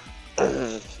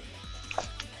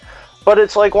 But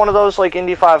it's like one of those like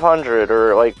Indy 500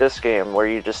 or like this game where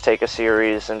you just take a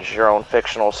series and just your own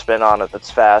fictional spin on it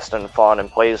that's fast and fun and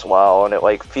plays well, and it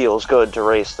like feels good to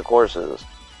race the courses.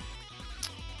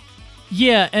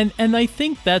 Yeah, and I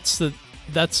think that's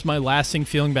my lasting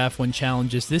feeling about F1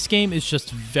 Challenge is this game is just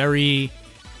very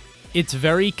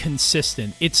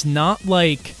consistent. It's not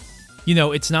like,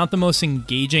 it's not the most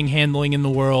engaging handling in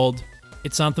the world.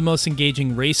 It's not the most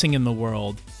engaging racing in the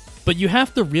world. But you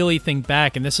have to really think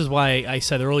back, and this is why I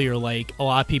said earlier, like, a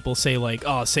lot of people say, like,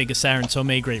 oh, Sega Saturn, so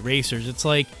many great racers. It's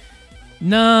like,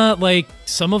 nah, like,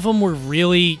 some of them were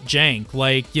really jank.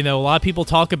 Like, a lot of people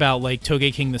talk about, like,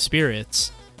 Togeking the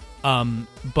Spirits.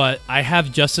 But I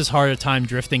have just as hard a time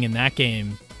drifting in that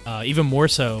game, even more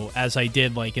so as I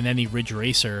did, like, in any Ridge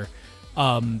Racer,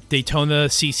 Daytona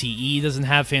CCE doesn't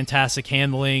have fantastic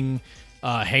handling.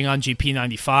 Hang On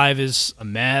GP95 is a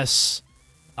mess.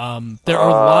 There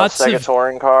are lots Sega of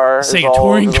Touring Car. Sega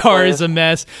Touring Car is a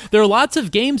mess. There are lots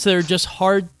of games that are just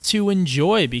hard to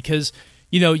enjoy because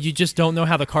you just don't know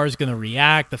how the car is going to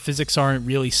react. The physics aren't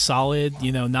really solid.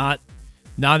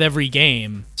 Not every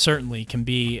game certainly can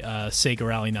be Sega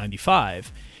Rally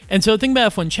 95. And so the thing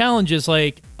about F1 Challenge is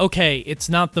like, okay, it's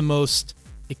not the most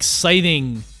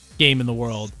exciting game in the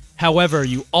world. However,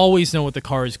 you always know what the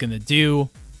car is going to do.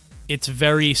 It's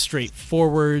very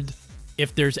straightforward.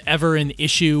 If there's ever an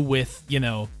issue with,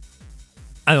 I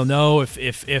don't know,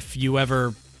 if you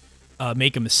ever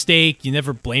make a mistake, you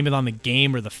never blame it on the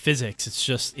game or the physics.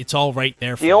 It's all right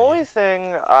there for you. The only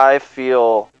thing I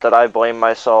feel that I blame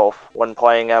myself when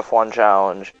playing F1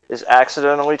 Challenge is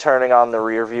accidentally turning on the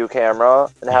rear view camera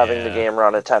and having the game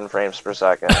run at 10 frames per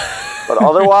second. But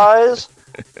otherwise,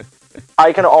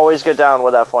 I can always get down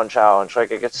with F1 Challenge.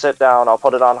 Like, I could sit down, I'll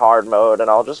put it on hard mode, and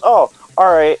I'll just,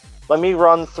 alright, let me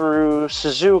run through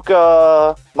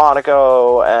Suzuka,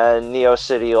 Monaco, and Neo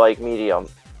City, like, medium.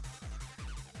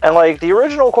 And, like, the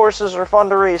original courses are fun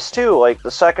to race, too. Like,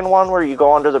 the second one where you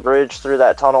go under the bridge through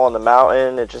that tunnel in the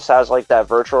mountain, it just has, like, that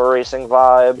virtual racing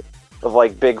vibe of,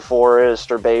 like, Big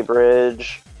Forest or Bay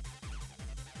Bridge.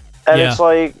 And it's,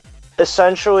 like,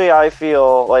 essentially, I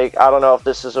feel like, I don't know if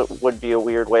this would be a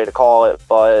weird way to call it,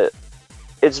 but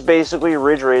it's basically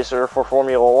Ridge Racer for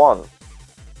Formula One.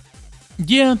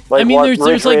 Yeah, like, I mean, there's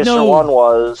Ridge like Racer no 1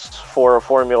 was for a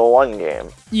Formula One game.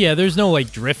 Yeah, there's no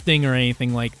like drifting or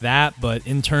anything like that, but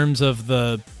in terms of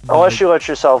unless you let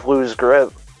yourself lose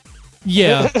grip.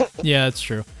 Yeah, it's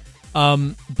true.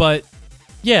 But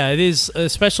yeah, it is,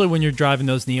 especially when you're driving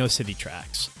those Neo City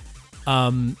tracks.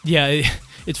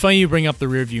 It's funny you bring up the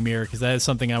rear view mirror because that is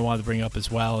something I wanted to bring up as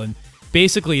well. And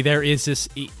basically, there is this.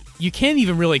 You can't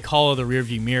even really call it a rear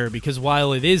view mirror because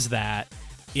while it is that,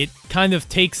 it kind of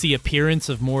takes the appearance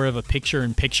of more of a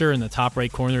picture-in-picture in the top right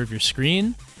corner of your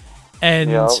screen. And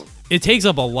it takes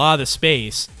up a lot of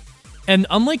space. And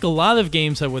unlike a lot of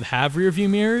games that would have rear view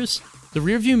mirrors, the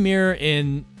rear view mirror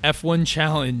in F1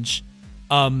 Challenge,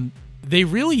 they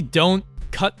really don't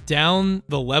cut down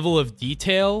the level of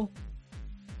detail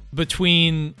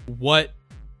between what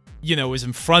is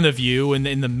in front of you and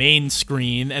in the main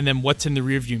screen and then what's in the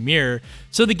rear view mirror.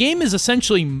 So the game is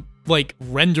essentially like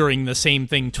rendering the same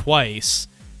thing twice,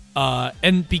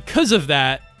 and because of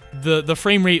that, the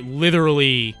frame rate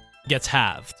literally gets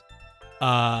halved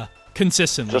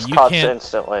consistently. Just cuts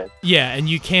instantly. Yeah, and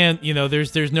you can't,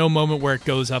 there's no moment where it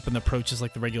goes up and approaches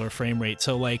like the regular frame rate.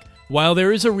 So like while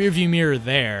there is a rear view mirror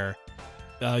there,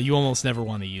 you almost never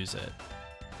want to use it.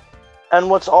 And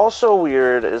what's also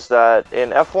weird is that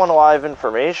in F1 Live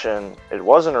Information, it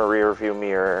wasn't a rear view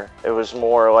mirror. It was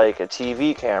more like a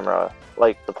TV camera,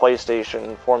 like the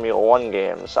PlayStation Formula One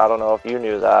games. I don't know if you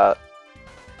knew that.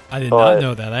 I did not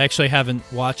know that. I actually haven't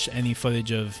watched any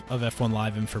footage of F1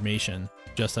 Live Information,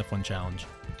 just F1 Challenge.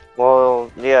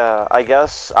 Well, yeah, I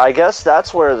guess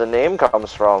that's where the name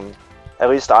comes from. At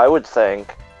least I would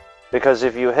think. Because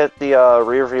if you hit the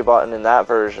rear view button in that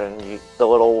version, the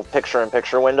little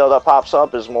picture-in-picture window that pops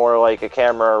up is more like a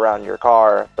camera around your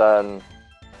car than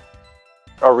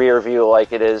a rear view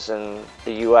like it is in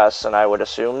the US, and I would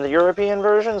assume the European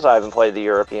versions. I haven't played the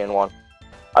European one.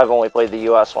 I've only played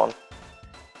the US one.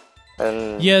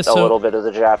 And a little bit of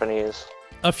the Japanese.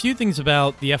 A few things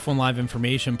about the F1 Live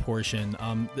Information portion.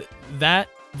 That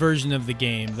version of the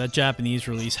game, that Japanese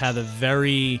release, had a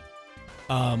very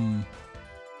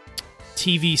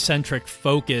TV-centric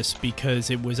focus because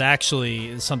it was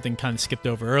actually something kind of skipped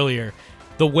over earlier.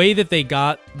 The way that they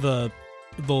got the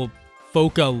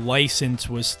FOCA license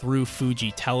was through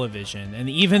Fuji Television, and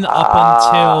even up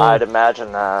until I'd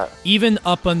imagine that. Even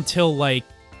up until like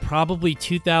probably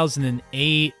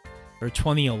 2008 or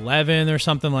 2011 or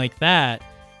something like that.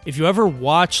 If you ever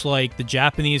watch like the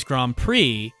Japanese Grand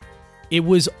Prix, it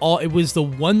was the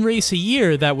one race a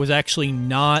year that was actually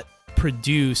not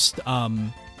produced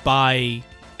by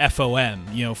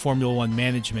FOM, Formula One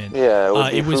Management. Yeah,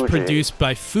 it was produced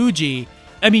by Fuji.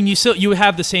 I mean, you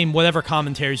have the same whatever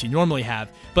commentaries you normally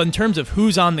have, but in terms of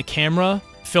who's on the camera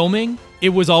filming, it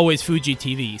was always Fuji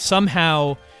TV.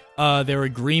 Somehow, their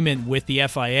agreement with the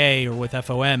FIA or with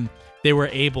FOM, they were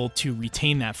able to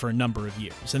retain that for a number of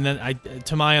years. And then,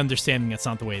 to my understanding, that's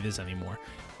not the way it is anymore.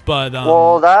 But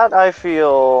well, that I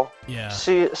feel. Yeah.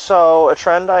 See, so a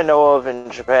trend I know of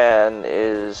in Japan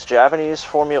is Japanese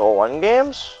Formula One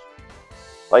games,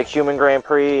 like Human Grand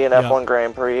Prix and F1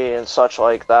 Grand Prix and such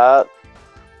like that.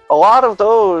 A lot of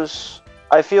those,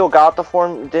 I feel,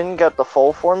 didn't get the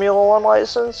full Formula One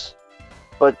license,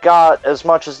 but got as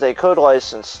much as they could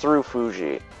license through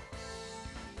Fuji.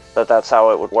 That's how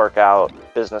it would work out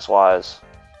business-wise.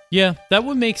 Yeah, that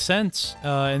would make sense.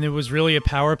 And it was really a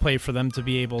power play for them to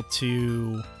be able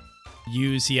to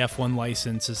use the F1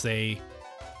 license as they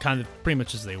kind of pretty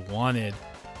much as they wanted.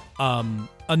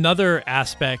 Another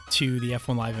aspect to the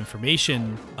F1 Live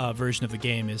Information version of the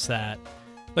game is that,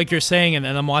 like you're saying, and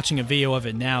I'm watching a video of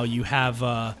it now, you have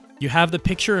the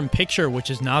picture-in-picture, which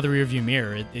is not the rearview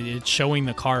mirror. It's showing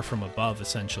the car from above,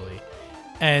 essentially.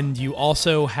 And you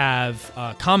also have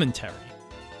commentary.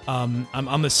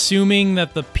 I'm assuming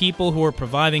that the people who are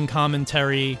providing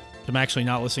commentary, I'm actually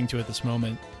not listening to it at this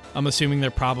moment, I'm assuming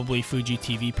they're probably Fuji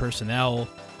TV personnel,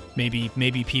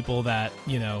 maybe people that,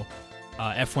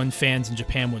 F1 fans in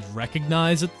Japan would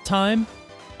recognize at the time.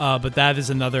 But that is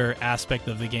another aspect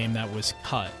of the game that was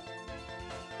cut.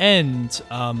 And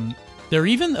there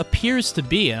even appears to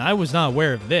be, and I was not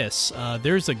aware of this,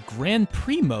 there's a Grand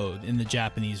Prix mode in the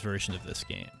Japanese version of this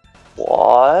game.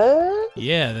 What?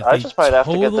 Yeah, that I they just might have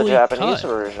to get the totally Japanese cut.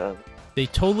 version. They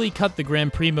totally cut the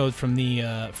Grand Prix mode from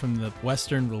the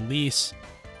Western release,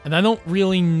 and I don't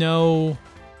really know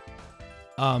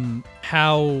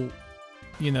how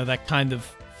that kind of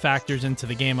factors into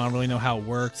the game. I don't really know how it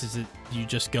works. Is it you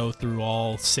just go through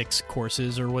all 6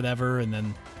 courses or whatever, and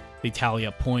then they tally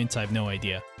up points? I have no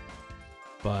idea.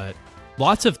 But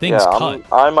lots of things cut.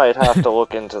 I might have to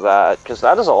look into that, because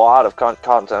that is a lot of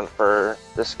content for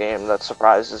this game that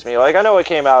surprises me. Like, I know it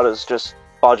came out as just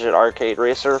budget arcade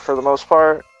racer for the most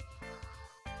part.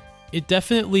 It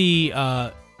definitely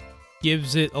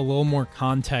gives it a little more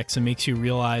context and makes you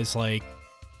realize, like,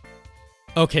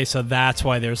 okay, so that's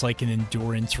why there's like an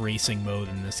endurance racing mode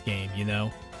in this game,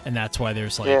 and that's why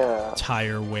there's like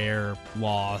tire wear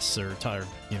loss or tire,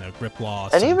 grip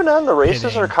loss. And even then, the races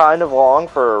pitting. are kind of long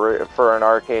for an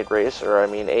arcade racer. I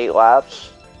mean, 8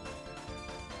 laps.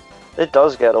 It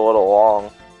does get a little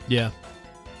long. Yeah.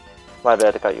 My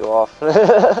bad to cut you off.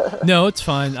 No, it's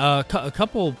fine. A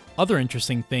couple other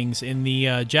interesting things. In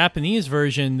the Japanese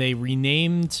version, they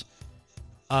renamed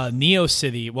Neo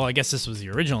City. Well, I guess this was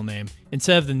the original name.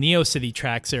 Instead of the Neo City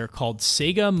tracks, they're called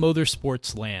Sega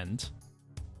Motorsports Land.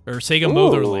 Or Sega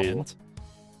Motorland.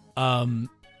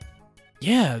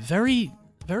 Yeah, very,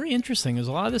 very interesting. There's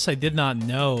a lot of this I did not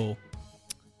know.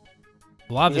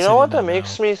 A lot of this You know what that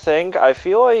makes me think? I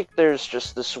feel like there's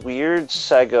just this weird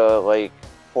Sega, like,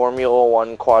 Formula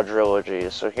 1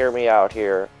 quadrilogy, so hear me out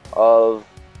here, of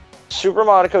Super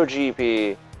Monaco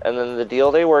GP, and then the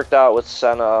deal they worked out with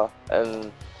Senna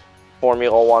and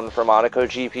Formula 1 for Monaco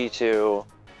GP2.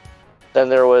 Then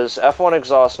there was F1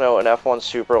 Exhaust Note and F1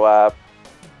 Super Lap.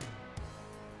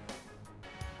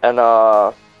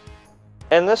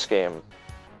 And this game.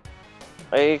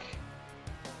 Like,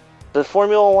 the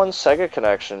Formula 1 Sega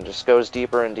connection just goes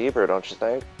deeper and deeper, don't you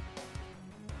think?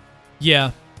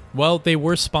 Yeah. Well, they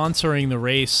were sponsoring the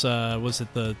race. Was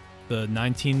it the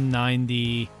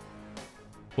 1990?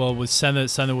 Well, it was Senna.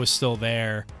 Senna was still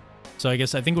there. So I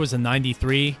think it was the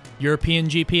 93 European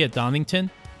GP at Donington,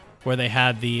 where they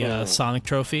had the Sonic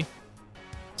Trophy.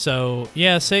 So,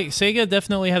 yeah, Sega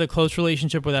definitely had a close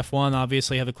relationship with F1,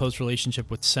 obviously had a close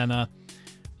relationship with Senna.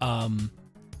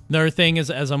 Another thing is,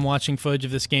 as I'm watching footage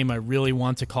of this game, I really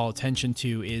want to call attention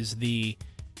to is the...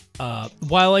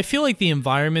 while I feel like the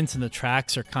environments and the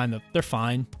tracks are they're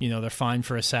fine, they're fine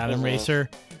for a Saturn racer,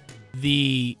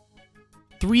 the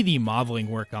 3D modeling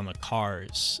work on the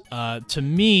cars, to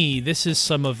me, this is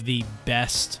some of the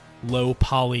best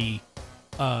low-poly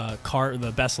car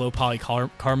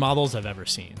models I've ever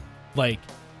seen. Like,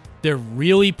 they're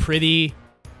really pretty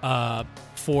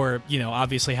for,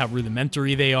 obviously how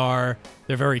rudimentary they are.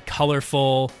 They're very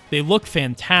colorful. They look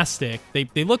fantastic.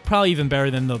 They look probably even better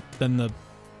than the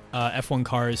F1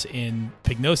 cars in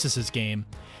Pygnosis's game.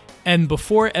 And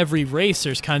before every race,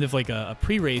 there's kind of like a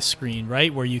pre-race screen,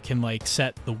 right, where you can like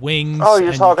set the wings. Oh,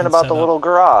 you're talking about the little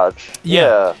garage.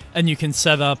 Yeah. And you can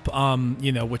set up,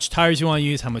 which tires you want to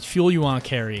use, how much fuel you want to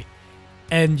carry,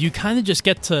 and you kind of just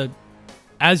get to,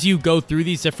 as you go through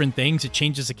these different things, it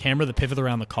changes the camera, the pivot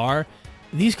around the car.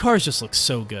 These cars just look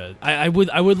so good. I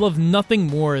would love nothing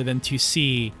more than to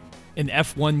see an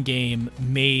F1 game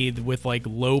made with like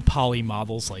low poly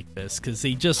models like this, because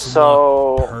they just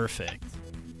look perfect.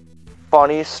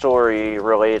 Funny story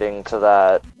relating to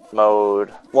that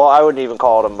mode. Well, I wouldn't even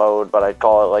call it a mode, but I'd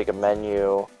call it like a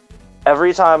menu.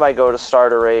 Every time I go to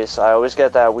start a race, I always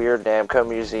get that weird Namco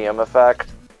Museum effect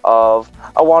of,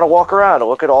 I want to walk around and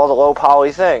look at all the low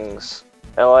poly things.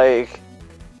 And like,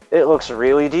 it looks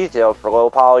really detailed for low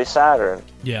poly Saturn.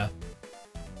 Yeah.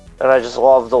 And I just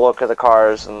love the look of the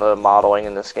cars and the modeling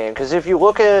in this game. Because if you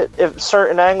look at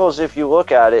certain angles, if you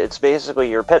look at it, it's basically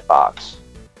your pit box.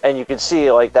 And you can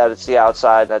see like that it's the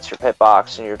outside, that's your pit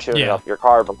box, and you're tuning up your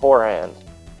car beforehand.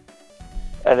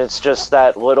 And it's just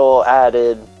that little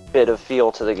added bit of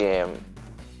feel to the game.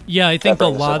 Yeah, I think a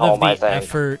lot of the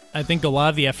effort. I think a lot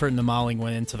of the effort in the modeling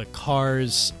went into the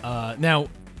cars. Now,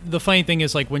 the funny thing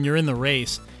is, like when you're in the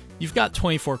race, you've got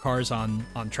 24 cars on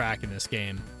track in this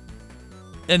game,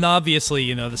 and obviously,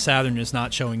 you know, the Saturn is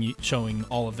not showing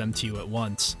all of them to you at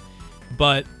once.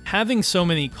 But having so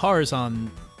many cars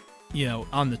on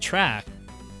the track,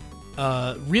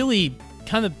 really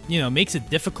kind of makes it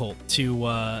difficult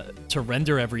to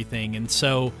render everything, and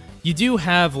so you do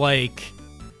have like.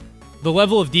 The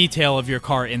level of detail of your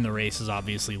car in the race is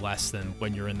obviously less than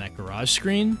when you're in that garage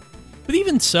screen. But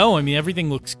even so, I mean,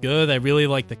 everything looks good. I really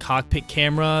like the cockpit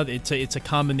camera. It's a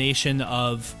combination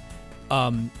of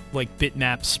like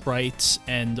bitmap sprites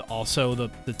and also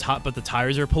the top, but the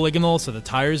tires are polygonal, so the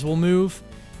tires will move.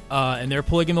 And they're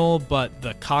polygonal, but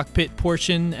the cockpit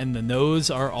portion and the nose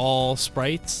are all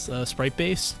sprites,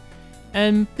 sprite-based.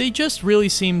 And they just really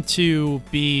seem to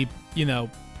be,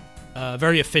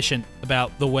 very efficient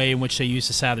about the way in which they use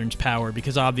the Saturn's power,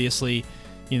 because obviously,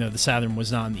 the Saturn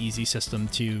was not an easy system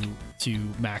to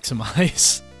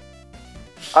maximize.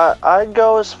 I'd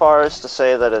go as far as to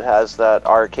say that it has that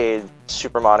arcade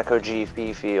Super Monaco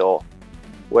GP feel,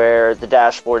 where the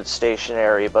dashboard's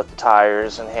stationary, but the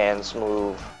tires and hands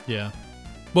move. Yeah.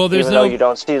 Well, there's Even though you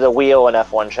don't see the wheel in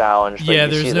F1 Challenge, but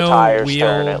you see the tires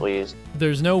turn at least.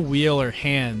 There's no wheel or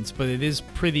hands, but it is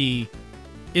pretty...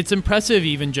 It's impressive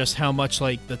even just how much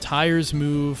like the tires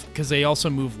move, because they also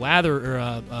move not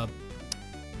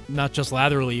just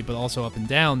laterally, but also up and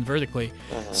down vertically.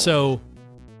 Uh-huh. So,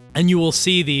 and you will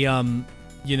see the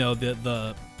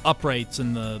the uprights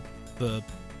and the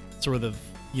sort of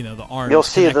the arms. You'll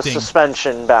see the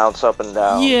suspension bounce up and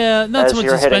down. Yeah, not so much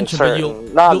suspension, but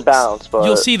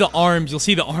you'll see the arms. You'll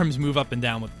see the arms move up and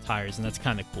down with the tires, and that's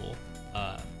kind of cool.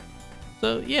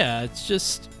 So yeah, it's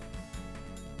just.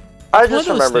 I just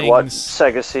remembered what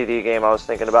Sega CD game I was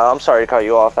thinking about. I'm sorry to cut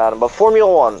you off, Adam, but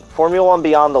Formula 1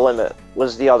 Beyond the Limit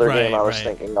was the other game I was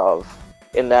thinking of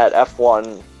in that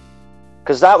F1,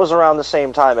 because that was around the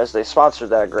same time as they sponsored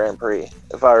that Grand Prix,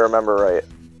 if I remember right.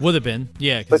 Would have been,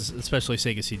 yeah, because especially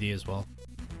Sega CD as well.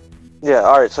 Yeah,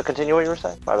 alright, so continue what you were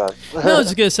saying. My bad. No, I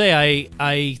was going to say,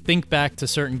 I think back to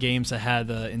certain games that had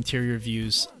interior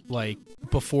views, like,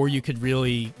 before you had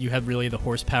really the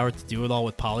horsepower to do it all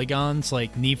with polygons.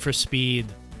 Like Need for Speed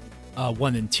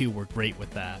 1 and 2 were great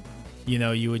with that.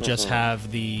 You would just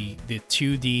have the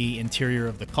 2D interior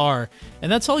of the car,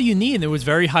 and that's all you need. And it was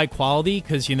very high quality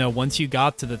because once you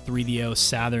got to the 3DO,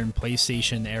 Saturn,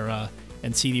 PlayStation era,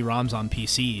 and CD-ROMs on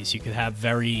PCs, you could have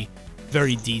very,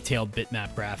 very detailed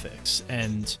bitmap graphics.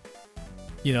 And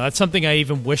that's something I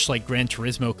even wish like Gran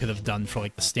Turismo could have done for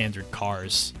like the standard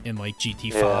cars in like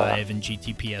GT5 and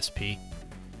GT PSP.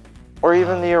 Or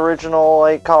even the original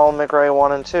like Colin McRae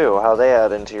 1 and 2, how they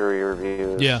had interior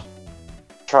views. Yeah.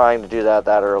 Trying to do that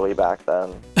early back then.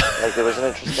 Like it was an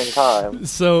interesting time.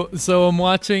 So I'm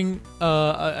watching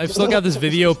I've still got this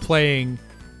video playing,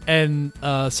 and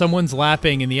someone's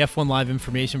lapping in the F1 Live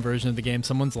Information version of the game,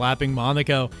 someone's lapping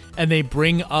Monaco, and they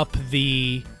bring up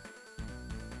the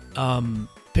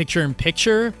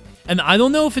picture-in-picture, and I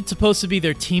don't know if it's supposed to be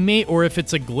their teammate or if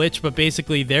it's a glitch, but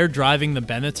basically they're driving the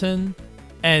Benetton,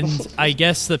 and I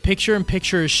guess the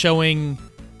picture-in-picture is showing,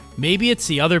 maybe it's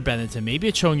the other Benetton, maybe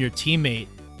it's showing your teammate,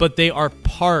 but they are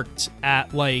parked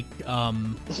at like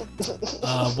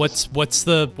what's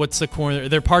the corner?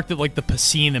 They're parked at like the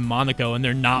Piscine in Monaco, and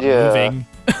they're not moving.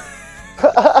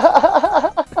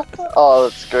 Oh,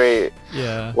 that's great.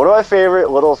 Yeah. One of my favorite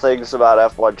little things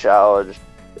about F1 Challenge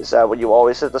is that when you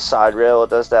always hit the side rail, it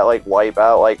does that like wipe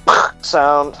out like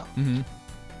sound. Mm-hmm.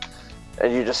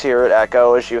 And you just hear it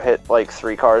echo as you hit like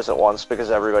 3 cars at once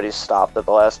because everybody's stopped at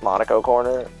the last Monaco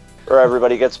corner, or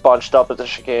everybody gets bunched up at the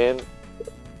chicane.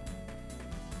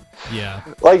 Yeah.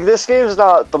 Like, this game's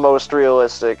not the most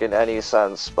realistic in any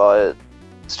sense, but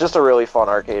it's just a really fun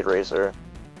arcade racer.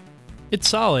 It's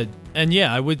solid. And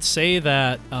yeah, I would say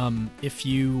that if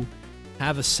you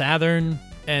have a Saturn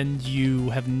and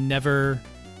you have never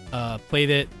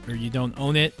played it, or you don't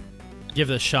own it,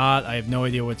 give it a shot. I have no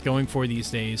idea what it's going for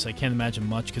these days. I can't imagine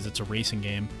much because it's a racing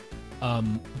game.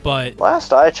 But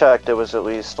last I checked, it was at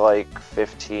least like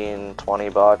 $15,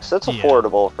 $20. It's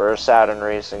affordable for a Saturn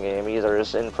racing game, either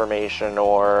as information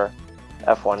or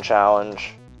F1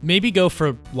 Challenge. maybe go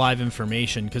for live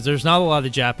information, because there's not a lot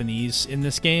of Japanese in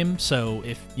this game. So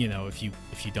if you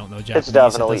don't know Japanese, It's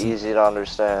definitely easy to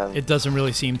understand. It doesn't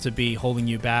really seem to be holding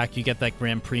you back. You get that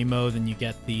Grand Primo, then you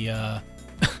get the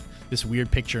this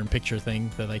weird picture-in-picture thing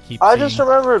that I keep I seeing. just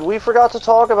remembered, we forgot to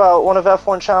talk about one of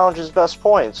F1 Challenge's best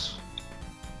points.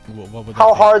 What would How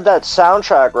that be? hard that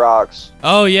soundtrack rocks.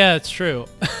 Oh yeah, it's true.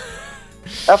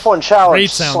 F1 Challenge Great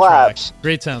soundtrack. slaps.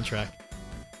 Great soundtrack.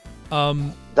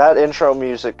 That intro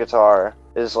music guitar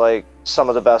is like some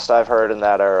of the best I've heard in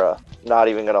that era. Not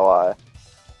even gonna lie.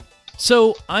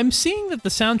 So I'm seeing that the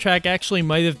soundtrack actually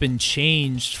might have been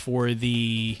changed for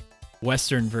the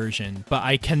Western version, but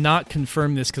I cannot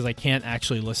confirm this because I can't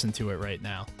actually listen to it right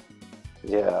now.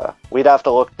 Yeah, we'd have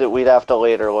to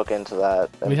later look into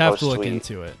that. and We'd have to look post-tweet.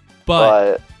 into it,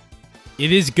 but But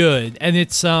it is good, and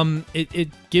it's it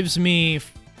gives me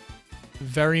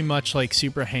very much like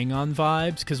Super Hang-On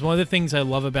vibes, because one of the things I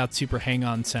love about Super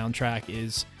Hang-On soundtrack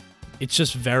is it's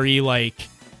just very like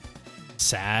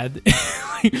sad,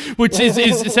 which is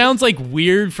it sounds like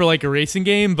weird for like a racing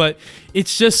game, but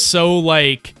it's just so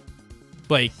like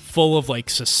full of like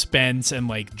suspense and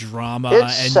like drama.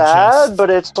 it's and sad, just, but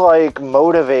it's like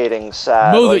motivating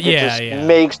sad. Like, it just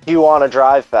makes you want to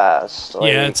drive fast.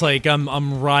 Like, yeah, it's like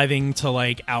I'm riding to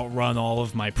like outrun all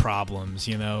of my problems,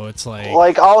 you know? It's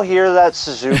like I'll hear that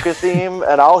Suzuka theme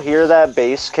and I'll hear that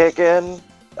bass kick in, and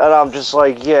I'm just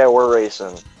like, yeah, we're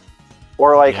racing.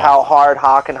 Or like Yeah. how hard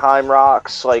Hockenheim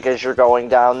rocks, like as you're going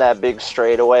down that big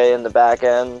straightaway in the back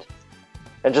end,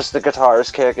 and just the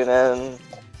guitars kicking in.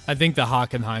 I think the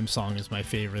Hockenheim song is my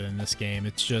favorite in this game.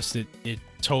 It's just it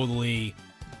totally,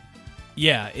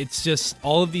 yeah, it's just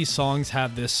all of these songs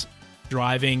have this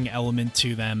driving element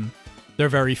to them. They're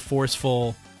very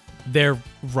forceful. They're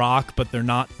rock, but they're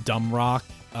not dumb rock.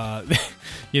 There's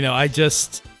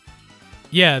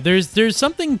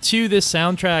something to this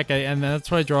soundtrack, and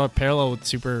that's why I draw a parallel with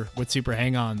Super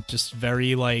Hang-On. Just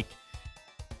very like,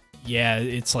 yeah,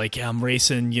 it's like I'm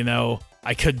racing, you know.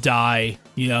 I could die,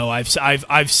 you know.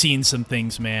 I've seen some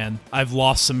things, man. I've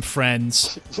lost some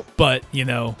friends, but you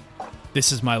know,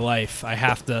 this is my life. I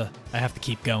have to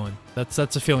keep going. That's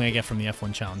a feeling I get from the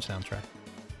F1 Challenge soundtrack.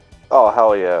 Oh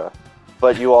hell yeah!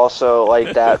 But you also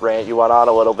like that rant you went on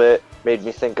a little bit made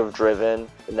me think of Driven,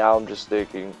 and now I'm just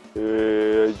thinking,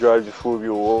 I drive the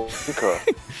Formula 1 car.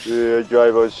 I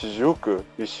drive a Suzuka.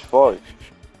 It's fine.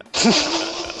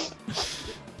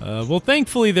 Well,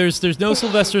 thankfully, there's no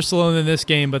Sylvester Stallone in this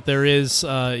game, but there is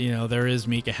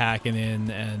Mika Hakkinen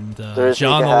and There's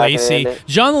John Mika Alesi. Hakkinen.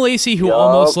 John Alesi, who Yup.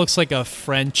 almost looks like a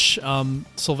French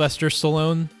Sylvester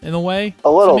Stallone in a way.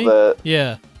 A little to me. bit.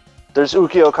 Yeah. There's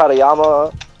Ukio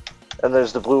Katayama, and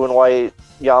there's the blue and white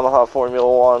Yamaha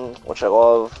Formula 1, which I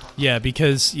love. Yeah,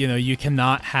 because you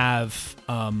cannot have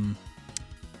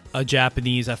a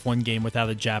Japanese F1 game without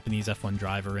a Japanese F1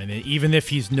 driver in it, even if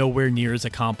he's nowhere near as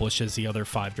accomplished as the other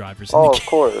 5 drivers in the Oh, game. of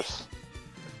course.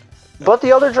 But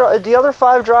the other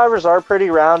 5 drivers are pretty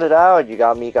rounded out. You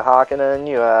got Mika Hakkinen,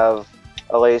 you have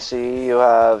Alesi, you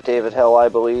have David Hill, I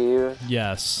believe.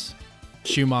 Yes.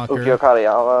 Schumacher. Ukio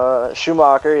Katayama.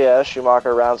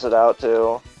 Schumacher rounds it out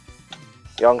too.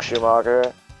 Young Schumacher.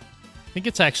 I think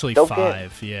it's actually Dope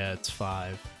 5. Yeah, it's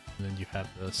 5. And then you have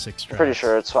the 6 I'm tracks. pretty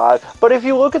sure it's 5. But if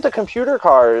you look at the computer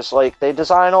cars, like they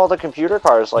design all the computer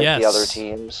cars like the Yes. other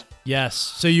teams. Yes.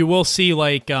 So you will see,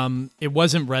 like, it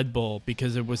wasn't Red Bull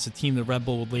because it was the team that Red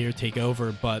Bull would later take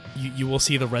over, but you will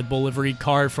see the Red Bull livery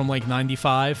car from, like,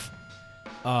 95.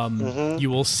 You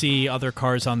will see other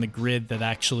cars on the grid that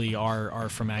actually are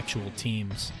from actual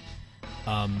teams.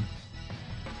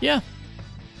 Yeah.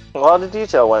 A lot of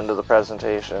detail went into the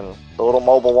presentation. The little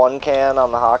Mobile 1 can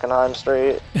on the Hockenheim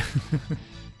Straight.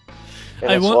 In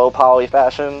its low poly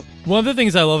fashion. One of the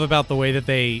things I love about the way that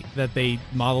they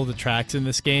model the tracks in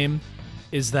this game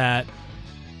is that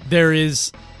there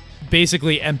is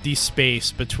basically empty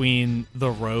space between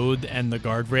the road and the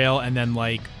guardrail, and then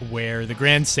like where the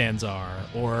grandstands are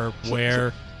or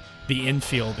where the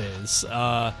infield is.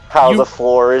 The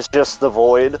floor is just the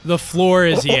void. The floor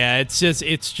is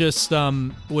it's just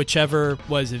whichever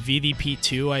was it,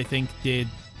 VDP2 I think did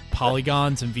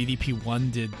polygons and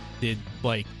VDP1 did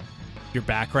like your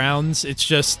backgrounds. It's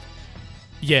just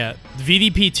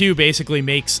VDP2 basically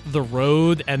makes the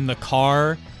road and the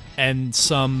car and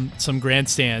some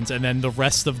grandstands, and then the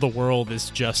rest of the world is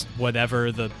just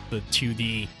whatever the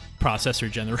 2D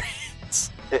processor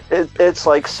generates. It's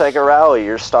like Sega Rally.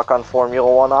 You're stuck on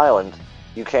Formula 1 Island.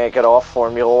 You can't get off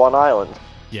Formula 1 Island.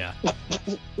 Yeah.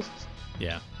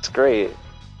 Yeah. It's great.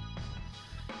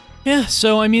 Yeah,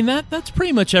 so I mean that's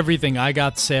pretty much everything I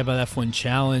got to say about F1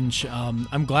 Challenge.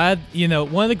 I'm glad,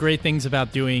 one of the great things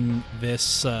about doing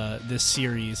this this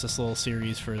little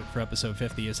series for episode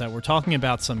 50 is that we're talking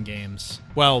about some games.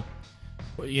 Well,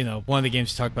 one of the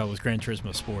games we talked about was Gran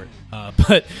Turismo Sport,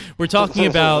 but we're talking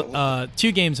about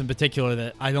two games in particular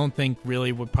that I don't think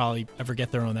really would probably ever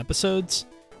get their own episodes.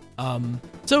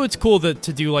 So it's cool to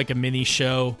do like a mini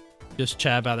show, just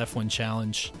chat about F1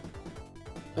 Challenge.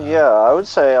 Yeah, I would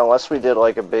say unless we did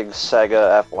like a big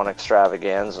Sega F1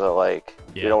 extravaganza,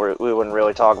 we wouldn't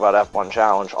really talk about F1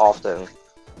 Challenge often,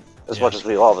 as much as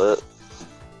we love it.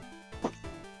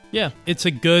 Yeah, it's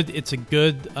a good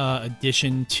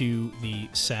addition to the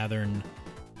Saturn,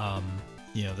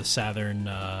 the Saturn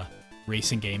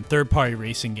racing game, third-party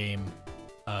racing game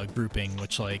grouping,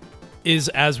 which is,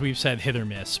 as we've said, hit or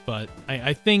miss. But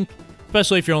I think,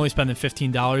 especially if you're only spending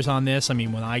 $15 on this, I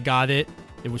mean, when I got it,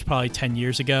 it was probably 10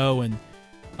 years ago, and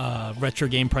retro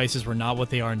game prices were not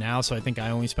what they are now, so I think I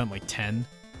only spent like 10.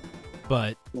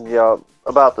 But yeah,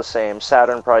 about the same.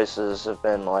 Saturn prices have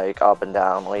been up and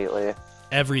down lately.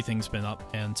 Everything's been up,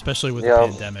 and especially with the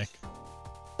pandemic.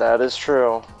 That is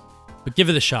true. But give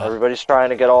it a shot. Everybody's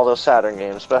trying to get all those Saturn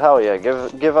games, but hell yeah, give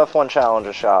F1 Challenge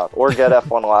a shot, or get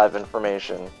F1 Live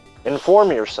information.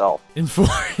 Inform yourself.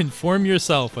 Inform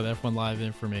yourself with F1 Live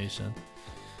information.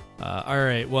 All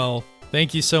right, well,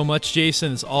 thank you so much,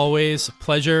 Jason. It's always a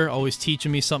pleasure, always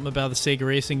teaching me something about the Sega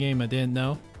racing game I didn't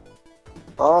know.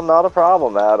 Oh, not a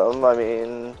problem, Adam. I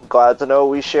mean, glad to know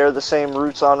we share the same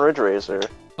roots on Ridge Racer.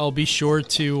 I'll be sure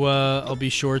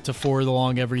to forward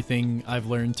along everything I've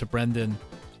learned to Brendan,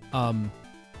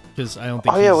 because I don't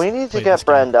think. Oh yeah, we need to get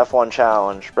Brendan F1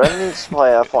 Challenge. Brendan needs to play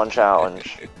F1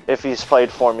 Challenge if he's played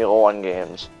Formula 1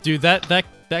 games. Dude,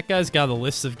 that guy's got a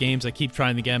list of games I keep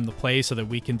trying to get him to play so that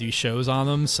we can do shows on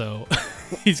them. So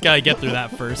he's got to get through that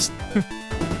first.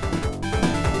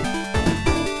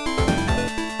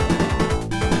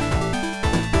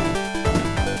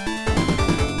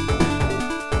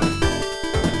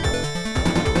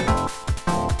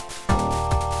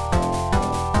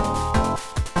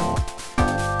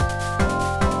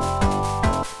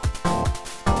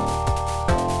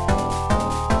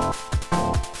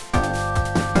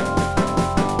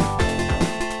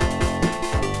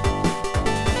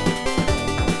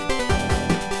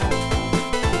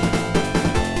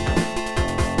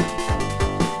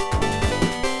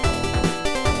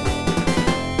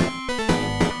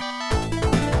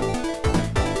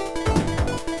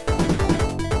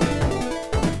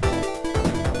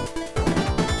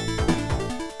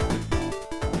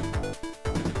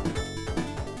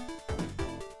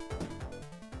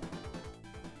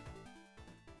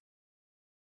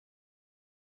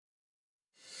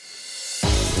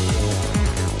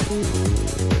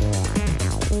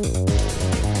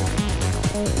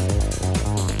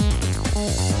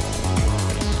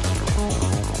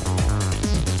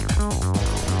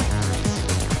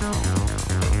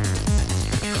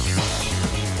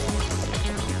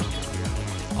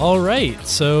 All right,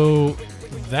 so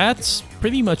that's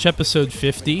pretty much episode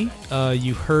 50.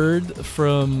 You heard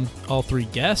from all three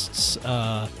guests.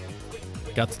 Got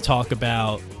to talk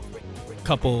about a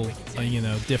couple,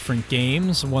 different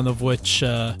games. One of which,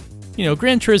 Gran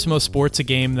Turismo Sport's a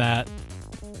game that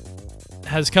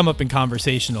has come up in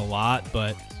conversation a lot.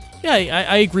 But yeah,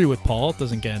 I agree with Paul. It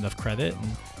doesn't get enough credit,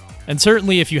 and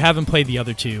certainly if you haven't played the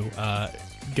other two,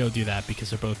 go do that because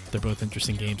they're both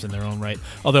interesting games in their own right.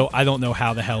 Although I don't know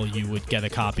how the hell you would get a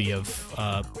copy of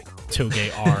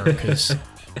Toge R because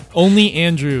only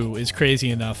Andrew is crazy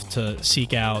enough to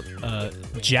seek out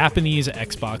Japanese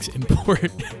Xbox import.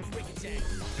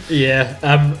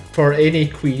 Yeah, for any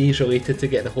queries related to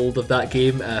getting a hold of that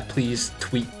game, please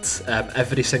tweet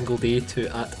every single day to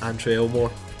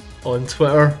 @AndrewElmore on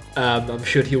Twitter. I'm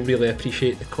sure he'll really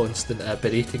appreciate the constant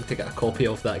berating to get a copy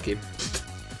of that game.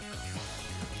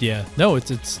 Yeah, no,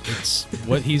 it's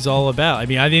what he's all about. I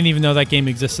mean, I didn't even know that game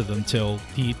existed until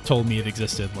he told me it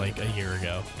existed like a year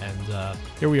ago, and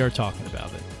here we are talking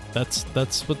about it.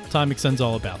 That's what Time Extend's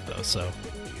all about, though. So,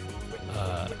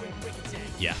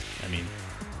 yeah, I mean,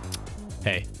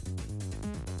 hey,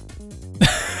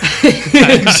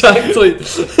 exactly.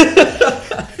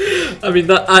 I mean,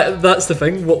 that's the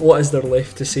thing. What is there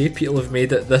left to say? People have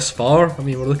made it this far. I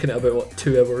mean, we're looking at about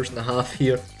 2 hours and a half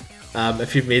here.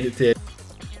 If you've made it to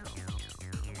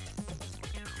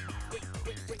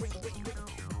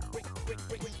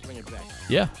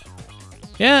Yeah,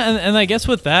 and I guess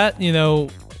with that,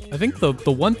 I think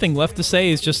the one thing left to say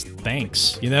is just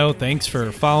thanks. Thanks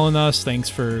for following us, thanks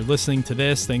for listening to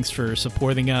this, thanks for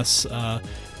supporting us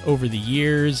over the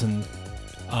years, and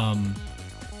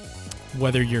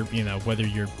whether you're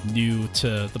new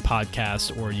to the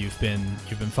podcast or you've been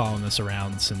following us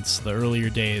around since the earlier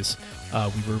days,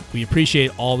 we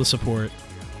appreciate all the support,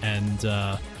 and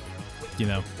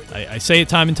I say it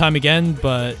time and time again,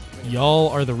 but y'all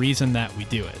are the reason that we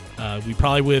do it. We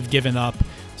probably would have given up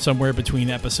somewhere between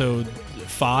episode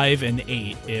 5 and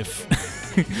 8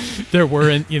 if there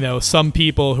weren't some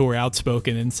people who were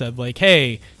outspoken and said like,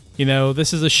 hey,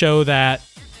 this is a show that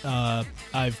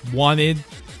I've wanted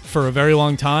for a very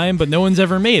long time, but no one's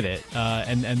ever made it.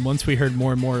 And once we heard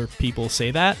more and more people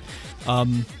say that,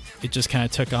 it just kind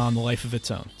of took on the life of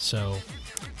its own. So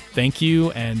thank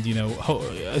you. And,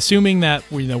 assuming that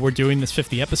we're doing this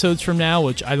 50 episodes from now,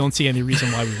 which I don't see any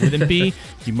reason why we wouldn't be,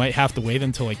 you might have to wait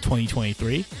until like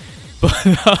 2023. But,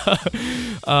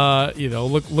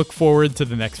 look forward to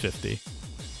the next 50.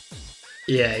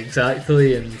 Yeah,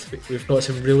 exactly, and we've got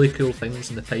some really cool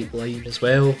things in the pipeline as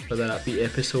well, whether that be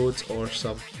episodes or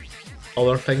some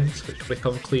other things which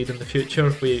become clear in the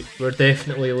future. We're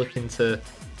definitely looking to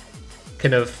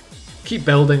kind of keep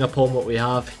building upon what we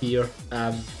have here.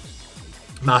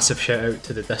 Massive shout out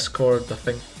to the Discord. I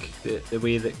think the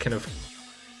way that kind of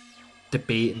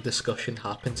debate and discussion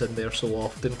happens in there so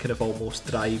often kind of almost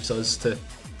drives us to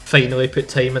finally put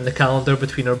time in the calendar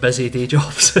between our busy day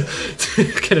jobs to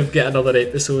kind of get another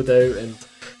episode out. And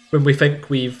when we think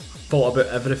we've thought about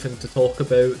everything to talk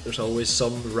about, there's always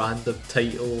some random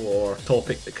title or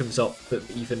topic that comes up that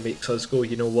even makes us go,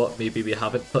 you know what, maybe we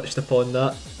haven't touched upon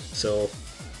that. So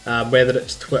whether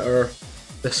it's Twitter,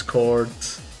 Discord,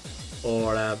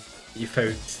 or you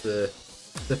found the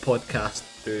podcast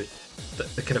through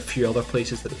the kind of few other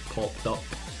places that it's popped up,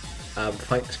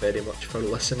 thanks very much for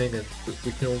listening, and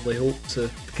we can only hope to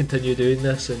continue doing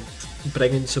this and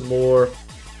bringing some more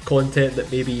content that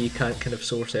maybe you can't kind of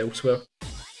source elsewhere.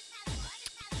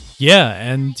 Yeah,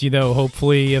 and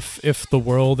hopefully if the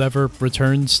world ever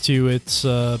returns to its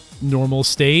normal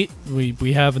state,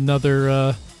 we have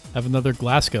another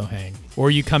Glasgow hang,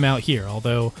 or you come out here.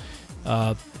 Although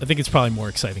I think it's probably more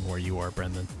exciting where you are,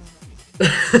 Brendan.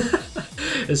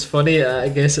 It's funny, I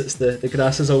guess it's the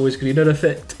grass is always greener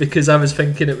effect, because I was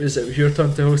thinking it was your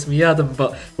turn to host me, Adam,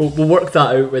 but we'll work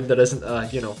that out when there isn't a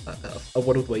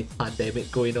worldwide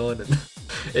pandemic going on and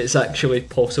it's actually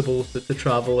possible to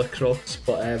travel across.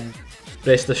 But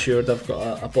rest assured, I've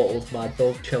got a bottle of Mad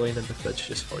Dog chilling in the fridge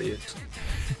just for you.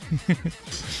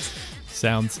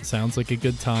 Sounds like a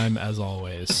good time as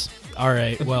always. All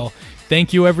right, well,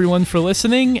 thank you everyone for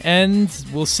listening, and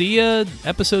we'll see you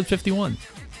episode 51.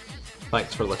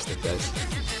 Thanks for listening, guys.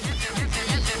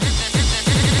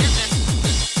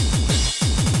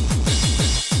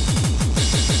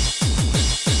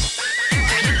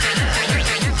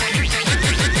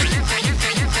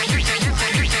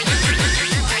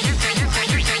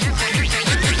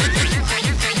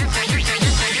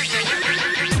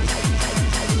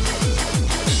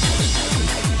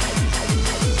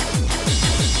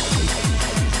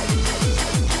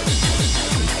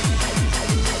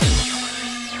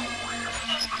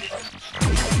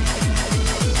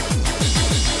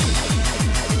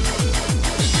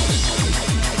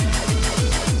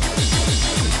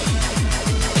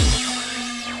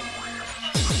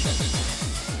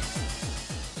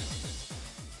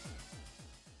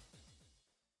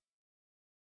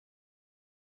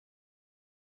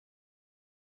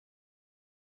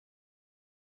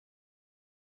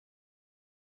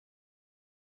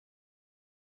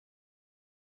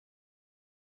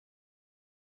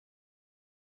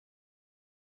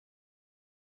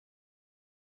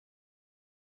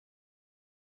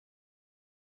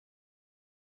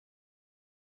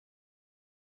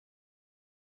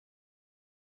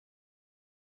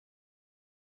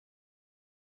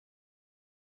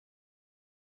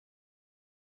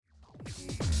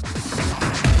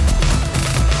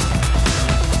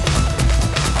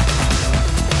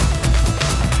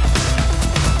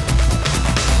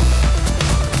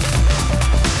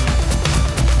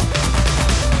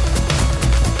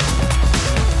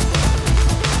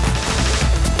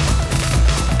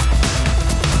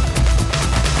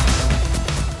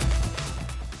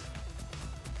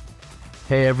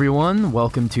 Hey everyone,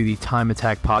 welcome to the Time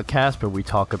Attack podcast, where we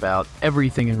talk about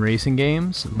everything in racing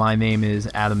games. My name is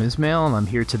Adam Ismail, and I'm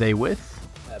here today with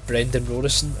Brendan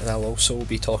Rorison, and I'll also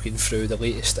be talking through the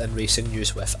latest in racing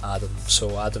news with Adam.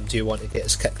 So Adam, do you want to get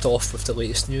us kicked off with the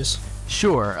latest news?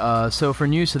 Sure. So for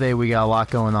news today, we got a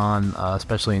lot going on,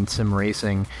 especially in sim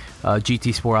racing.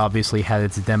 GT Sport obviously had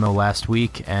its demo last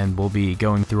week, and we'll be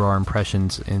going through our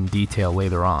impressions in detail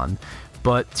later on.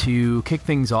 But to kick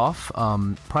things off,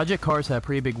 Project Cars had a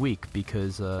pretty big week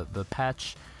because the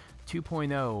patch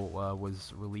 2.0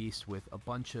 was released with a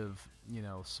bunch of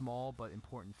small but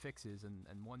important fixes,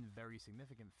 and one very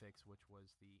significant fix, which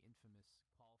was the infamous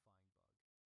qualifying bug.